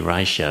GDP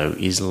ratio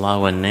is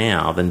lower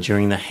now than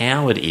during the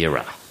Howard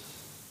era.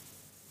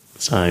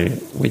 So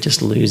we're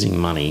just losing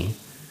money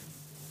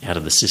out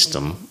of the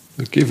system.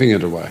 We're giving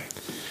it away.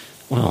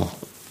 Well,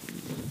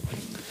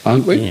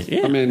 aren't we?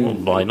 Yeah. I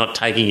mean, by not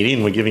taking it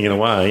in, we're giving it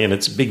away, and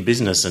it's big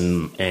business.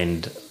 And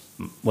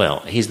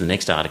here's the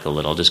next article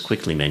that I'll just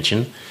quickly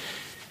mention,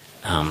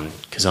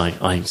 because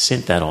I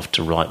sent that off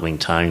to Right Wing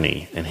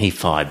Tony, and he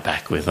fired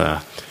back with a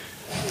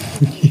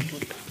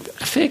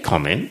fair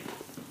comment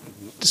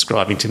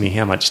describing to me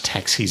how much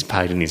tax he's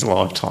paid in his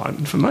lifetime.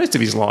 And for most of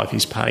his life,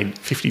 he's paid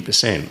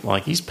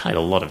 50%. He's paid a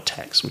lot of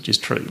tax, which is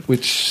true.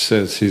 Which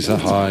says he's a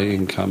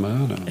high-income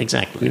earner.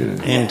 Exactly.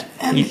 Yeah.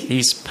 And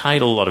he's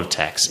paid a lot of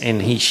tax,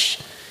 and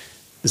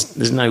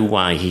there's no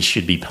way he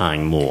should be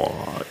paying more.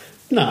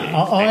 No,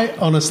 I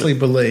honestly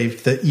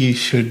believe that you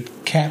should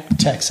cap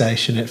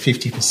taxation at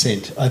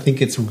 50%. I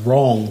think it's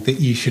wrong that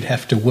you should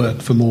have to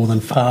work for more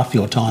than half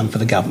your time for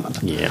the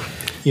government. Yeah.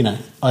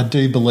 I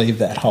do believe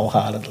that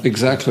wholeheartedly.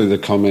 Exactly the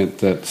comment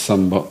that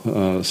some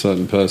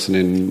certain person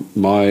in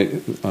my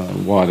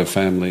wider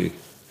family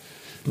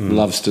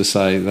loves to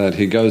say, that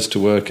he goes to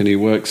work and he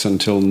works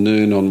until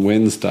noon on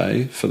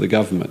Wednesday for the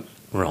government.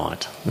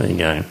 Right, there you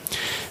go.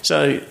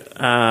 So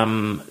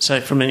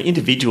from an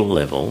individual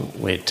level,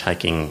 we're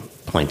taking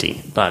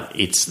plenty, but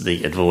it's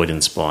the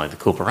avoidance by the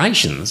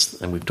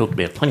corporations, and we've talked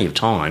about plenty of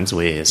times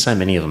where so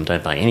many of them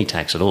don't pay any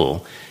tax at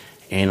all.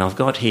 And I've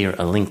got here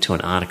a link to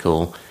an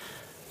article.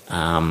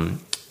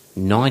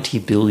 90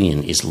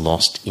 billion is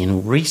lost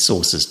in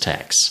resources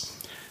tax.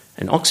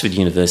 An Oxford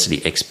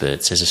University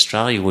expert says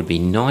Australia would be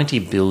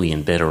 $90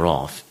 billion better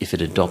off if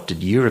it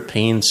adopted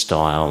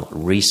European-style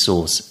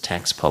resource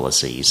tax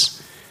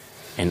policies,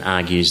 and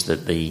argues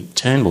that the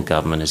Turnbull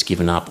government has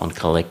given up on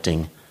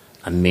collecting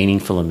a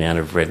meaningful amount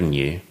of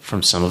revenue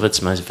from some of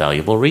its most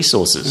valuable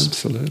resources.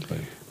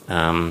 Absolutely.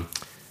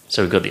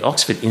 So we've got the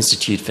Oxford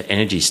Institute for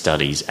Energy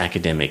Studies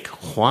academic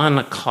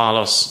Juan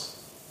Carlos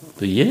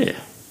Bouye,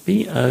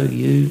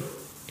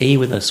 B-O-U-E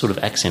with a sort of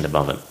accent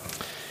above it.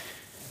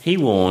 He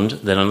warned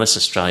that unless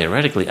Australia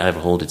radically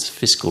overhauled its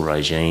fiscal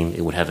regime,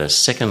 it would have a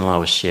second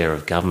lowest share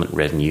of government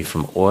revenue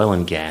from oil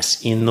and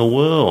gas in the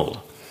world.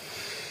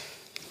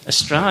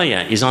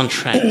 Australia is on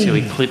track to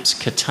eclipse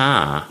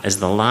Qatar as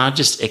the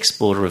largest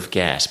exporter of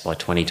gas by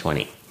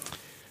 2020,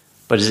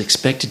 but is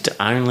expected to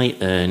only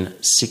earn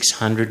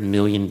 $600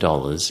 million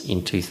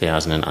in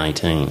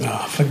 2018.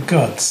 Oh, for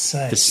God's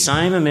sake. The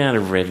same amount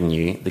of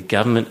revenue the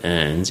government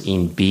earns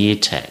in beer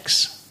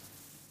tax.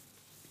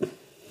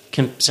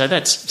 So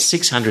that's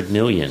 $600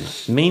 million.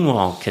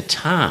 Meanwhile,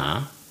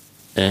 Qatar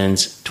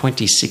earns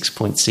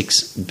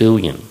 $26.6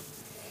 billion.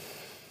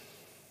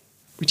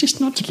 We're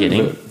just not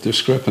getting... A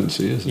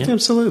discrepancy, isn't it? Yeah.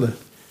 Absolutely.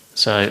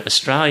 So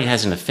Australia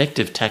has an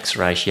effective tax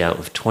ratio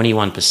of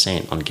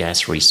 21% on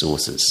gas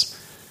resources,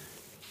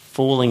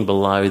 falling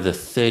below the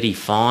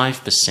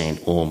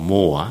 35% or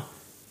more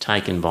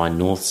taken by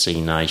North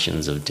Sea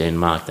nations of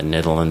Denmark, the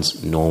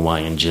Netherlands,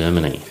 Norway and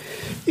Germany.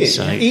 Yeah,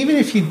 So, even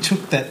if you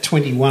took that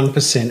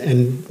 21%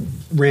 and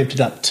ramped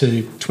it up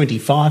to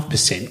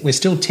 25%, we're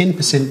still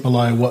 10%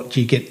 below what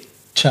you get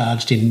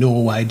charged in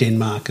Norway,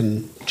 Denmark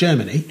and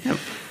Germany. Yep.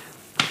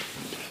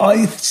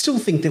 I still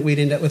think that we'd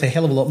end up with a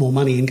hell of a lot more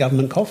money in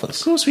government coffers.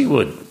 Of course we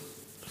would.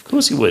 Of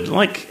course we would.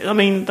 Like, I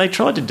mean, they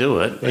tried to do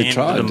it. They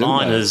tried, the didn't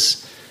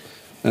miners...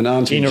 And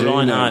Auntie Gina Gina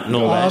Reinhardt and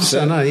all that.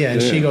 I know, yeah,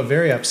 and she got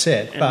very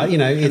upset. But, you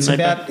know, it's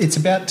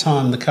about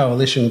time the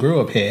coalition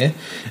grew a pair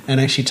and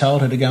actually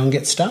told her to go and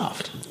get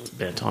staffed. It's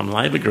about time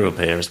Labor grew a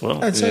pair as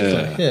well.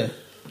 Exactly, yeah.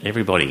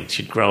 Everybody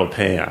should grow a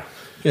pair.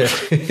 Yeah.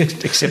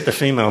 Except the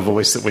female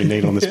voice that we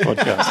need on this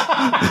podcast.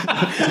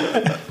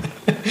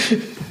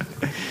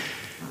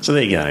 So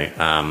there you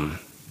go.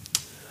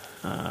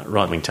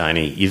 Right Wing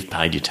Tony, you've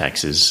paid your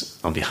taxes.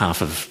 On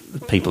behalf of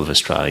the people of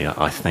Australia,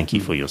 I thank you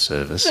for your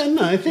service.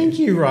 No, thank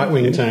you, Right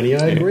Wing Tony.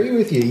 I agree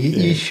with you.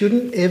 You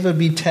shouldn't ever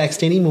be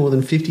taxed any more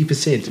than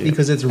 50%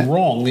 because it's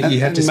wrong that you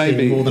have to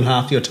spend more than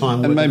half your time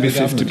working and maybe for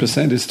government.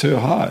 50% is too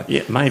high.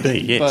 Yeah, maybe,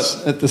 yes.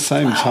 But at the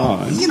same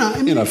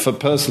time, for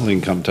personal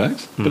income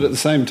tax, but at the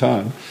same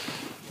time,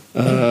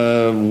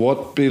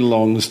 what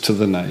belongs to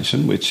the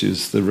nation, which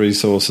is the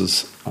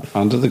resources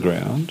under the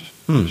ground,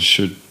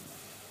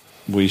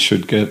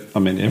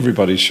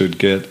 everybody should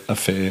get a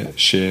fair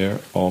share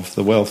of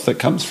the wealth that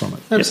comes from it.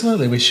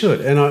 Absolutely, we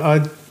should. And I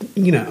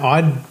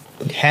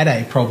had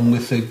a problem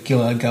with the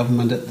Gillard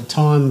government at the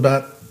time,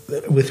 but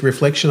with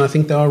reflection, I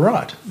think they were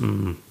right.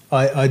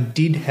 I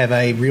did have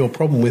a real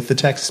problem with the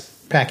tax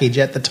package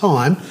at the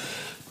time,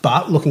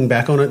 but looking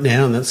back on it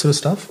now and that sort of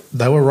stuff,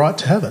 they were right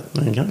to have it.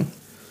 There you go.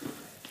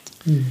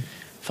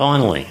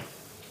 Finally,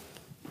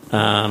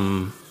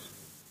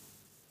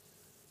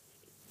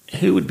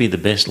 who would be the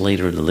best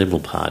leader of the Liberal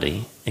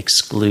Party,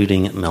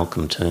 excluding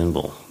Malcolm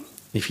Turnbull?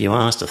 If you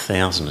asked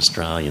 1,000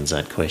 Australians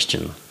that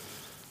question,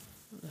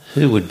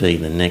 who would be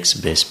the next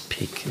best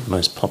pick,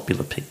 most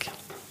popular pick?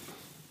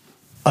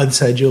 I'd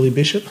say Julie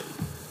Bishop.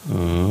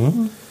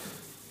 Mm.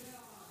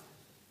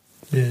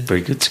 Yeah.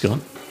 Very good, Scott.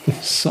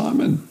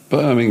 Simon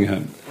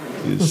Birmingham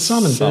is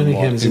Simon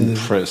Birmingham's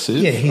impressive.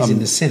 He's in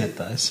the Senate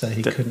though, so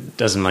he couldn't.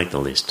 Doesn't make the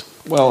list.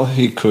 Well,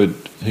 he could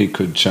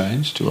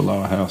change to a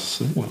lower house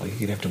seat. Well,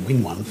 he'd have to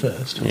win one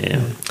first.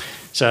 Yeah.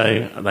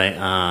 So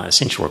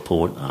Essential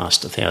Report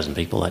asked 1,000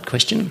 people that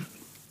question,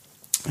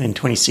 and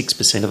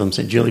 26% of them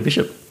said Julie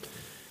Bishop.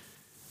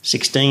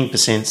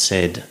 16%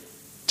 said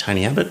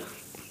Tony Abbott,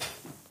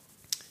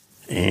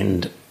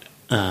 and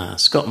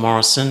Scott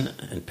Morrison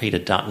and Peter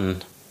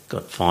Dutton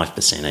got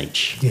 5%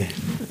 each. Yeah.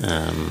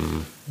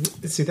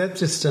 See, that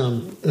just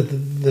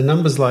the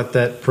numbers like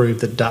that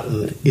prove that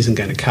Dutton isn't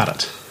going to cut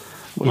it.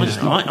 Well,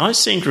 I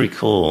seem to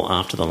recall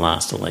after the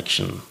last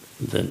election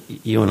that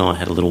you and I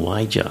had a little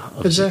wager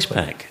of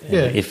six-pack.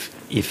 Yeah.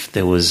 If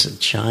there was a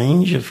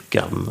change of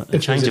government, a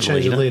change of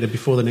leader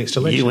before the next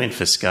election. You went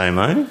for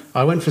ScoMo.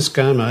 I went for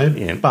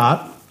ScoMo,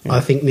 but I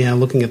think now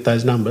looking at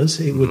those numbers,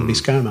 it wouldn't be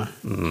ScoMo.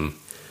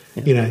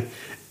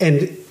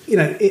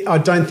 I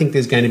don't think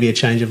there's going to be a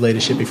change of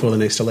leadership before the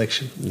next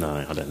election.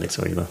 No, I don't think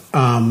so either.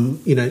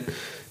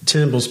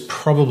 Turnbull's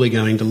probably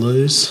going to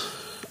lose.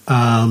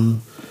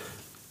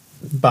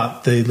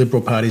 But the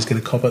Liberal Party's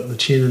going to cop it in the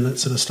chin and that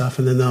sort of stuff,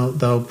 and then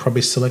they'll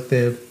probably select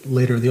their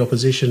leader of the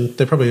opposition.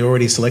 They're probably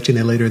already selecting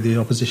their leader of the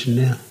opposition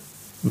now.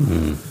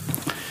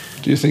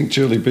 Do you think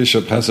Julie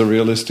Bishop has a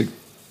realistic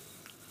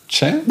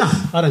chance? No,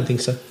 I don't think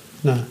so.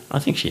 No. I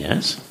think she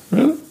has.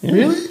 Really? Yeah.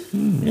 Really?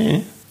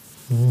 Yeah.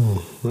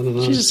 I don't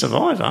know. She's a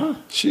survivor.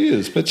 She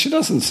is, but she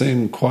doesn't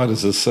seem quite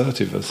as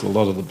assertive as a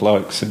lot of the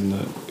blokes in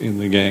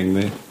the gang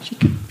there.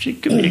 She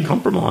could be a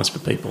compromise for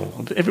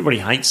people. Everybody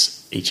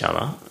hates each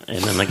other,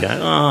 and then they go,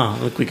 "Oh,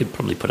 look, we could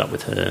probably put up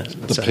with her."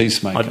 The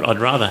peacemaker. I'd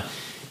rather,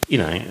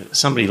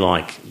 somebody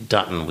like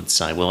Dutton would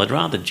say, "Well, I'd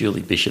rather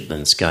Julie Bishop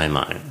than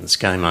ScoMo," and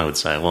ScoMo would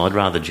say, "Well, I'd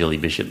rather Julie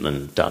Bishop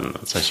than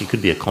Dutton." So she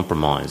could be a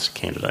compromise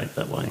candidate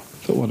that way.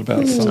 But what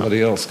about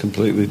somebody else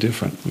completely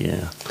different?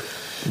 Yeah.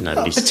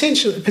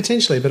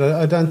 Potentially, but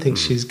I don't think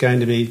she's going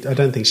to be. I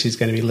don't think she's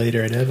going to be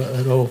leader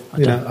at all.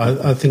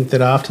 I think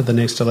that after the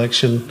next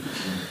election,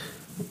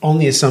 on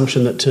the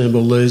assumption that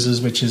Turnbull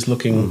loses, which is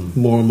looking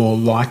more and more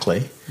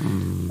likely,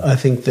 I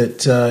think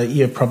that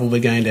you're probably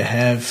going to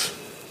have.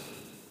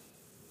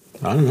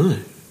 I don't know.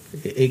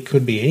 It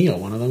could be any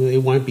one of them.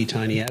 It won't be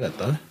Tony Abbott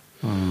though,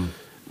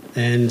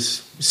 and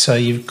so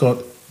you've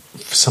got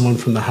someone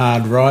from the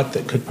hard right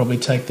that could probably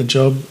take the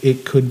job.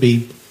 It could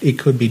be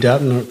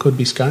Dutton or it could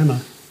be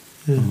ScoMo.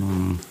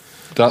 Yeah.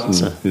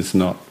 Dutton is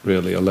not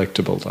really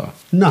electable, though.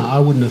 No, I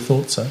wouldn't have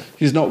thought so.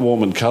 He's not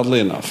warm and cuddly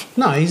enough.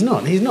 No, he's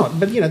not.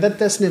 But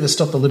that's never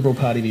stopped the Liberal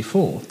Party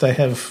before. They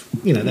have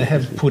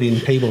put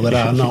in people that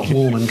are not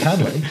warm and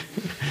cuddly.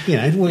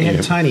 We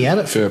had Tony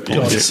Abbott, for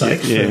God's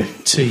sake, for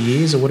 2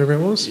 years or whatever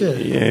it was.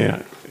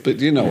 Yeah. But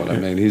you know what I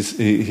mean.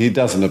 He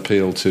doesn't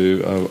appeal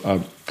to a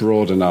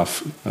broad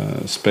enough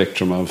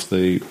spectrum of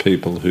the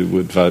people who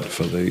would vote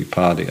for the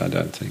party, I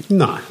don't think.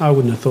 No, I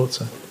wouldn't have thought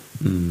so.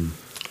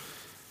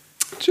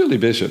 Julie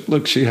Bishop,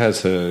 look, she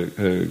has her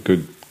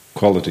good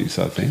qualities,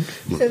 I think.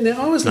 Yeah,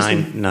 now I was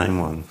name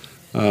one.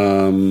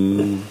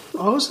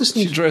 I was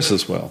listening. She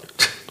dresses well.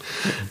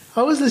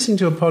 I was listening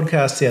to a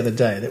podcast the other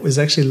day that was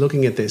actually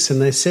looking at this,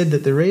 and they said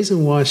that the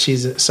reason why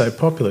she's so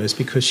popular is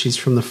because she's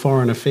from the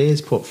Foreign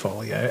Affairs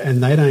portfolio,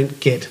 and they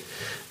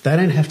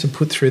don't have to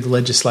put through the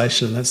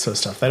legislation and that sort of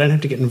stuff. They don't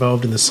have to get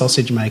involved in the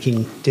sausage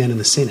making down in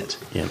the Senate.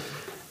 Yeah.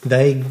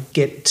 They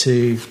get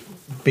to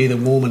be the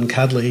warm and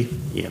cuddly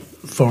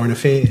Foreign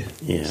Affairs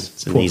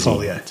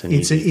portfolio.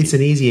 It's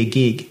an easier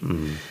gig.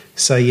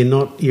 So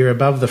you're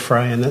above the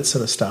fray and that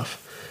sort of stuff.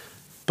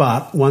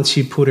 But once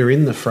you put her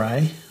in the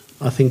fray,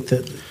 I think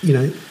that,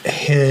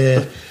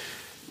 her...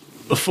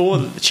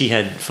 Before she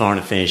had Foreign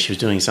Affairs, she was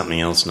doing something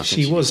else. And I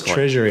think she was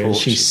Treasury and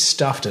she she's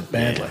stuffed it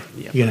badly.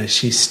 Yeah.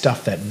 She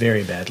stuffed that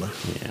very badly.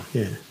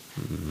 Yeah.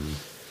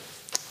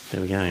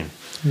 There we go.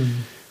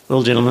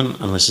 Well, gentlemen,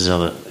 unless there's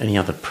any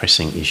other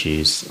pressing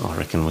issues, I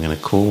reckon we're going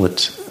to call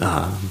it...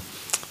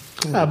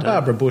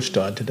 Barbara Bush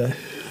died today.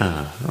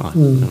 Right.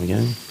 There we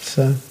go.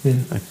 So,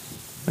 yeah.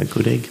 A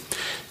good egg.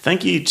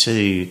 Thank you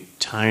to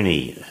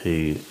Tony,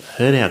 who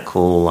heard our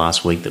call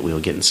last week that we were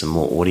getting some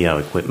more audio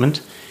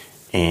equipment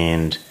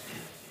and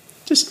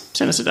just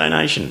sent us a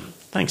donation.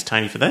 Thanks,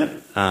 Tony, for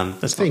that.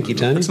 Thank you,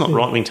 Tony. It's not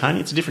right-wing Tony,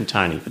 it's a different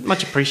Tony, but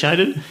much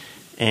appreciated.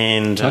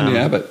 And Tony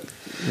Abbott.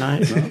 No,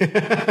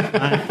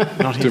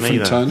 not him different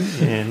either. Tony?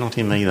 Yeah, not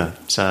him either.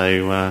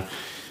 So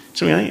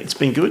it's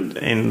been good.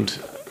 And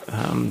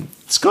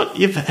Scott,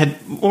 you've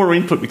had more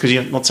input because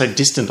you're not so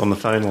distant on the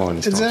phone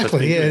lines.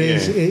 Exactly, it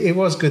is. It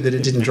was good that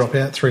it didn't drop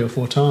out 3 or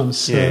 4 times.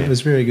 So it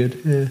was very good.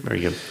 Yeah.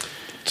 Very good.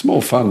 It's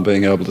more fun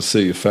being able to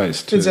see your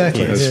face too,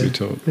 exactly, as we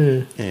talk.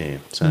 Yeah,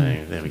 so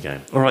there we go.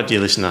 All right, dear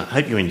listener,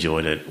 hope you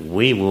enjoyed it.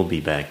 We will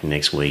be back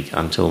next week.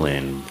 Until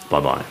then,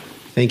 bye-bye.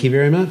 Thank you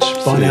very much.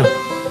 Bye now.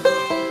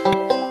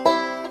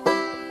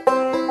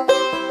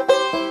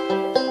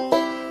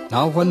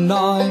 Now when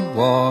I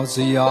was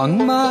a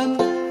young man,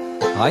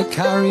 I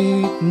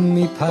carried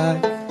me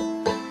pack,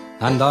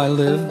 and I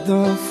lived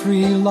the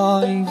free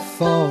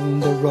life on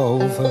the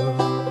Rover.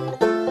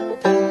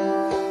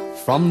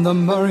 From the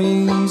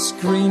Murray's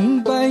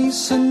green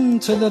basin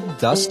to the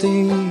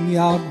dusty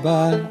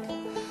outback,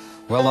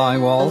 well, I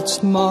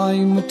waltzed my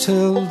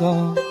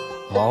Matilda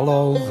all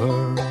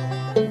over.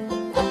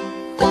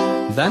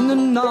 Then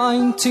in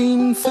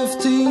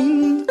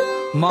 1915,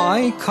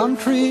 my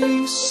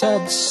country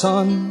said,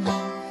 son,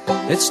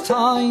 it's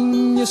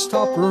time you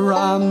stop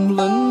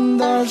rambling,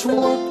 there's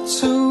work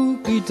to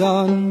be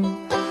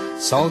done.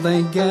 So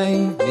they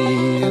gave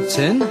me a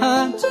tin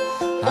hat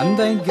and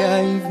they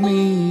gave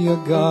me a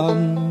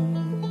gun,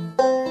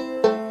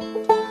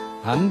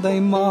 and they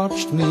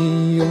marched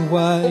me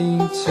away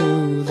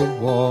to the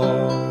war.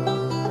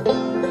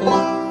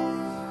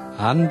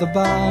 And the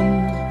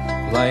band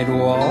played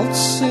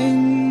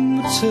Waltzing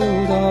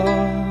Matilda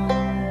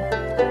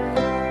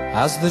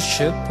as the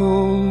ship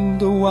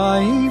pulled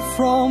away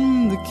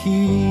from the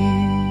quay.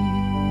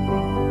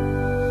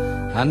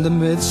 And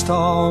amidst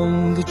all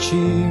the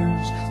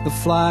cheers, the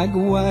flag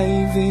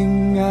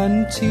waving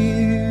and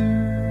tears,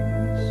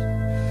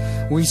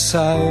 we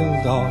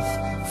sailed off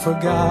for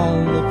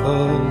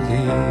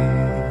Gallipoli.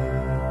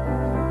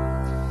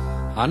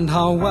 And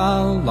how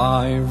well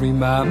I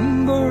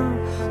remember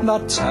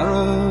that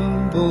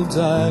terrible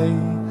day,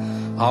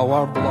 how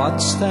our blood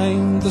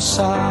stained the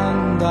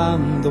sand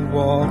and the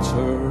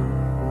water,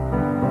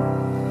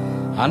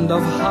 and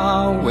of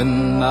how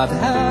in that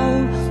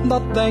hell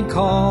that they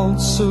called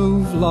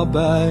Suvla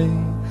Bay,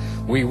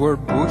 we were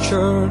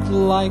butchered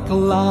like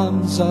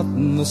lambs at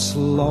the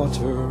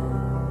slaughter.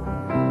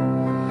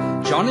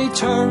 Johnny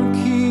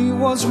Turkey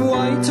was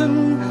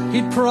waiting,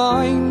 he'd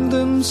primed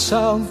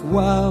himself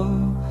well.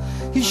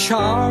 He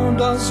showered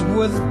us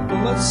with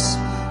bullets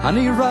and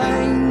he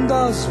rained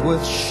us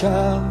with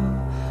shell.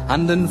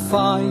 And in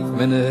 5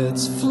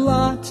 minutes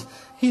flat,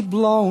 he'd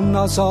blown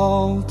us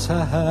all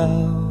to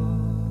hell.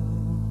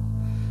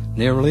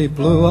 Nearly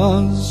blew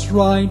us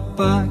right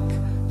back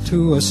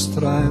to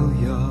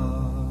Australia.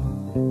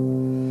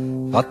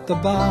 But the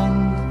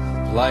band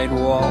played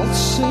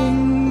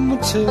Waltzing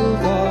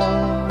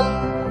Matilda.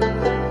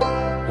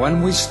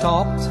 When we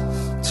stopped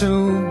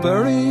to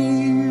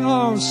bury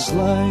our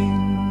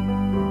slain,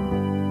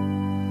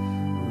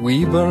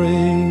 we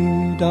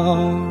buried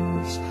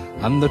ours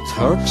and the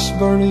Turks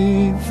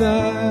buried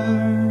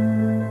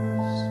theirs.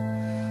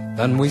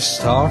 Then we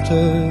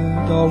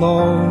started all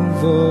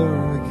over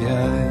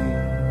again.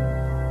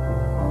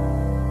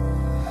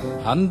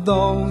 And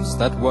those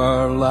that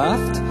were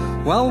left,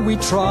 well, we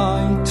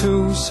tried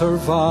to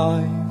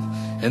survive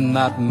in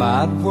that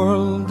mad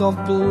world of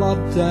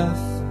blood,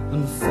 death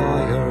and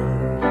fire.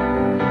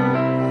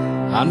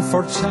 And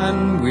for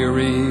 10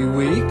 weary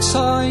weeks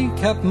I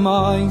kept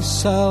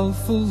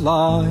myself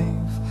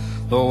alive,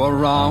 though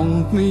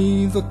around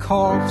me the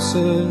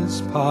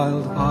corpses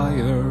piled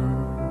higher.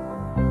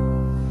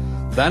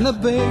 Then a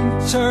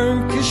big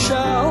Turkish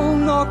shell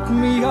knocked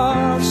me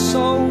arse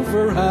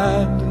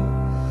overhead,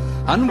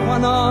 and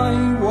when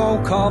I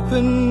woke up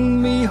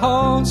in me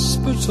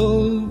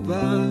hospital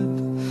bed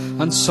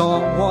and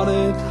saw what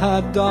it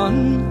had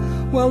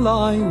done, well,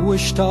 I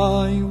wished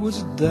I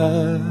was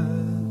dead.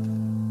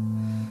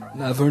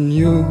 Never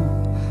knew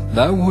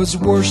there was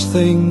worse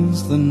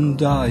things than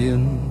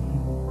dying.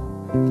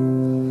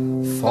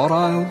 For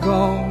I'll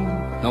go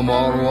no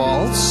more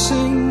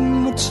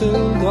waltzing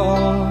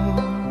Matilda,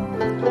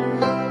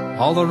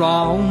 all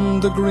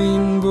around the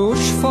green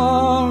bush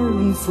far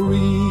and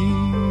free.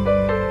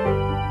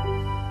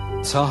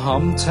 To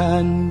hum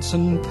tent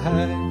and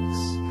pegs,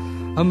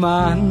 a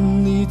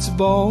man needs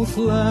both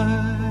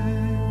legs.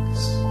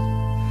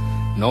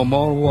 No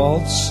more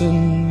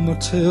waltzing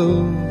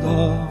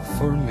Matilda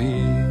for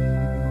me.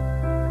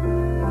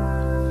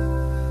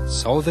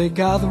 So they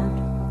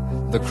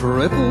gathered the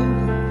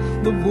crippled,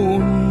 the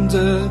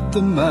wounded,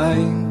 the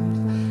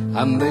maimed,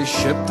 and they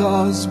shipped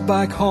us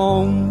back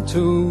home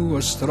to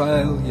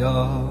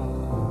Australia.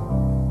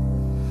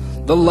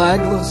 The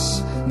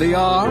legless, the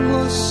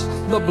armless,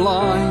 the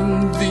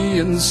blind, the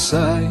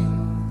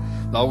insane,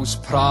 those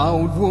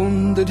proud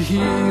wounded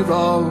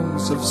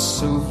heroes of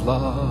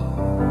Suvla.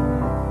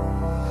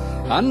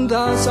 And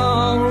as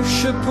our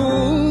ship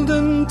pulled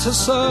into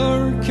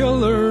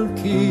Circular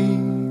Quay,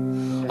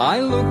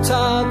 I looked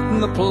at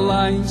the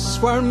place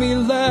where me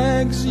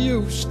legs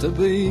used to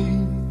be,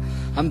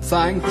 and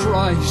thank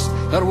Christ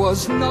there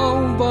was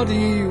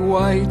nobody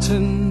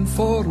waiting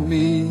for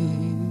me.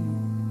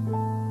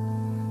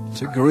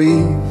 To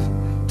grieve,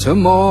 to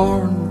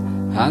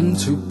mourn and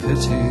to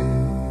pity.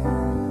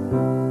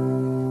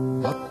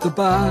 But the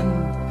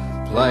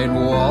band played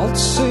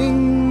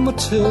Waltzing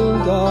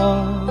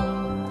Matilda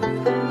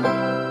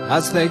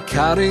as they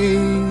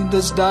carried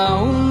us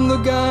down the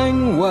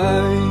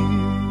gangway.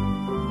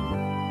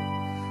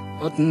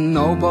 But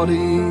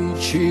nobody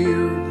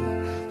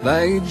cheered,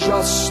 they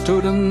just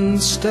stood and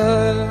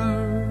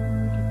stared.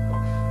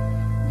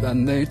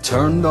 Then they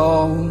turned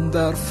all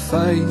their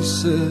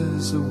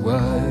faces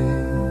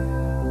away.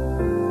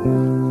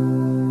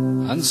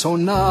 And so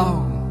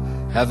now,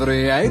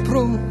 every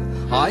April,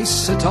 I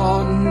sit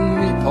on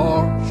me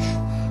porch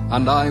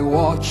and I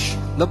watch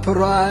the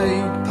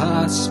parade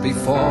pass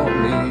before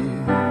me.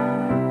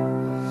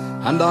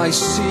 And I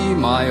see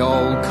my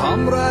old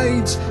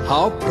comrades,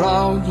 how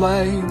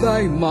proudly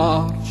they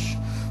march,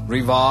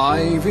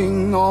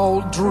 reviving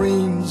old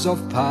dreams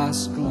of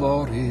past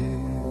glories.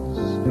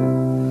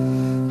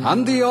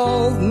 And the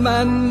old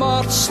men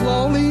march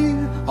slowly,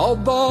 all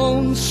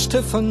bones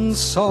stiff and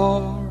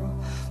sore.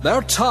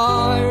 They're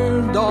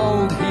tired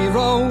old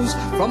heroes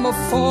from a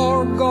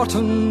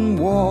forgotten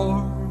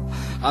war.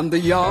 And the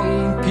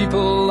young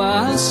people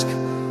ask,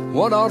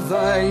 what are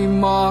they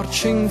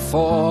marching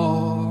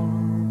for?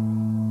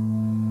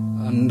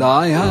 And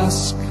I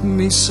ask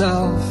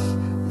myself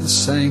the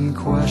same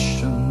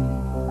question.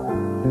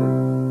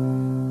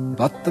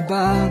 But the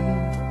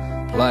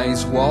band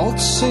plays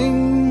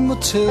Waltzing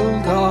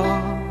Matilda,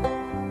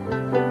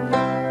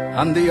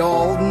 and the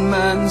old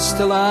men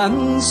still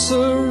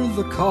answer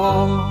the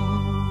call.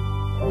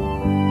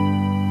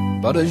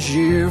 But as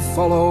year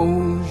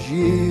follows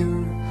year,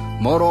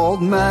 more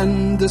old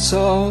men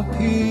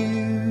disappear.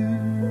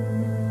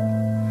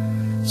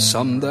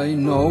 Someday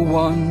no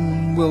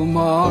one will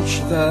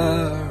march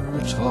there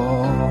at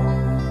all.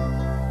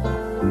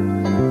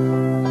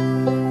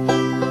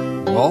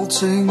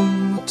 Waltzing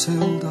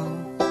Matilda,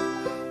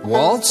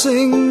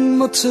 waltzing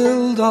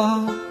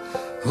Matilda,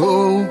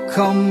 oh,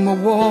 come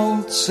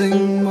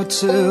a-waltzing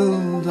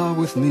Matilda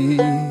with me.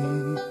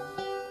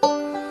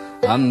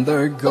 And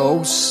their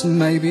ghosts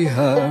may be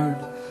heard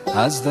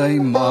as they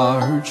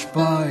march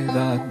by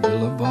that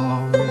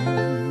billabong.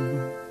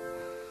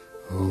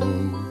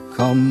 Oh,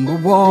 come a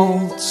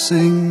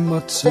waltzing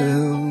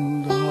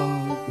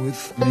Matilda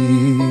with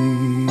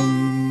me.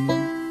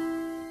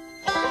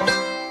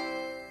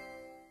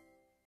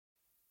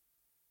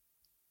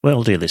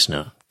 Well, dear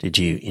listener, did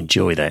you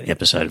enjoy that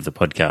episode of the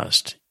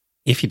podcast?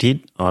 If you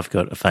did, I've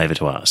got a favour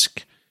to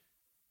ask.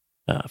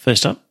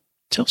 First up,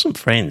 tell some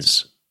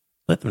friends.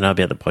 Let them know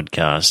about the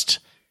podcast.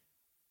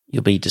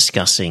 You'll be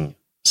discussing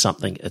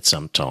something at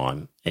some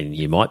time, and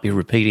you might be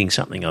repeating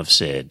something I've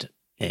said.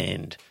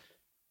 And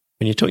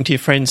when you're talking to your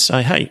friends,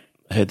 say, hey,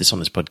 I heard this on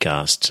this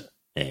podcast,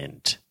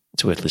 and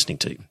it's worth listening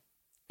to.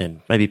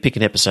 And maybe pick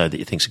an episode that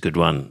you think's a good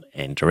one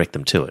and direct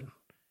them to it.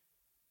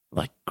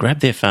 Like,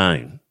 grab their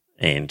phone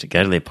and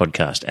go to their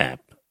podcast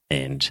app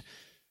and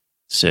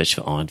search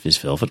for Iron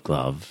Fist Velvet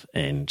Glove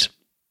and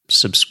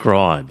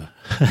subscribe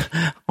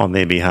on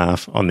their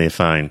behalf on their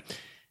phone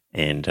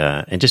and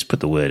just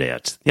put the word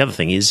out. The other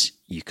thing is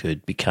you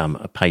could become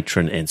a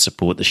patron and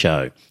support the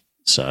show.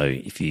 So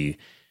if you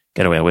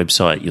go to our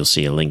website, you'll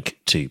see a link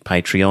to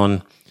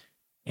Patreon,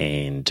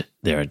 and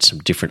there are some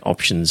different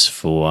options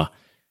for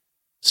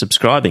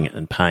subscribing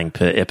and paying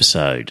per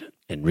episode.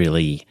 And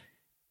really,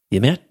 the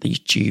amount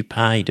that you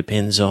pay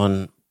depends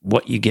on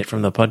what you get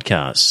from the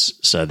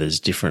podcast. So there's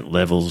different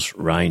levels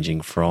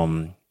ranging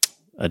from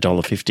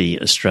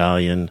 $1.50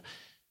 Australian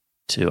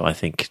to, I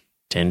think,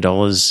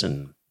 $10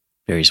 and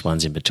various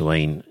ones in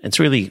between. It's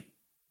really,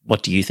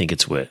 what do you think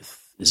it's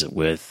worth? Is it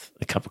worth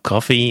a cup of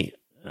coffee?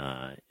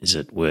 Is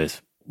it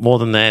worth more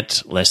than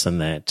that, less than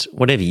that?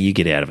 Whatever you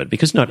get out of it,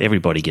 because not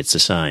everybody gets the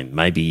same.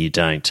 Maybe you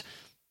don't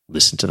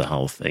listen to the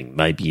whole thing.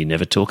 Maybe you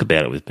never talk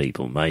about it with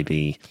people.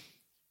 Maybe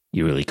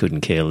you really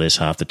couldn't care less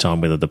half the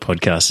time whether the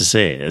podcast is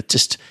there.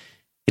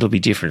 It'll be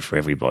different for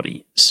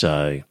everybody.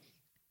 So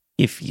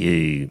if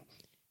you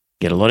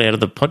get a lot out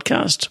of the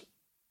podcast,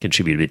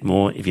 contribute a bit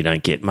more. If you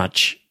don't get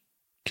much,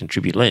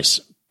 contribute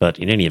less. But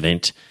in any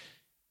event,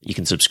 you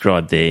can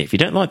subscribe there. If you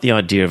don't like the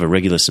idea of a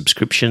regular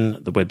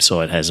subscription, the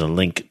website has a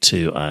link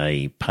to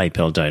a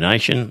PayPal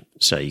donation,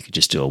 so you could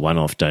just do a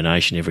one-off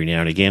donation every now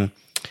and again.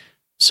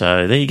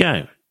 So there you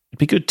go. It'd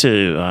be good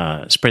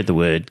to spread the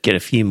word, get a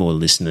few more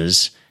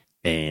listeners,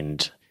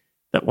 and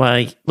that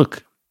way,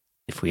 look,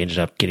 if we ended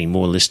up getting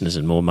more listeners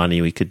and more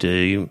money, we could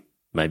do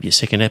maybe a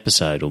second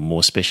episode or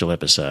more special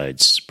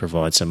episodes,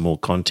 provide some more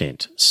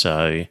content.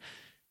 So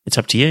it's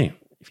up to you.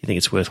 If you think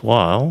it's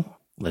worthwhile,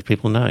 let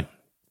people know.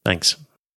 Thanks.